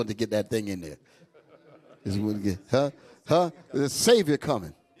just wanted to get that thing in there. Just wanted to get, the Savior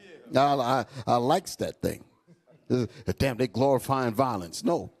coming. I likes that thing. Damn, they glorifying violence.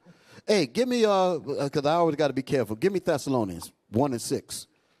 No. Hey, give me, because I always got to be careful. Give me Thessalonians 1:6.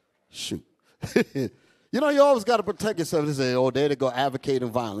 Shoot. You know, you always got to protect yourself. They say, oh, there they go advocating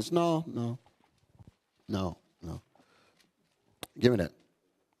violence. No. Give me that.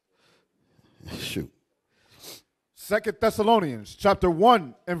 Shoot. 2 Thessalonians chapter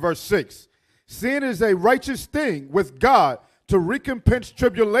 1 and verse 6. Sin is a righteous thing with God to recompense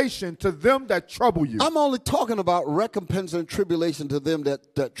tribulation to them that trouble you. I'm only talking about recompense and tribulation to them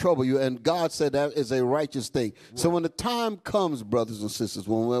that trouble you, and God said that is a righteous thing. Right. So when the time comes, brothers and sisters,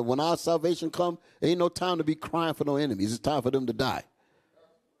 when our salvation comes, ain't no time to be crying for no enemies. It's time for them to die.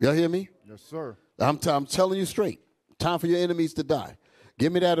 Y'all hear me? Yes, sir. I'm telling you straight. Time for your enemies to die.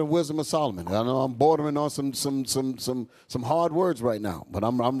 Give me that in Wisdom of Solomon. I know I'm bordering on some hard words right now, but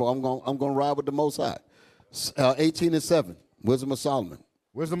I'm gonna ride with the Most High. 18:7. Wisdom of Solomon.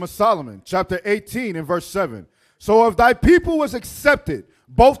 Wisdom of Solomon, chapter 18 and verse 7. So if thy people was accepted,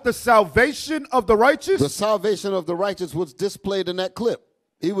 both the salvation of the righteous. The salvation of the righteous was displayed in that clip.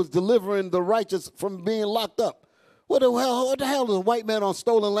 He was delivering the righteous from being locked up. What the hell is a white man on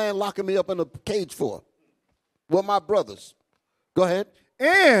stolen land locking me up in a cage for? Well, my brothers. Go ahead.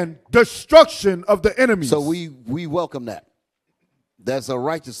 And destruction of the enemies. So we welcome that. That's a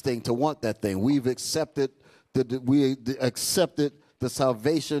righteous thing to want that thing. We've accepted the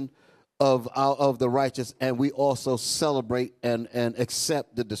salvation of the righteous, and we also celebrate and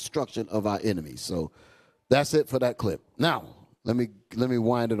accept the destruction of our enemies. So that's it for that clip. Now let me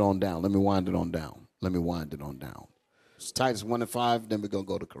wind it on down. It's Titus 1 and 5. Then we're gonna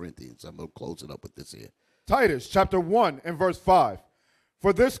go to Corinthians. I'm gonna close it up with this here. Titus chapter 1 and verse 5.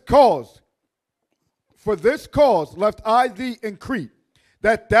 For this cause left I thee in Crete,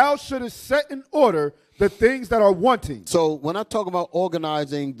 that thou shouldest set in order the things that are wanting. So when I talk about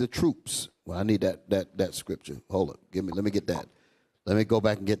organizing the troops, well, I need that scripture. Hold up. Let me get that. Let me go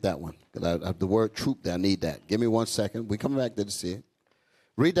back and get that one. Because I have the word troop there. I need that. Give me 1 second. We come back to this here.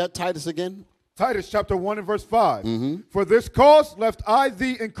 Read that Titus again. Titus chapter 1 and verse 5. Mm-hmm. For this cause left I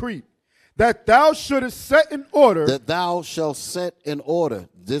thee in Crete, that thou shouldest set in order. That thou shalt set in order.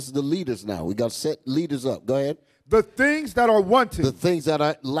 This is the leaders now. We got to set leaders up. Go ahead. The things that are wanting. The things that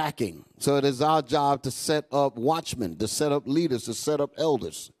are lacking. So it is our job to set up watchmen, to set up leaders, to set up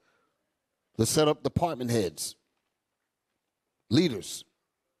elders, to set up department heads. Leaders.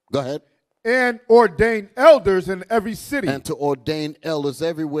 Go ahead. And ordain elders in every city. And to ordain elders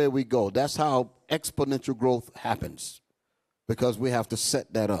everywhere we go. That's how exponential growth happens, because we have to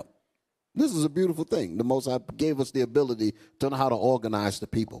set that up. This is a beautiful thing. The Most High gave us the ability to know how to organize the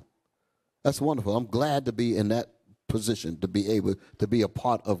people. That's wonderful. I'm glad to be in that position, to be able to be a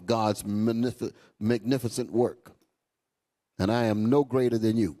part of God's magnificent work. And I am no greater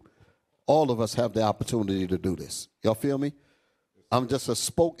than you. All of us have the opportunity to do this. Y'all feel me? I'm just a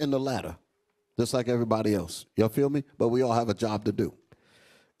spoke in the ladder, just like everybody else. Y'all feel me? But we all have a job to do.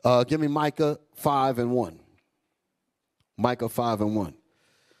 Give me Micah 5:1. Micah 5:1.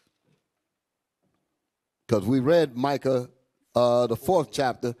 Because we read Micah, the 4th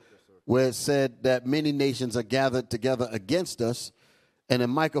chapter, where it said that many nations are gathered together against us. And in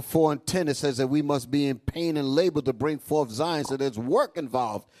Micah 4:10, it says that we must be in pain and labor to bring forth Zion. So there's work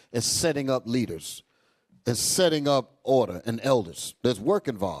involved in setting up leaders and setting up order and elders. There's work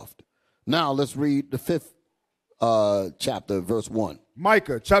involved. Now let's read the 5th chapter, verse 1.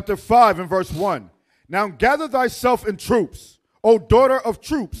 Micah chapter 5 and verse 1. Now gather thyself in troops, O daughter of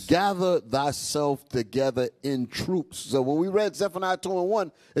troops. Gather thyself together in troops. So when we read Zephaniah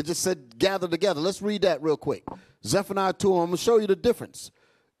 2:1, it just said gather together. Let's read that real quick. Zephaniah 2, I'm going to show you the difference.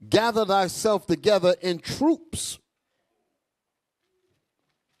 Gather thyself together in troops.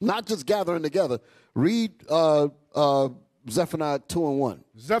 Not just gathering together. Read Zephaniah 2:1.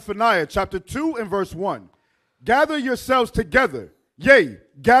 Zephaniah chapter 2 and verse 1. Gather yourselves together. Yea,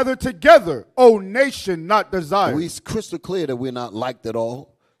 gather together, O nation not desired. We're crystal clear that we're not liked at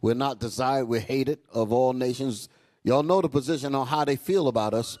all. We're not desired. We're hated of all nations. Y'all know the position on how they feel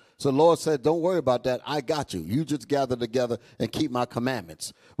about us. So the Lord said, don't worry about that. I got you. You just gather together and keep my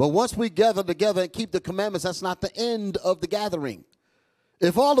commandments. But once we gather together and keep the commandments, that's not the end of the gathering.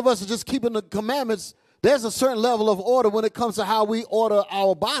 If all of us are just keeping the commandments, there's a certain level of order when it comes to how we order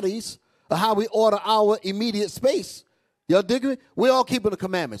our bodies or how we order our immediate space. Y'all dig me? We're all keeping the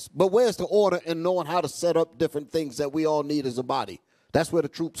commandments. But where's the order in knowing how to set up different things that we all need as a body? That's where the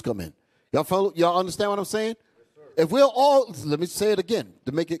troops come in. Y'all follow? Y'all understand what I'm saying? If we're all, let me say it again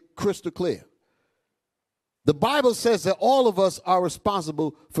to make it crystal clear. The Bible says that all of us are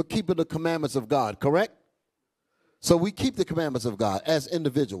responsible for keeping the commandments of God, correct? So we keep the commandments of God as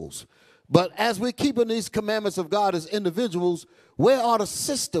individuals. But as we're keeping these commandments of God as individuals, where are the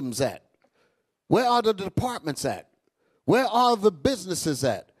systems at? Where are the departments at? Where are the businesses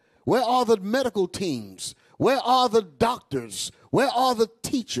at? Where are the medical teams? Where are the doctors? Where are the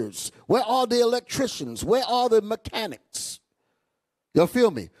teachers? Where are the electricians? Where are the mechanics? Y'all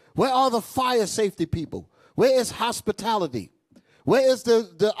feel me? Where are the fire safety people? Where is hospitality? Where is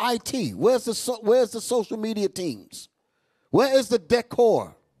the IT? Where's the social media teams? Where is the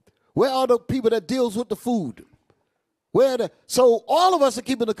decor? Where are the people that deals with the food? So all of us are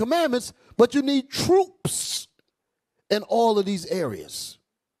keeping the commandments, but you need troops in all of these areas.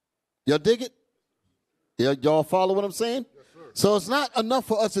 Y'all dig it? Y'all follow what I'm saying? Yes, sir. So it's not enough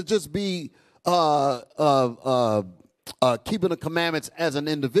for us to just be keeping the commandments as an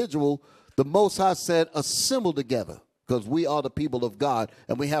individual. The Most High said assemble together because we are the people of God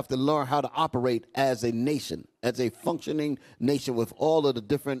and we have to learn how to operate as a nation, as a functioning nation with all of the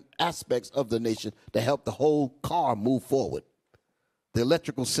different aspects of the nation to help the whole car move forward. The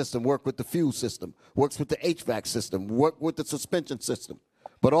electrical system works with the fuel system, works with the HVAC system, works with the suspension system.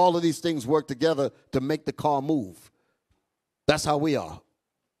 But all of these things work together to make the car move. That's how we are.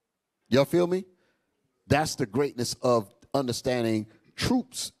 Y'all feel me? That's the greatness of understanding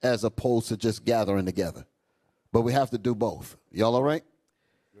troops as opposed to just gathering together. But we have to do both. Y'all all right?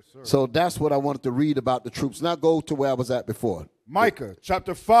 Yes, sir. So that's what I wanted to read about the troops. Now go to where I was at before. Micah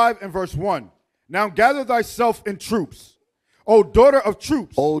chapter 5 and verse 1. Now gather thyself in troops, O daughter of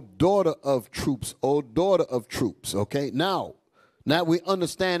troops. O daughter of troops. O daughter of troops. Okay, now we're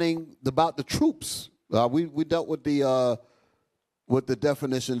understanding about the troops. We dealt with the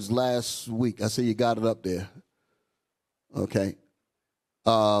definitions last week. I see you got it up there. Okay.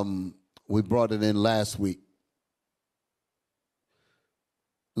 We brought it in last week.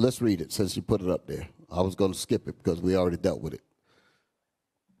 Let's read it since you put it up there. I was going to skip it because we already dealt with it.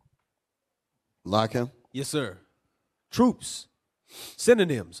 Like him? Yes, sir. Troops.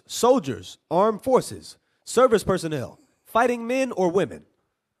 Synonyms: soldiers, armed forces, service personnel, fighting men or women.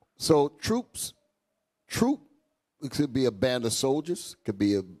 So troop, it could be a band of soldiers, could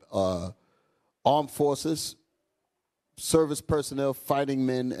be armed forces, service personnel, fighting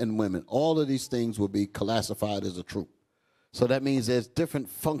men and women. All of these things will be classified as a troop. So that means there's different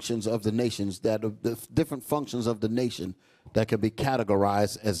functions of the nations that are different functions of the nation that can be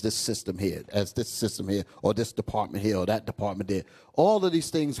categorized as this system here, or this department here, or that department there. All of these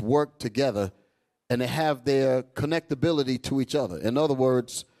things work together and they have their connectability to each other. In other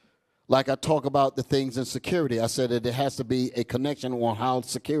words, like I talk about the things in security, I said that there has to be a connection on how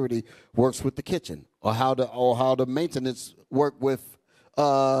security works with the kitchen, or how the maintenance work with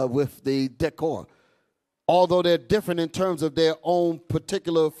the decor. Although they're different in terms of their own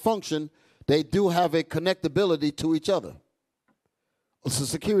particular function, they do have a connectability to each other. So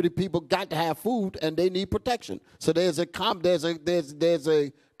security people got to have food and they need protection. So there's a connection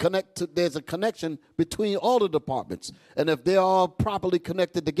between all the departments. And if they're all properly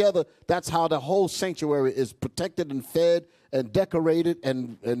connected together, that's how the whole sanctuary is protected and fed and decorated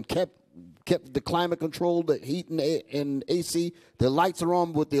and kept the climate control, the heat and AC. The lights are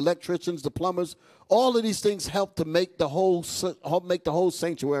on with the electricians, the plumbers. All of these things help to make the whole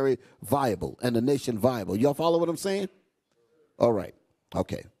sanctuary viable and the nation viable. Y'all follow what I'm saying? All right.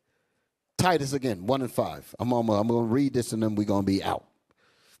 Okay. Titus again, 1 and 5. I'm going to read this and then we're going to be out.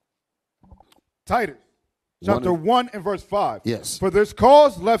 Titus, chapter 1 and verse 5. Yes. For this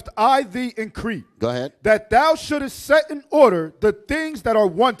cause left I thee in Crete. Go ahead. That thou shouldest set in order the things that are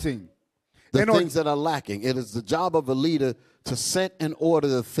wanting. The things that are lacking. It is the job of a leader to set in order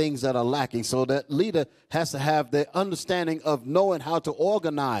the things that are lacking. So that leader has to have the understanding of knowing how to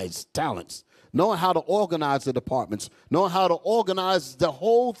organize talents, knowing how to organize the departments, knowing how to organize the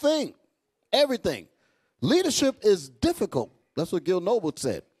whole thing, everything. Leadership is difficult. That's what Gil Noble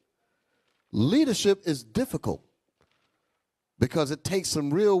said. Leadership is difficult because it takes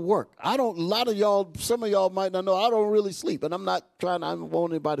some real work. Some of y'all might not know, I don't really sleep, and I don't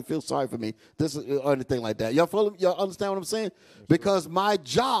want anybody to feel sorry for me or anything like that. Y'all understand what I'm saying? Because my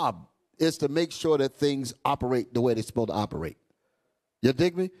job is to make sure that things operate the way they're supposed to operate. You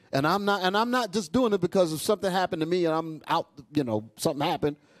dig me? And I'm not just doing it because if something happened to me and I'm out, something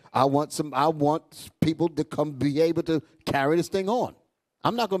happened. I want people to be able to carry this thing on.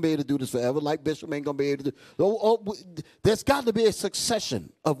 I'm not going to be able to do this forever, like Bishop ain't going to be able to do. There's got to be a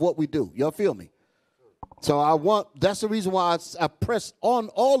succession of what we do. Y'all feel me? So that's the reason why I press on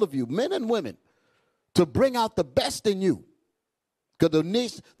all of you, men and women, to bring out the best in you.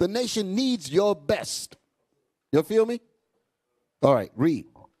 Because the nation needs your best. You feel me? All right, read.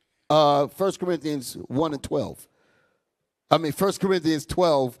 1 Corinthians 1 and 12. 1 Corinthians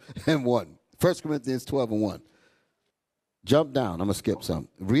 12 and 1. 1 Corinthians 12 and 1. Jump down. I'm going to skip some.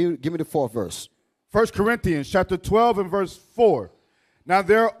 Give me the 4th verse. 1 Corinthians chapter 12 and verse 4. Now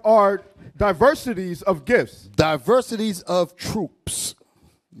there are diversities of gifts. Diversities of troops.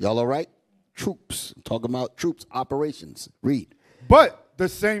 Y'all all right? Troops. I'm talking about troops, operations. Read. But the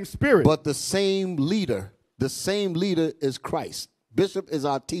same Spirit. But the same leader. The same leader is Christ. Bishop is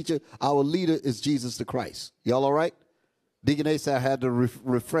our teacher. Our leader is Jesus the Christ. Y'all all right? Deacon Asa had to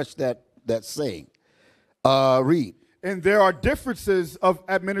refresh that saying. Read. And there are differences of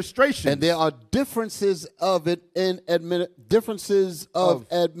administration. And there are differences of it in differences of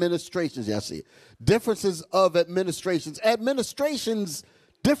administrations. Yeah, I see it. Differences of administrations. Administrations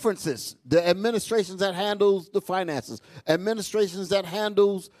differences. The administrations that handles the finances. Administrations that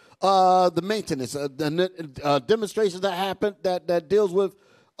handles the maintenance. Demonstrations that happen that deals with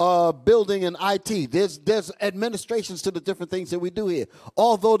building and IT. There's administrations to the different things that we do here.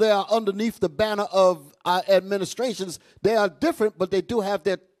 Although they are underneath the banner of administrations, they are different, but they do have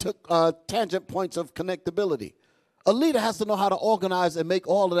their tangent points of connectability. A leader has to know how to organize and make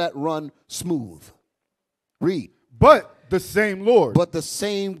all of that run smooth. Read. But the same Lord. But the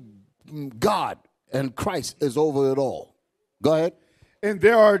same God and Christ is over it all. Go ahead. And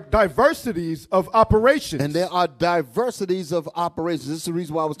there are diversities of operations. And there are diversities of operations. This is the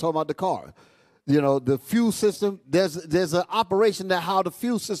reason why I was talking about the car. The fuel system, there's an operation that how the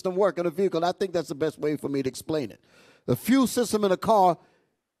fuel system works in a vehicle. I think that's the best way for me to explain it. The fuel system in a car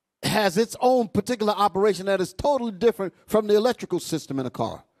has its own particular operation that is totally different from the electrical system in a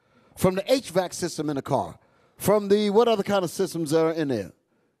car, from the HVAC system in a car, from the what other kind of systems are in there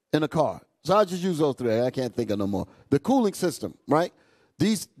in a car. So I'll just use those three. I can't think of no more. The cooling system, right?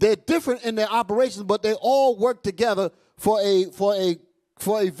 They're different in their operations, but they all work together for a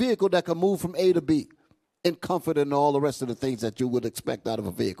vehicle that can move from A to B in comfort and all the rest of the things that you would expect out of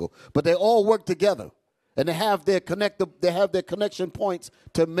a vehicle. But they all work together, and they have their connection points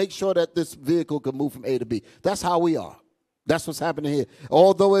to make sure that this vehicle can move from A to B. That's how we are. That's what's happening here.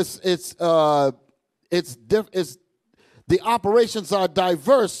 Although the operations are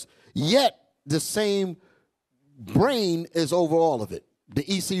diverse, yet the same brain is over all of it. The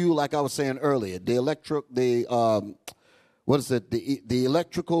ECU, like I was saying earlier, the electrical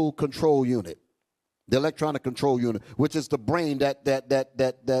control unit, the electronic control unit, which is the brain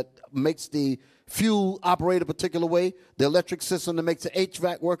that makes the fuel operate a particular way, the electric system that makes the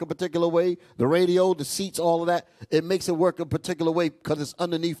HVAC work a particular way, the radio, the seats, all of that, it makes it work a particular way because it's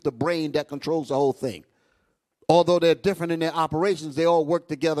underneath the brain that controls the whole thing. Although they're different in their operations, they all work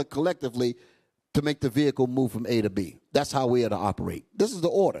together collectively to make the vehicle move from A to B. That's how we are to operate. This is the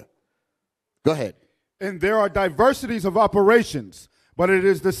order. Go ahead. And there are diversities of operations, but it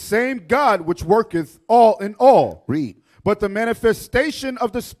is the same God which worketh all in all. Read. But the manifestation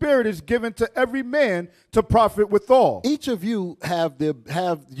of the Spirit is given to every man to profit withal. Each of you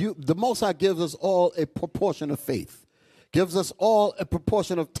the Most High gives us all a proportion of faith, gives us all a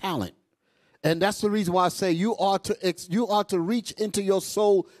proportion of talent. And that's the reason why I say you are to reach into your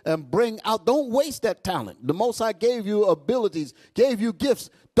soul and bring out. Don't waste that talent. The Most High gave you abilities, gave you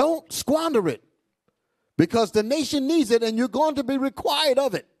gifts. Don't squander it, because the nation needs it and you're going to be required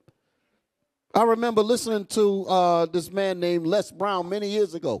of it. I remember listening to this man named Les Brown many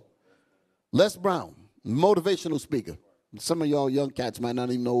years ago. Les Brown, motivational speaker. Some of y'all young cats might not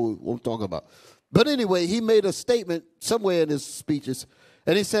even know what I'm talking about. But anyway, he made a statement somewhere in his speeches,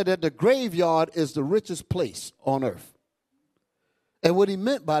 and he said that the graveyard is the richest place on earth. And what he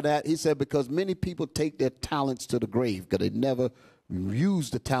meant by that, he said, because many people take their talents to the grave because they never use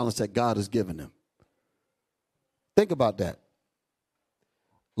the talents that God has given them. Think about that.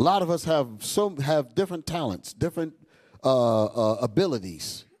 A lot of us have different talents, different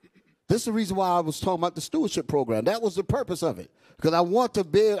abilities. This is the reason why I was talking about the stewardship program. That was the purpose of it. Because I want to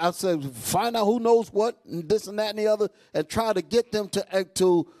be, I said, find out who knows what, and this and that and the other, and try to get them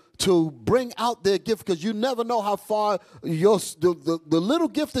to bring out their gift, because you never know how far the little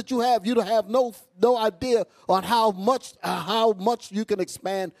gift that you have no idea on how much you can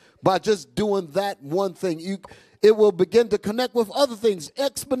expand by just doing that one thing. It will begin to connect with other things.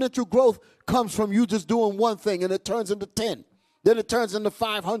 Exponential growth comes from you just doing one thing, and it turns into 10. Then it turns into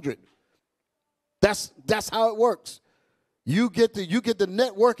 500. That's how it works. You get the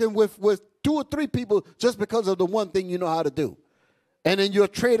networking with 2 or 3 people just because of the one thing you know how to do. And then you're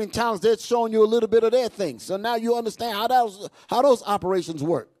trading talents. They're showing you a little bit of their things. So now you understand how those operations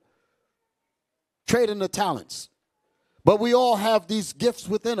work. Trading the talents. But we all have these gifts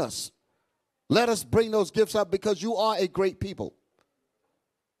within us. Let us bring those gifts up, because you are a great people.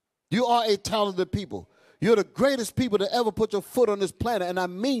 You are a talented people. You're the greatest people to ever put your foot on this planet, and I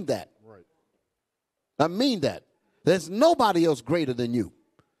mean that. Right. I mean that. There's nobody else greater than you.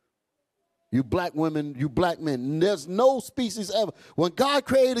 You black women, you black men. There's no species ever. When God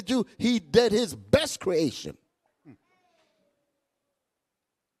created you, he did his best creation.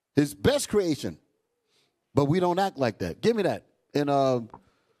 His best creation. But we don't act like that. Give me that. And I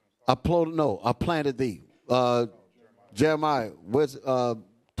planted thee. Jeremiah, where's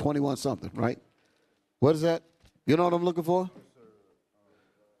 21 something, right? What is that? You know what I'm looking for?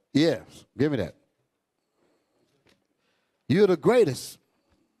 Yes, give me that. You're the greatest.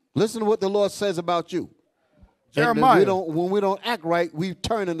 Listen to what the Lord says about you. Jeremiah. When we don't act right, we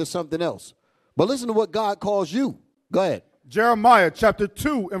turn into something else. But listen to what God calls you. Go ahead. Jeremiah chapter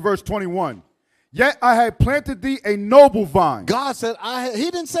 2 and verse 21. Yet I had planted thee a noble vine. God said, he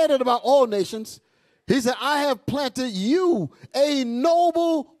didn't say that about all nations. He said, I have planted you a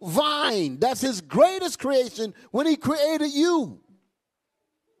noble vine. That's his greatest creation when he created you.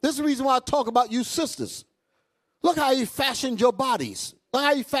 This is the reason why I talk about you sisters. Look how he fashioned your bodies. Look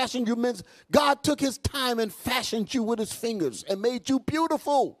how he fashioned your men's. God took his time and fashioned you with his fingers and made you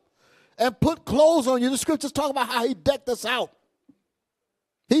beautiful and put clothes on you. The scriptures talk about how he decked us out.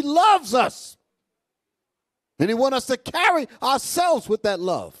 He loves us. And he wants us to carry ourselves with that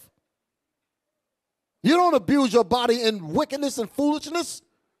love. You don't abuse your body in wickedness and foolishness.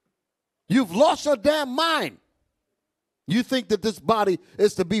 You've lost your damn mind. You think that this body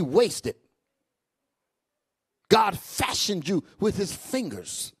is to be wasted. God fashioned you with his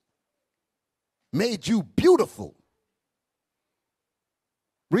fingers, made you beautiful.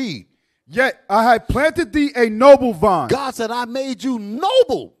 Read. Yet I had planted thee a noble vine. God said, I made you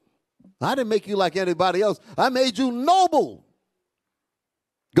noble. I didn't make you like anybody else. I made you noble.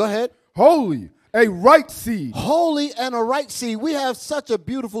 Go ahead. Holy, a right seed. Holy and a right seed. We have such a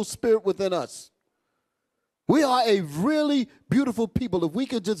beautiful spirit within us. We are a really beautiful people. If we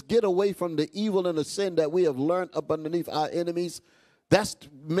could just get away from the evil and the sin that we have learned up underneath our enemies,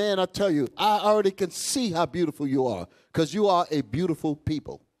 man, I tell you, I already can see how beautiful you are, because you are a beautiful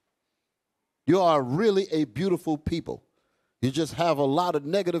people. You are really a beautiful people. You just have a lot of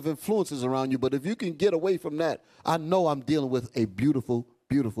negative influences around you, but if you can get away from that, I know I'm dealing with a beautiful,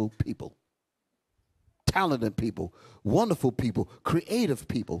 beautiful people. Talented people, wonderful people, creative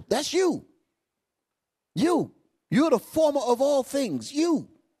people. That's you. You're the former of all things. You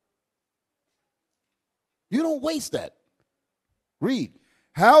don't waste that. Read.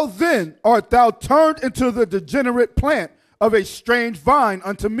 How then art thou turned into the degenerate plant of a strange vine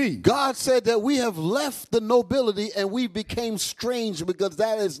unto me? God said that we have left the nobility and we became strange, because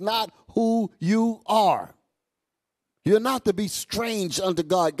that is not who you are. You're not to be strange unto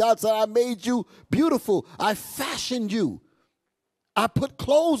God. God said, I made you beautiful. I fashioned you. I put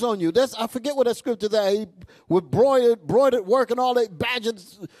clothes on you. I forget what that scripture there. With broidered work and all that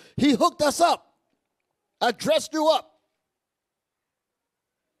badges. He hooked us up. I dressed you up.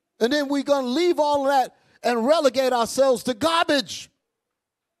 And then we're going to leave all of that and relegate ourselves to garbage.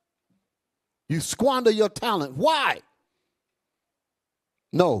 You squander your talent. Why?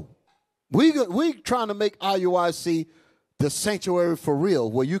 No. We trying to make IUIC the sanctuary for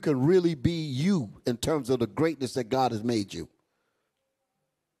real, where you can really be you in terms of the greatness that God has made you.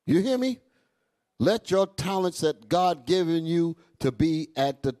 You hear me? Let your talents that God given you to be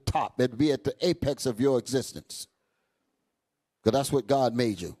at the top, and be at the apex of your existence. Because that's what God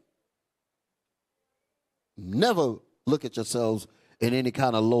made you. Never look at yourselves in any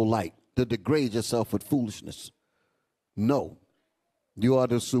kind of low light to degrade yourself with foolishness. No. You are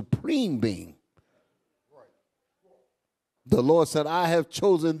the supreme being. The Lord said, I have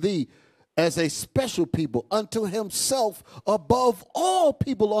chosen thee as a special people unto himself above all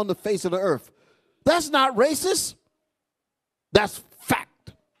people on the face of the earth. That's not racist. That's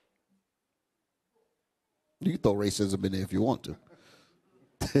fact. You can throw racism in there if you want to.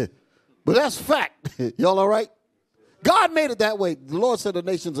 But that's fact. Y'all all right? God made it that way. The Lord said the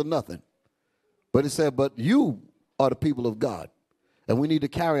nations are nothing. But he said, but you are the people of God. And we need to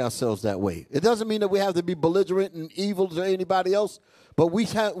carry ourselves that way. It doesn't mean that we have to be belligerent and evil to anybody else, but we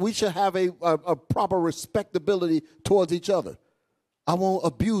should have a proper respectability towards each other. I won't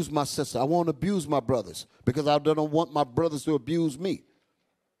abuse my sister. I won't abuse my brothers because I don't want my brothers to abuse me.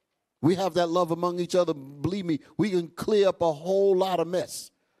 We have that love among each other. Believe me, we can clear up a whole lot of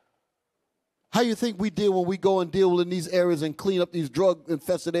mess. How you think we deal when we go and deal in these areas and clean up these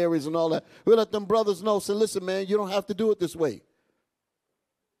drug-infested areas and all that? We let them brothers know, say, listen, man, you don't have to do it this way.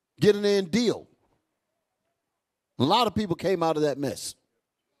 Get in there and deal. A lot of people came out of that mess.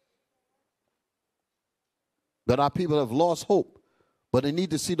 But our people have lost hope. But they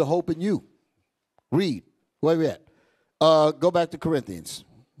need to see the hope in you. Read. Where we at? Go back to Corinthians.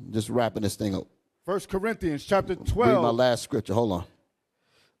 Just wrapping this thing up. 1 Corinthians chapter 12. Read my last scripture. Hold on.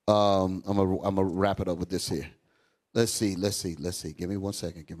 I'm gonna wrap it up with this here. Let's see. Give me one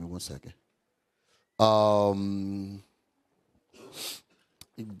second. Give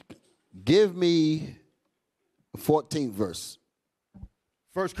me 14th verse.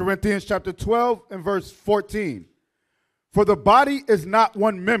 1 Corinthians chapter 12 and verse 14. For the body is not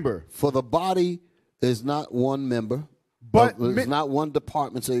one member. For the body is not one member. But it's not one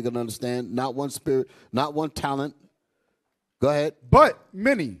department, so you can understand. Not one spirit, not one talent. Go ahead. But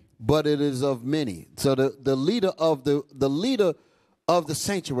many. But it is of many. So the leader of the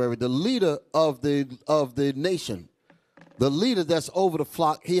sanctuary, the leader of the nation, the leader that's over the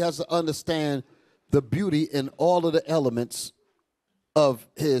flock, he has to understand the beauty in all of the elements of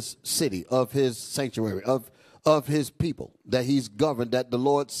his city, of his sanctuary, of his people that he's governed, that the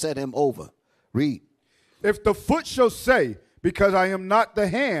Lord set him over. Read. If the foot shall say, because I am not the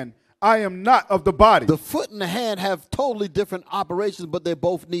hand, I am not of the body. The foot and the hand have totally different operations, but they're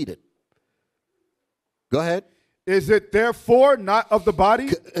both needed. Go ahead. Is it therefore not of the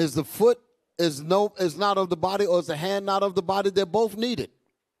body? Is the foot is not of the body, or is the hand not of the body? They're both needed.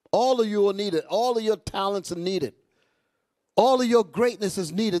 All of you are needed. All of your talents are needed. All of your greatness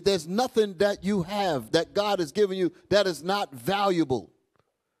is needed. There's nothing that you have that God has given you that is not valuable.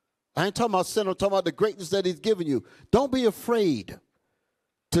 I ain't talking about sin. I'm talking about the greatness that he's given you. Don't be afraid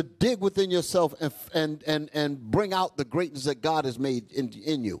to dig within yourself and bring out the greatness that God has made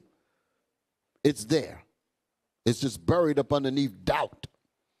in you. It's there. It's just buried up underneath doubt.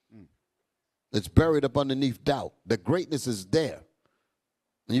 It's buried up underneath doubt. The greatness is there.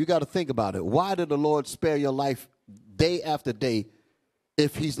 And you got to think about it. Why did the Lord spare your life day after day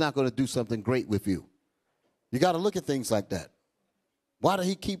if he's not going to do something great with you? You got to look at things like that. Why did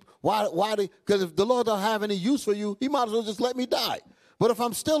he keep, because if the Lord don't have any use for you, he might as well just let me die. But if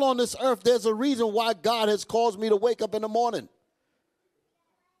I'm still on this earth, there's a reason why God has caused me to wake up in the morning.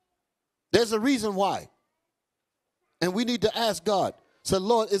 There's a reason why. And we need to ask God, say,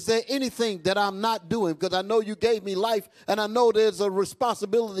 Lord, is there anything that I'm not doing? Because I know you gave me life, and I know there's a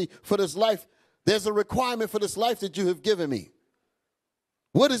responsibility for this life. There's a requirement for this life that you have given me.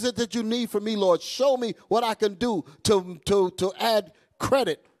 What is it that you need from me, Lord? Show me what I can do to add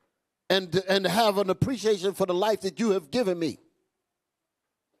credit and have an appreciation for the life that you have given me.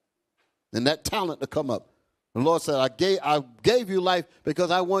 And that talent to come up. The Lord said, I gave you life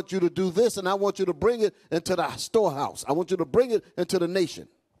because I want you to do this, and I want you to bring it into the storehouse. I want you to bring it into the nation.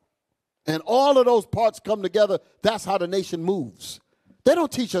 And all of those parts come together. That's how the nation moves. They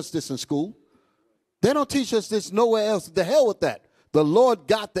don't teach us this in school. They don't teach us this nowhere else. The hell with that. The Lord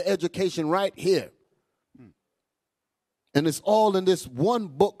got the education right here. And it's all in this one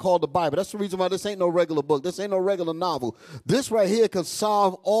book called the Bible. That's the reason why this ain't no regular book. This ain't no regular novel. This right here can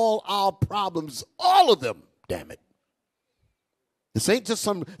solve all our problems, all of them, damn it. This ain't just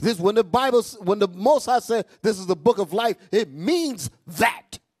some, this, when the Most High said this is the book of life, it means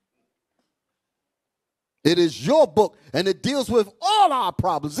that. It is your book, and it deals with all our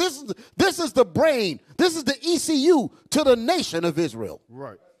problems. This is the brain. This is the ECU to the nation of Israel.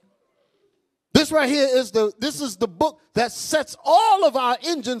 Right. This right here is the book that sets all of our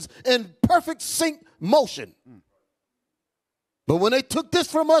engines in perfect sync motion. But when they took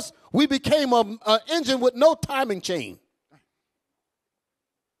this from us, we became an engine with no timing chain.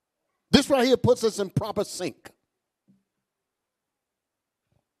 This right here puts us in proper sync.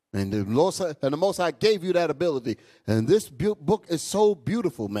 And the Most High gave you that ability. And this book is so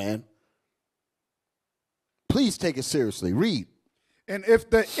beautiful, man. Please take it seriously. Read. And if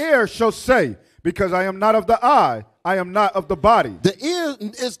the ear shall say, because I am not of the eye, I am not of the body. The ear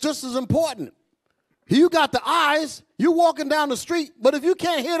is just as important. You got the eyes, you walking down the street, but if you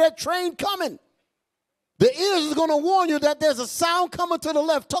can't hear that train coming, the ears is going to warn you that there's a sound coming to the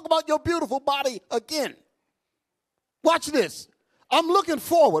left. Talk about your beautiful body again. Watch this. I'm looking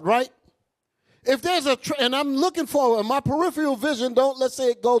forward, right? If there's and I'm looking forward, and my peripheral vision let's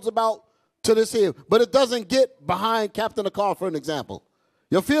say it goes about to this here, but it doesn't get behind Captain of Car, for an example.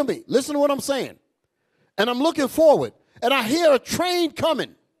 You feel me? Listen to what I'm saying. And I'm looking forward, and I hear a train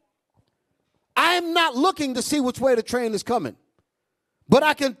coming. I'm not looking to see which way the train is coming, but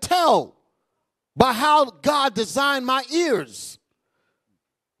I can tell by how God designed my ears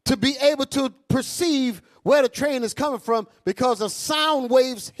to be able to perceive where the train is coming from, because the sound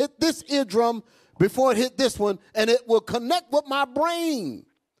waves hit this eardrum before it hit this one, and it will connect with my brain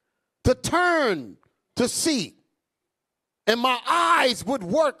to turn to see. And my eyes would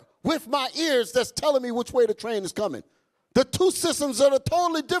work with my ears that's telling me which way the train is coming. The two systems are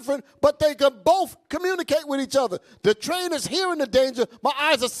totally different, but they can both communicate with each other. The train is hearing the danger. My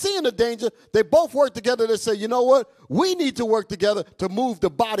eyes are seeing the danger. They both work together. They say, you know what? We need to work together to move the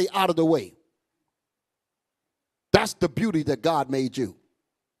body out of the way. That's the beauty that God made you.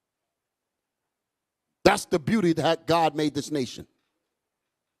 That's the beauty that God made this nation.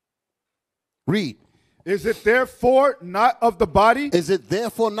 Read. Is it therefore not of the body? Is it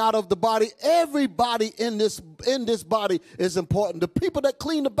therefore not of the body? Everybody in this body is important. The people that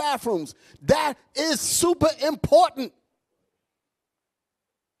clean the bathrooms, that is super important.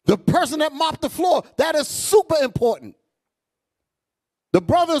 The person that mopped the floor, that is super important. The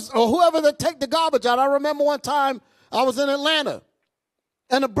brothers or whoever that take the garbage out. I remember one time I was in Atlanta,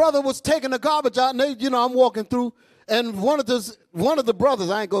 and a brother was taking the garbage out, and I'm walking through, and one of the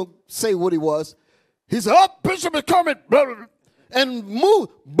brothers, I ain't gonna say what he was. He said, "Oh, Bishop is coming," and move,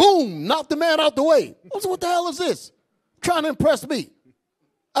 boom, knocked the man out the way. I said, "What the hell is this? Trying to impress me?"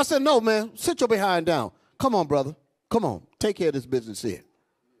 I said, "No, man, sit your behind down. Come on, brother. Come on, take care of this business here."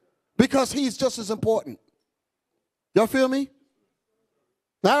 Because he's just as important. Y'all feel me?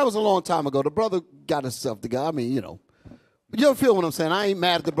 Now, that was a long time ago. The brother got himself together. I mean, you feel what I'm saying? I ain't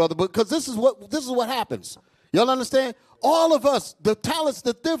mad at the brother, because this is what happens. Y'all understand? All of us, the talents,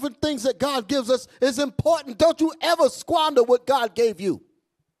 the different things that God gives us is important. Don't you ever squander what God gave you.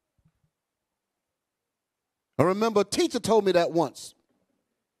 I remember a teacher told me that once.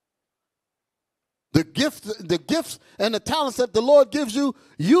 The gifts and the talents that the Lord gives you,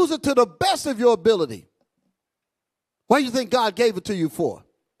 use it to the best of your ability. What do you think God gave it to you for?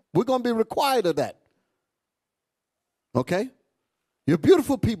 We're going to be required of that. Okay? You're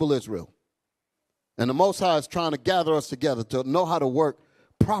beautiful people, Israel. And the Most High is trying to gather us together to know how to work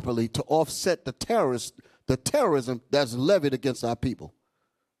properly to offset the terrorism that's levied against our people.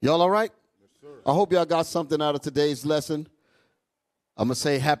 Y'all all right? Yes, sir. I hope y'all got something out of today's lesson. I'm going to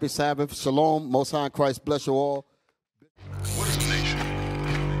say happy Sabbath. Shalom. Most High in Christ bless you all. What is a nation?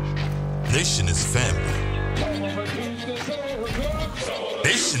 Nation is family.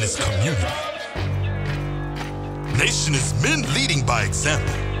 Nation is community. Nation is men leading by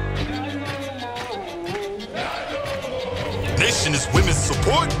example. Nation is women's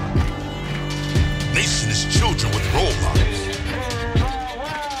support. Nation is children with role models.